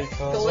North,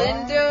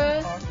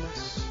 Glinda.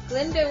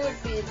 Glinda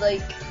would be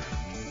like,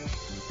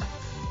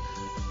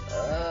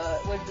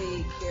 would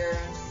be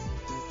Kieran.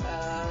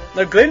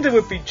 No, Glinda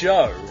would be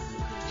Joe.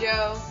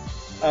 Joe.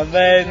 And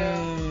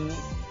then,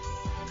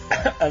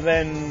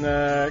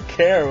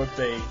 Kara would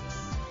be.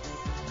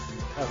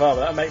 Oh,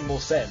 that would make more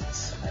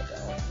sense. I don't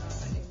know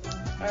anymore.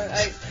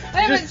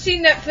 I haven't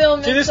seen that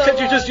film in so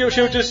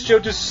long. She'll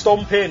just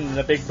stomp in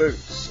the big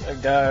boots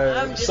and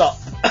go, sup.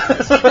 I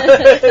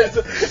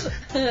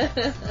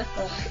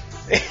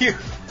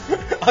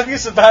can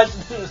just imagine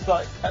it's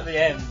like at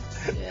the end.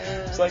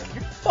 Yeah. It's like,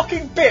 you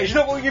fucking bitch,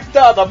 look what you've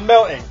done, I'm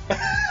melting.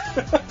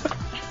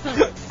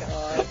 Oh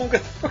God. I'm gonna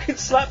fucking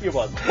slap you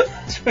one.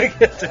 That's what I'm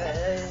gonna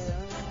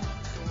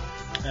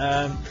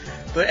do.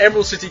 The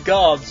Emerald City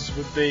Guards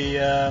would be,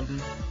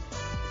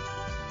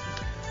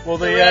 the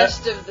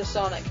rest of the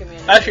Sonic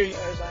community. Actually,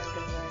 as far as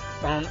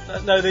I'm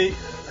concerned. no, the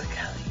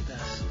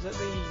Kalidas. Is that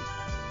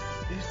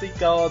who's the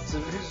guards?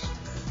 Who's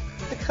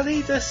the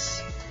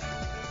Kalidas?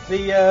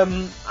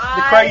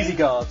 The crazy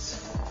guards.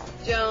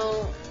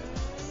 Don't.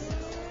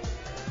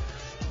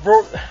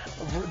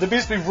 There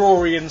used to be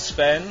Rory and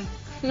Sven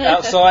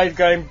outside,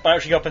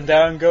 bouncing up and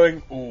down,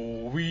 going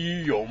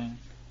Orium,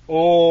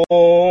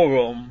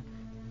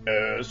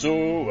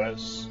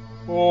 SOS,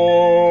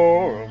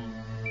 Orum.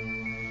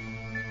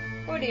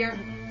 Oh dear.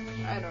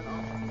 I don't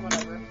know.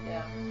 Whatever.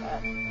 Yeah.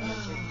 That.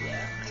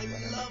 Yeah.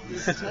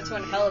 Whatever. That's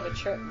one hell of a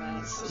trip,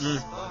 man.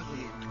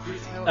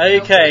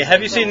 Okay,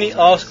 have you seen the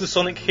Ask the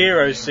Sonic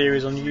Heroes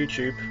series on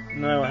YouTube?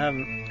 No, I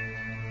haven't.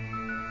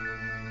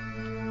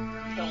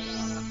 Don't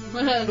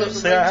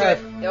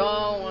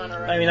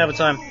wanna. Maybe another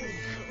time.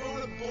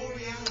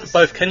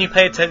 Both, can you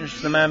pay attention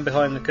to the man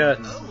behind the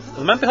curtain?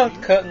 The man behind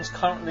the curtain's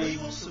currently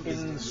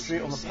in the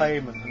street on the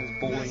pavement and is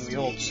bawling the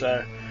odds,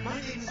 so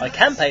I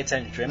can pay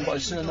attention to him, but I'm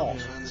still not.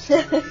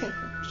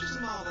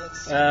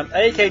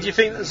 AK, do you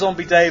think that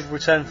Zombie Dave will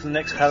return for the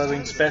next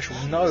Halloween special?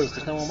 No,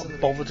 because no one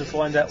bothered to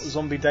find out what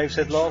Zombie Dave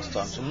said last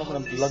time, so I'm not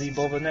going to bloody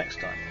bother next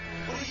time.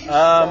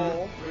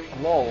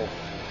 Lol.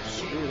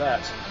 Screw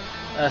that.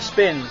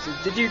 Spin,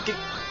 did you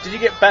Did you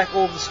get back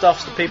all the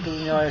stuff that people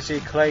in the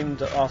IOC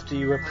claimed after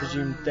you were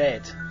presumed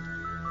dead?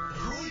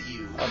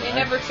 They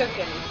never took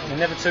anything. They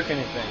never took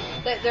anything.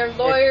 Their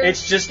lawyers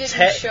It's just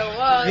didn't show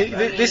up.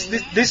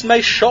 This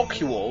may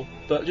shock you all,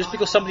 but just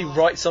because somebody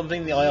writes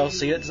something in the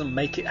IRC, that doesn't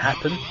make it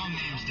happen.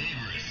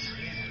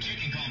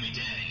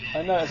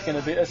 I know it's going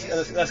to be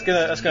that's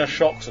going to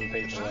shock some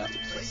people. That.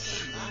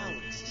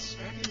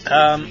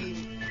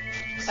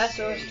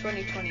 SOS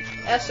 2020.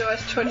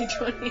 SOS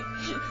 2020.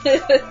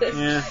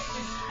 Yeah.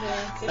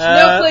 There's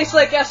no place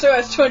like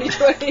SOS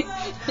 2020.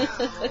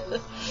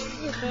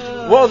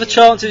 What are the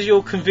chances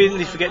you'll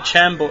conveniently forget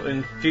Chambot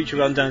in future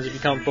rundowns if you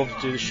can't bother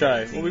to do the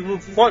show? Well, we were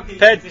quite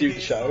prepared to do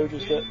the show,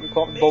 just that we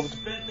can't be bothered to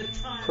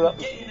put up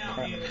with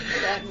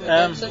crap.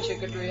 That's such a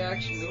good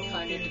reaction, we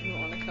kind of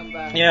didn't want to come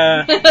back.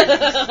 Yeah.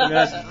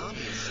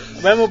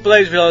 When will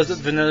Blaze realise that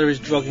Vanilla is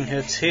drugging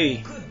her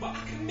tea?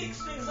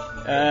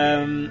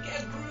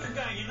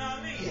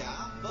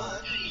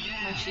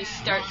 When she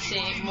starts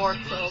seeing more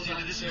quills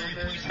on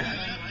servers. Like,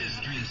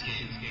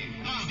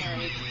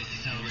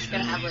 she's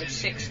gonna have like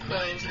 6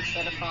 quills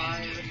instead of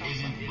 5 or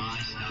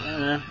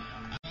something.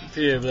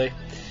 Presumably.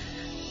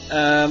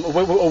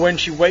 Or when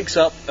she wakes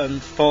up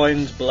and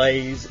finds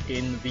Blaze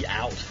in the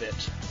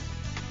outfit.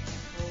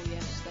 Oh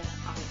yes, that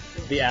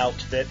outfit. The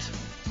outfit.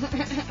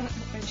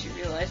 When she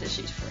realizes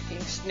she's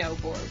freaking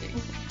snowboarding.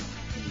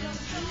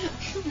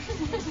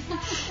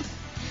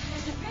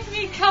 I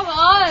mean, come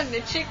on!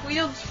 The chick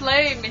wields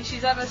flame and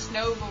she's on a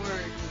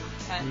snowboard.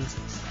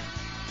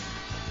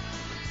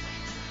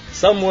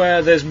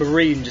 Somewhere there's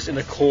Marine just in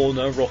a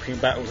corner rocking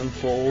backwards and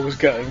forwards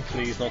going,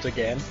 please not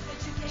again.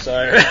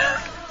 So,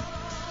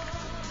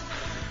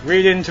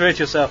 read into it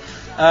yourself.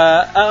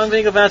 Alan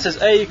Vingelvan says,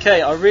 AUK,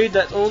 I read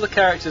that all the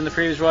characters in the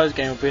previous Rise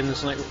game will be in the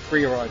Sonic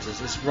Free Riders. Is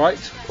this right?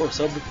 Or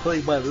so I'll be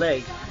pulling my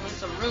leg.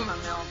 It's a rumour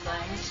mill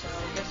thing, so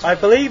I guess... I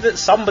believe that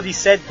somebody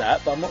said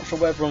that, but I'm not sure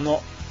whether or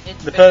not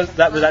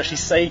that was actually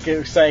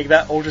Sega saying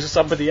that or just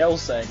somebody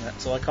else saying that,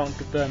 so I can't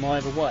confirm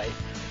either way.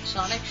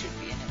 Sonic should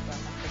be in it, but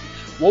I'm not pretty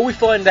sure. Will we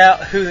find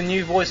out who the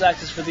new voice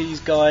actors for these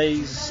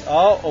guys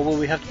are, or will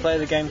we have to play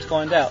the game to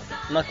find out?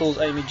 Knuckles,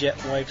 Amy,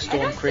 Jet, Wave,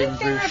 Storm, Cream,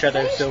 Blue,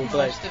 Shadow, Silver,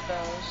 Blaze. Most of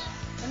those.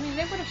 I mean,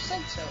 they would have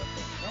said so if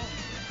they were going to.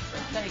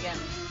 But then again,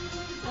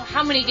 well,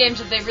 how many games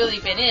have they really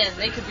been in?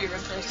 They could be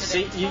replaced.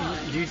 See, you're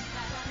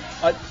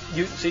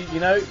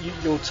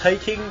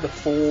taking the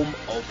form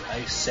of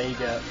a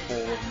Sega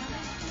forum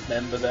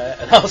member there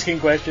and asking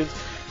questions.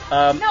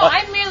 I'm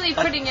merely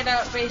putting it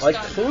out based on...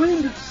 I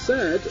kind of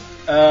said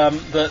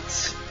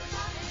that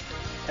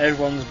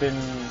everyone's been,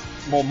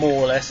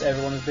 more or less,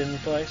 everyone has been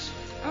replaced.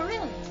 Oh, really?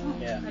 Oh,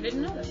 yeah. I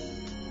didn't know that.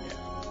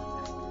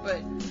 Yeah.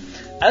 But...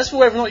 As for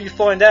whether or not you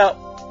find out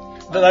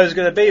that those are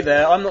going to be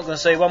there, I'm not going to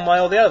say one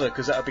way or the other,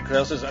 because that would be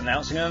close as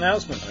announcing an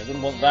announcement. I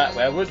wouldn't want that,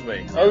 where would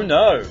we? Oh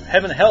no!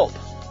 Heaven help!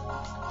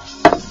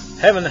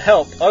 Heaven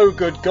help! Oh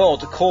good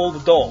God! Call the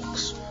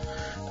dogs.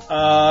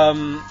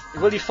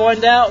 Will you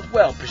find out?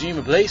 Well,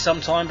 presumably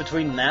sometime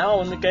between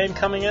now and the game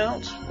coming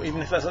out,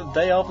 even if that's a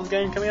day after the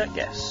game coming out.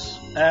 Yes,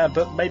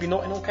 but maybe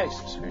not in all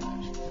cases. Who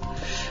knows?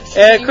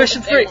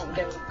 Question 3.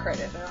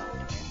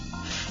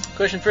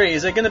 Question 3.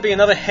 Is there going to be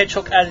another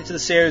Hedgehog added to the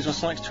series when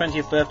Sonic's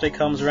 20th birthday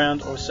comes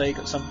around, or say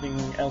got something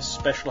else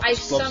special up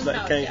to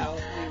that occasion?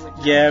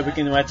 Yeah, we're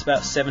going to add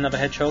about 7 other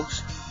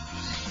Hedgehogs.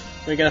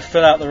 We're going to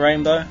fill out the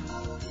rainbow.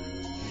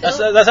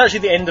 That's actually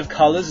the end of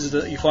Colours, is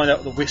that you find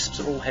out the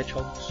Wisps are all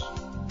Hedgehogs.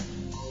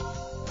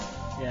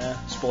 Yeah,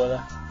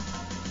 spoiler.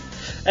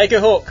 Echo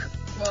Hawk.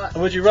 What?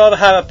 Would you rather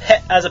have a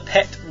pet as a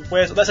pet?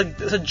 That's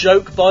a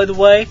joke, by the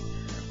way.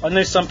 I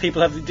know some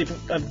people have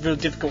a real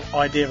difficult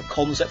idea of a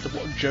concept of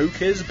what a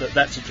joke is, but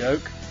that's a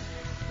joke.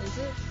 Is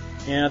it?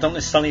 Yeah, I don't know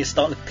if suddenly it's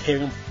starting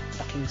appearing on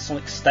fucking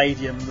Sonic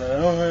Stadium.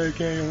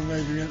 Okay, I'm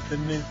maybe up to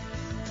this.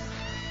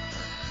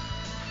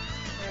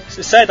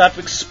 It's sad I have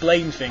to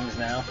explain things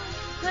now.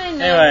 I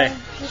know. Anyway,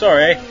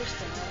 sorry.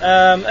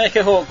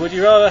 Echo Hawk, would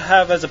you rather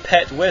have as a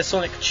pet Where's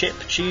Sonic,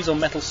 Chip, Cheese, or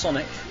Metal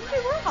Sonic?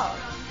 Werehog.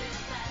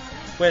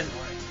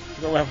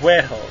 We'll have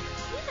Werehog.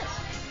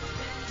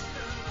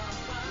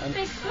 Yes.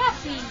 Big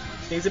fluffy.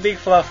 He's a big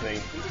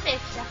fluffy. He's a big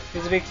fluffy.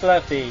 He's a big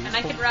fluffy. And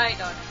I could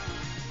ride on him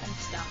and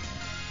stuff.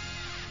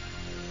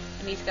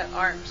 And he's got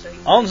arms, so he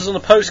can... Answers on a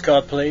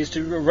postcard, please,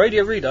 to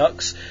Radio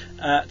Redux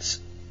at...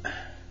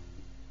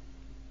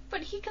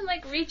 But he can,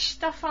 reach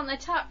stuff on the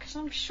top, because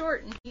I'm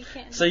short and he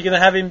can't... So you're going to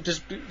have him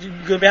just... You're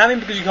going to be having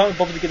him because you can't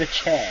bother to get a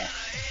chair.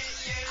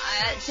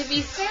 To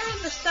be fair,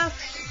 the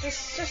stuff...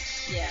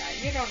 Just yeah,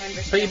 you don't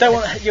understand. But you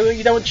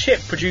don't want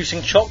Chip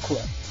producing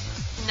chocolate.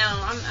 No,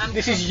 I'm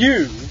This cool. is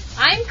you.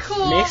 I'm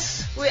cool.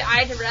 Miss.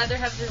 I'd rather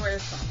have the Where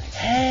Sonic.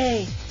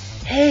 Hey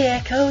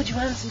Echo, do you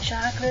want some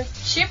chocolate?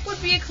 Chip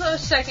would be a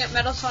close second.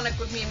 Metal Sonic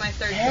would be my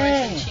third choice,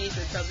 and Cheese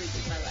would probably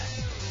be my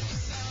last.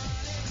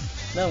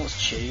 No one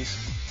wants cheese.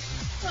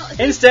 Well,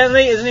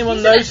 Incidentally, has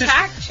anyone noticed?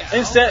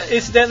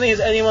 Incidentally, has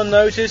anyone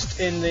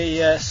noticed in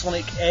the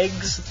Sonic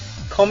Eggs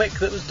comic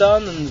that was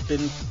done and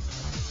that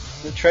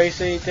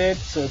Tracy did,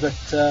 so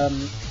that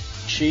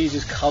Cheese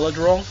is coloured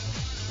wrong?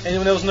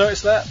 Anyone else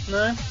notice that?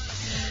 No.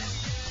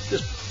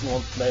 Just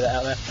want to lay that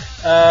out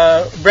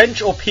there.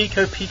 Wrench or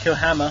Pico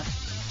hammer?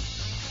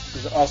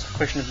 Just ask a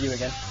question of you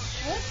again.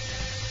 What?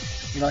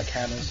 You like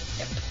hammers?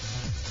 Yep.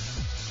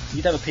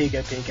 You'd have a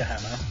Pico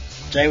hammer.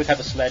 Jay would have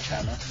a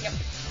sledgehammer. Yep.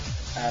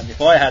 And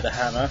if I had a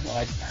hammer,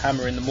 I'd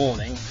hammer in the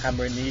morning,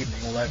 hammer in the evening,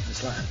 all over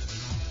this land.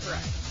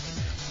 Right.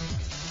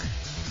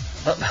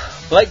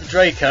 Blake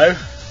Draco,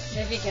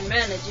 If you can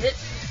manage it.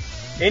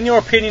 in your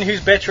opinion, who's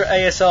better at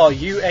ASR,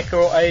 you, Eka,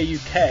 or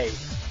AUK?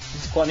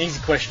 It's quite an easy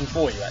question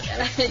for you,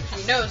 actually.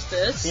 He knows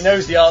this. He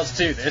knows the answer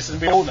to this,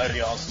 and we all know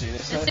the answer to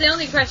this. So It's the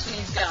only question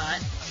he's got.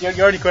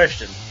 your only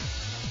question.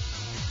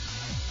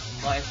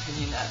 My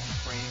opinion at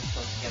frame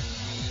plus getting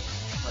me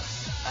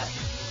what's at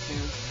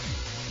YouTube.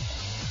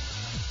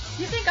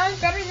 You think I'm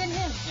better than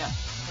him? Yeah,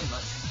 pretty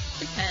much.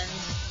 Depends.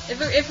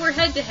 If we're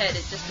head to head,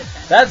 it just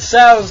depends. That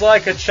sounds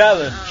like a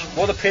challenge. Oh.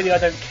 What a pity I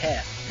don't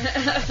care.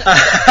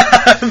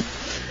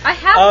 I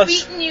have Us-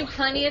 beaten you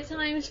plenty of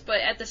times,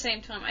 but at the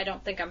same time, I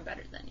don't think I'm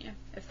better than you.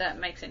 If that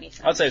makes any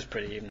sense. I'd say it's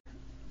pretty even.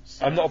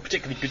 So, I'm not a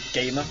particularly good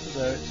gamer,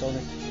 so it's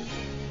only...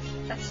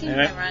 that seems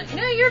Anyway. ironic. You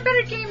know, you're a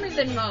better gamer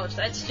than most.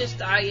 That's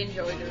just I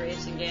enjoy the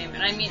racing game,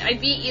 and I mean, I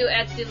beat you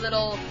at the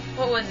little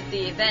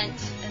the event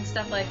and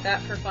stuff like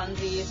that for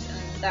funsies,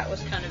 and that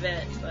was kind of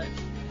it. But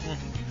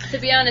to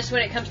be honest,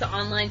 when it comes to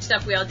online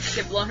stuff, we all just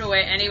get blown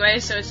away anyway.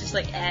 So it's just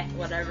like,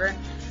 whatever.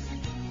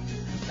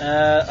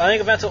 I think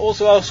I'm about to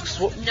also ask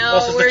No,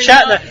 us as the we're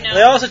chat. not, They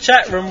no. asked the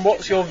chat room,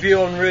 what's your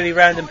view on really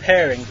random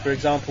pairings? For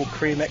example,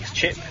 Cream X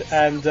Chip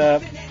and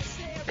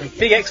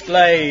Big X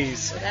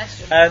Blaze. So that's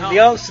just And wrong. the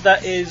answer to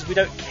that is we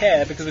don't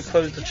care because we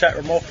closed the chat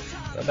room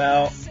off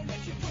about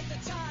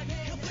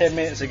 10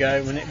 minutes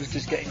ago when it was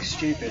just getting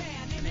stupid.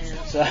 Man,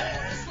 So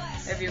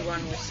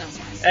everyone was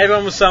someone.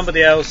 everyone was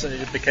somebody else, and it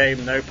just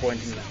became no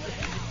point in that.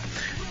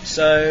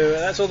 So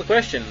that's all the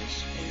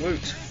questions.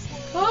 Woot.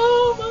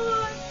 Oh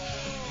my!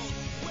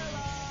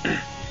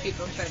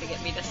 People try to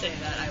get me to say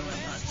that. I will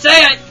not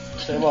say it.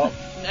 Say what?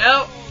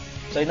 No,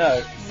 Say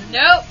no.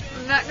 nope.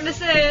 I'm not gonna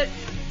say it.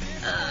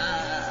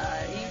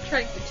 You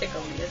tried to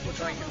tickle me. This was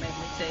going to make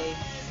me say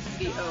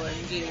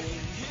BOMG.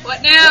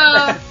 What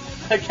now?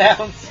 That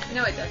counts.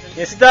 No, it doesn't.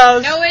 Yes, it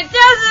does. No, it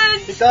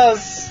doesn't. It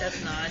does.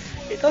 That's not.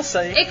 It does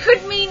say. It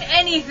could mean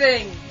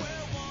anything.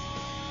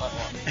 Like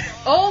what?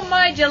 Oh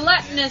my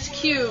gelatinous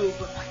cube.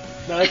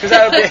 No, because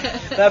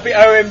that'd be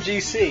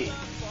OMGC.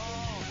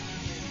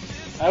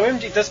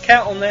 OMG does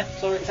count on there.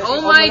 Sorry, it says Oh it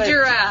on my the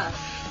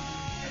giraffe.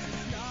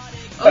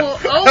 Oh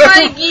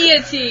my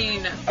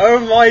guillotine. Oh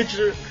my.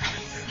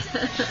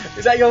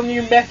 Is that your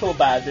new metal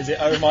band? Is it?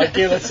 Oh my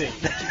guillotine.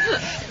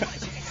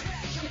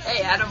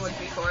 Hey, Adam would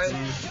be for it.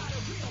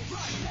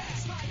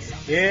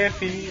 If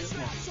he.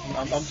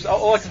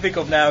 All I can think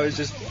of now is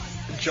just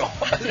John,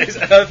 is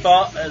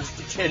Earthart as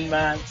the Tin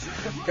Man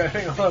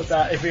going on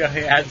about if we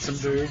only had some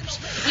boobs.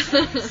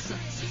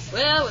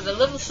 Well, with a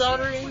little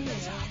soldering, you know.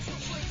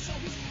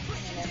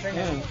 Never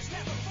know.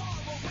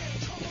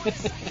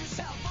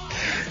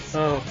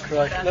 Oh,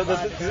 Christ.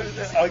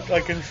 I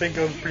can think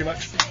of pretty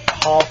much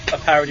half a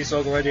parody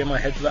song already in my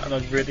head for that, and I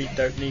really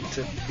don't need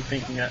to be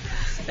thinking that.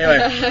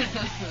 Anyway,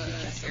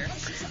 Here.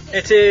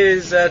 it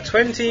is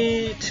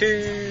 20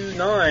 to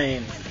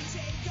 9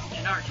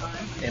 In our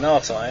time. in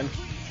our time.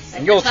 At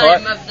In your the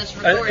time time. of this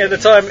recording. At the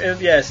time,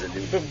 yes,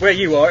 but where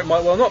you are, it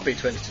might well not be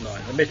 20 to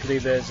 9. Admittedly,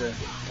 there's a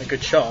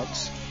good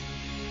chance.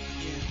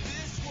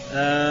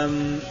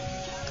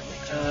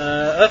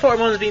 Earthart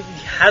reminds me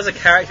he has a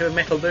character with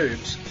metal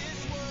boobs.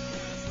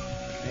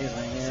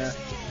 Amazing, yeah.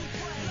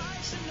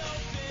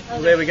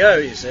 Well, there we go,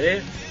 you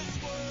see.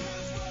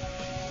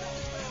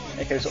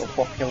 Echo's sort of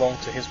bopping along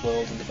to his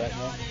world in the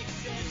background.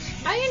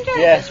 I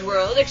enjoy Yeah. this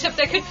world, except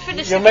I couldn't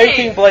finish You're the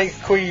making game. Blake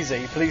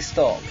queasy, please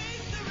stop.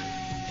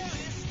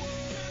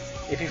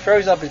 If he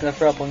throws up, he's going to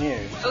throw up on you.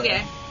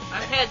 Okay,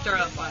 I've had throw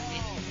up on me.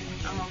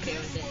 I'm okay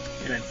with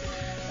it.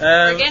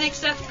 Anyway. Organic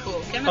stuff,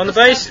 cool. Chemical On the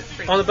stuff,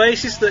 pretty on the cool.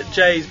 basis that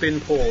Jay's been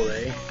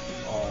poorly.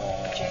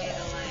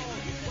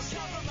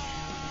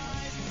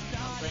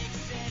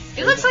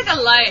 He looks like a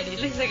lion. He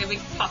looks like a big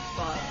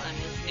puffball on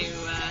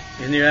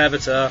His new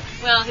avatar.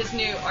 his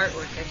new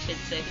artwork, I should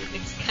say. He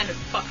looks kind of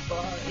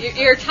puffball.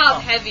 You're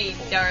top heavy,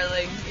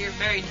 darling. You're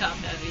very top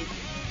heavy.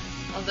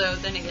 Although,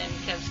 then again,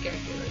 Kev's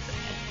character looks like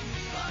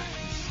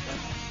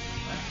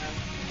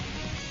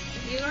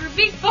You're a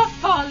big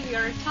puffball.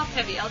 You're top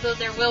heavy. Although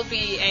there will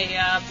be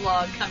a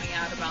blog coming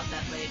out about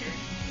that later.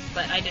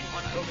 But I didn't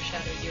want to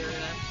overshadow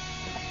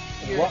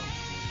your What?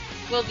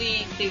 well,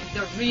 the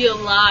real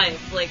live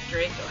Blake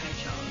Draco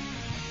hedgehog.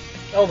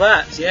 Oh,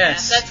 that,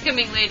 yes. Yeah, that's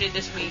coming later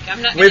this week.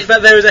 I'm not With gonna,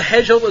 that, there is a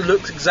hedgehog that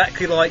looks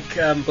exactly like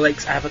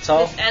Blake's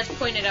avatar. as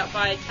pointed out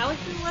by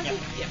Talikin, was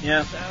it?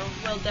 Yeah. So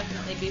we'll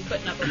definitely be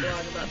putting up a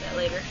blog about that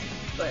later.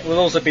 But We'll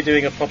also be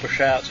doing a proper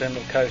shout out to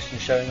Emerald Coast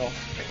and showing off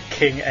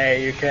King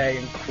AUK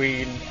and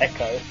Queen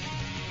Echo.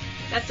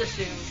 that's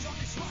assumed.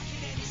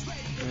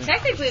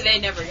 Technically, they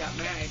never got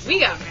married. We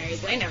got married.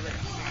 They never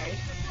got married.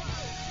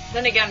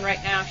 Then again,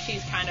 right now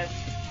she's kind of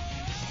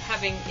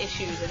having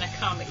issues in a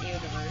comic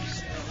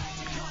universe.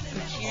 So.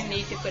 which you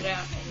need to put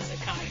out as a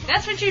comic.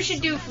 That's what you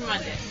should do for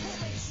Monday.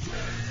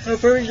 Oh,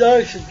 very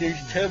nice of you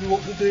to tell me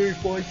what to do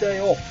for my day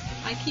off.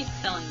 I keep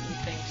telling you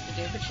things to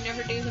do, but you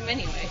never do them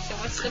anyway, so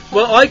what's the point?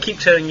 Well, I keep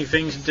telling you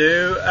things to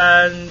do,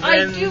 and I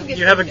then do get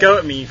you have a to go do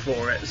at me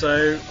for it,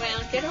 so...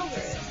 Well, get over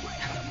it.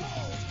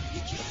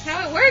 That's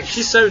how it works.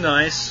 She's so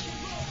nice.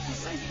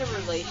 It's a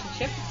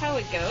relationship. That's how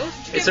it goes.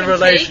 It's give a and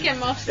relation- take, and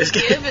mostly it's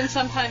give, and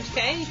sometimes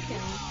take,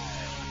 and...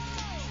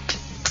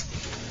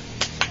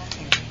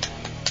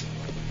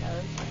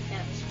 I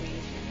can't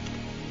squeeze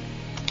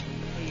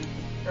you.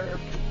 Herb.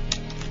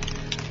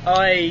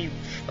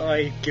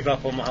 I give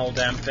up on the whole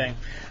damn thing.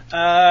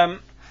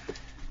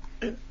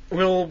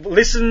 We'll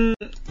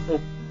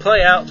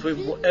play out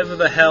with whatever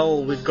the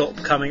hell we've got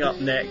coming up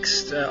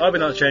next. I've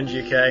been on Change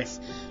UK.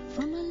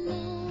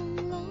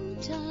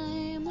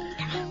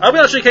 I've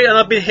been on UK and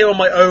I've been here on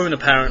my own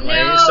apparently,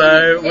 No,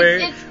 so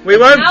it's we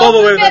won't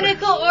bother with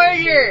alphabetical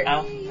order.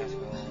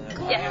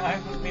 Alphabetical. Yeah.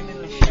 I've been in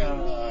the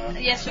show.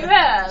 Yes, you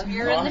have.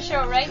 You're in the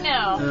show right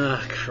now.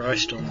 Ah,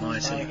 Christ Not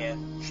almighty.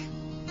 again.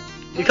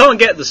 You can't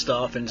get the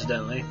staff,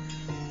 incidentally.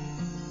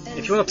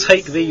 If you want to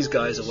take these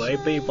guys away,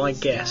 be my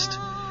guest.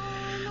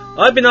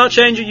 I've been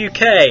Archanger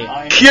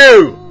UK.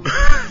 Q!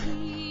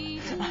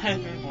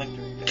 I've been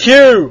lecturing.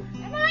 Q!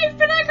 And I've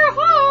been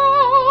alcohol.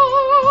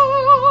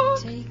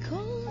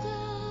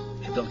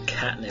 You've done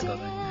catnip, I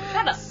think.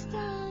 Shut up.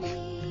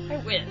 I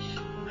wish.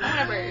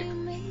 I'm a bird.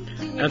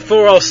 And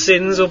For Our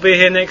Sins will be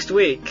here next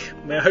week,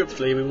 where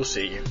hopefully we will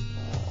see you.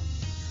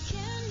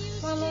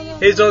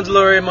 Here's Don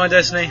DeLorean, My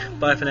Destiny.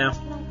 Bye for now.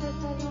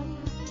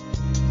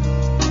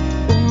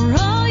 Or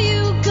are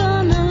you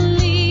gonna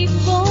leave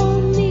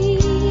for me?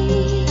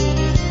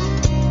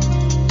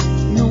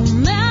 No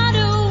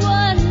matter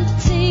what it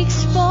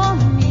takes for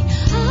me,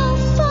 I'll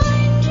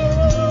find you.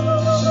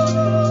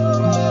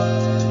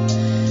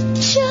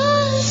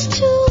 Just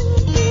to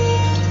be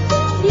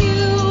with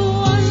you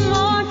one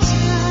more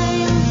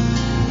time.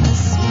 A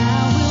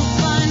smile will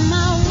find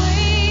my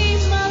way,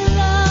 my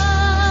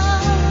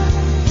love.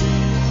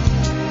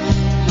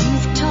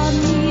 You've taught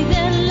me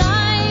that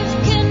life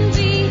can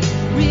be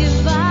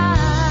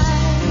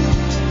revived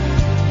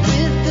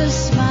with a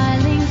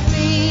smiling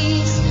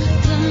face.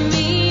 The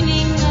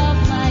meaning of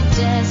my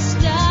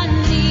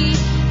destiny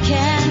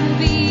can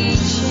be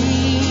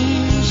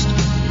changed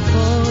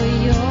for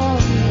your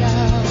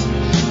love.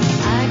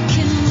 I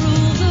can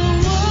rule the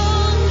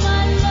world,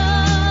 my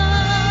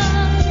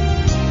love.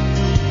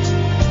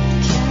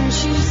 Can't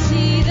you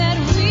see that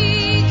we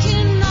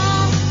can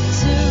all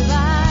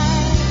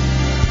survive?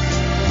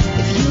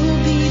 If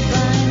you'll be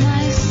by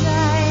my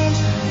side,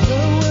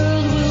 the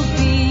world will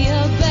be a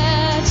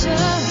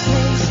better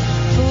place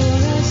for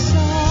us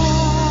all.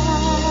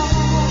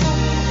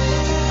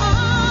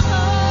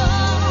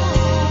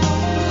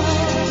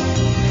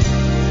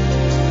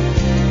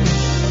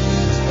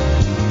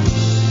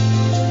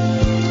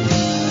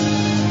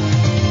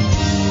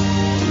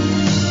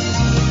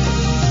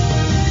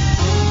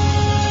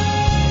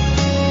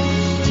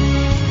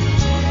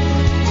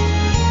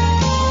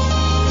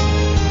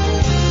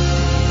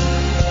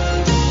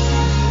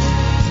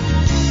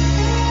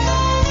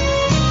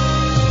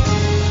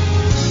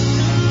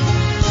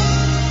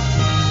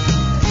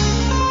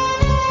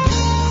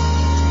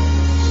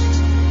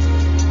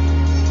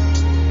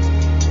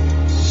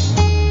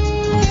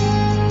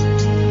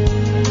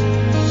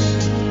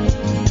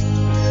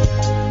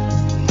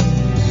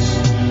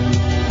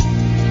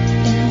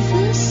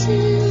 Ever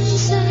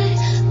since I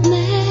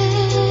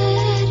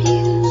met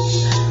you,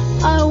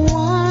 I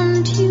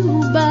want you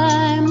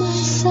by my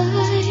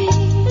side.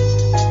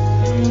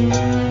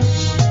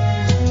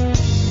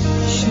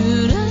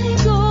 Should I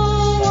go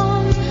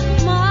on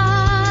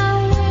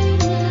my way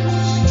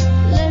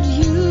now? Let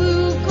you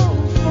go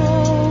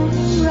for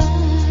a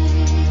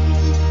ride.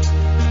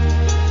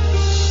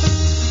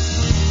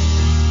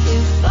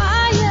 If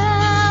I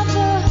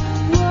ever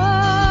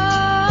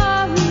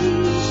worry,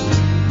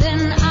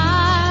 then I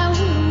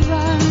will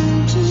run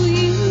to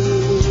you.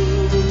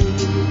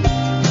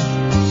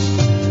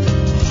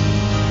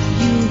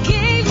 You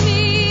gave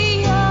me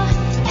your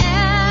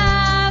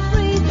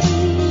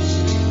everything,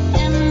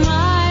 and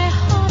my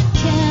heart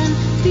can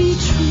be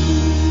true.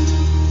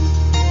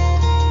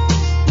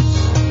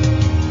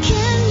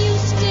 Can you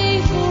stay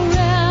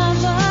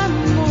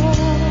forevermore?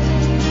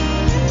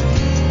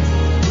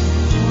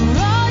 Or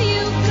are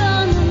you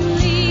gonna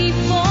leave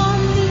for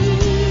me?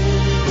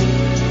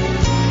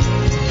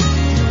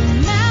 No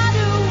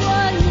matter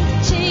what it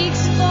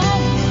takes for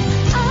me,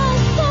 I'll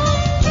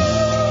find you.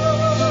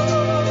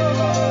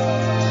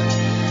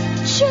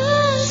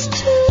 Just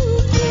to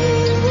be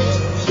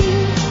with you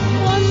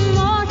one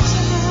more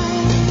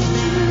time.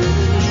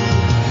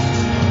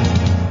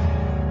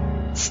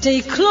 Stay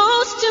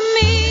close to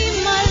me.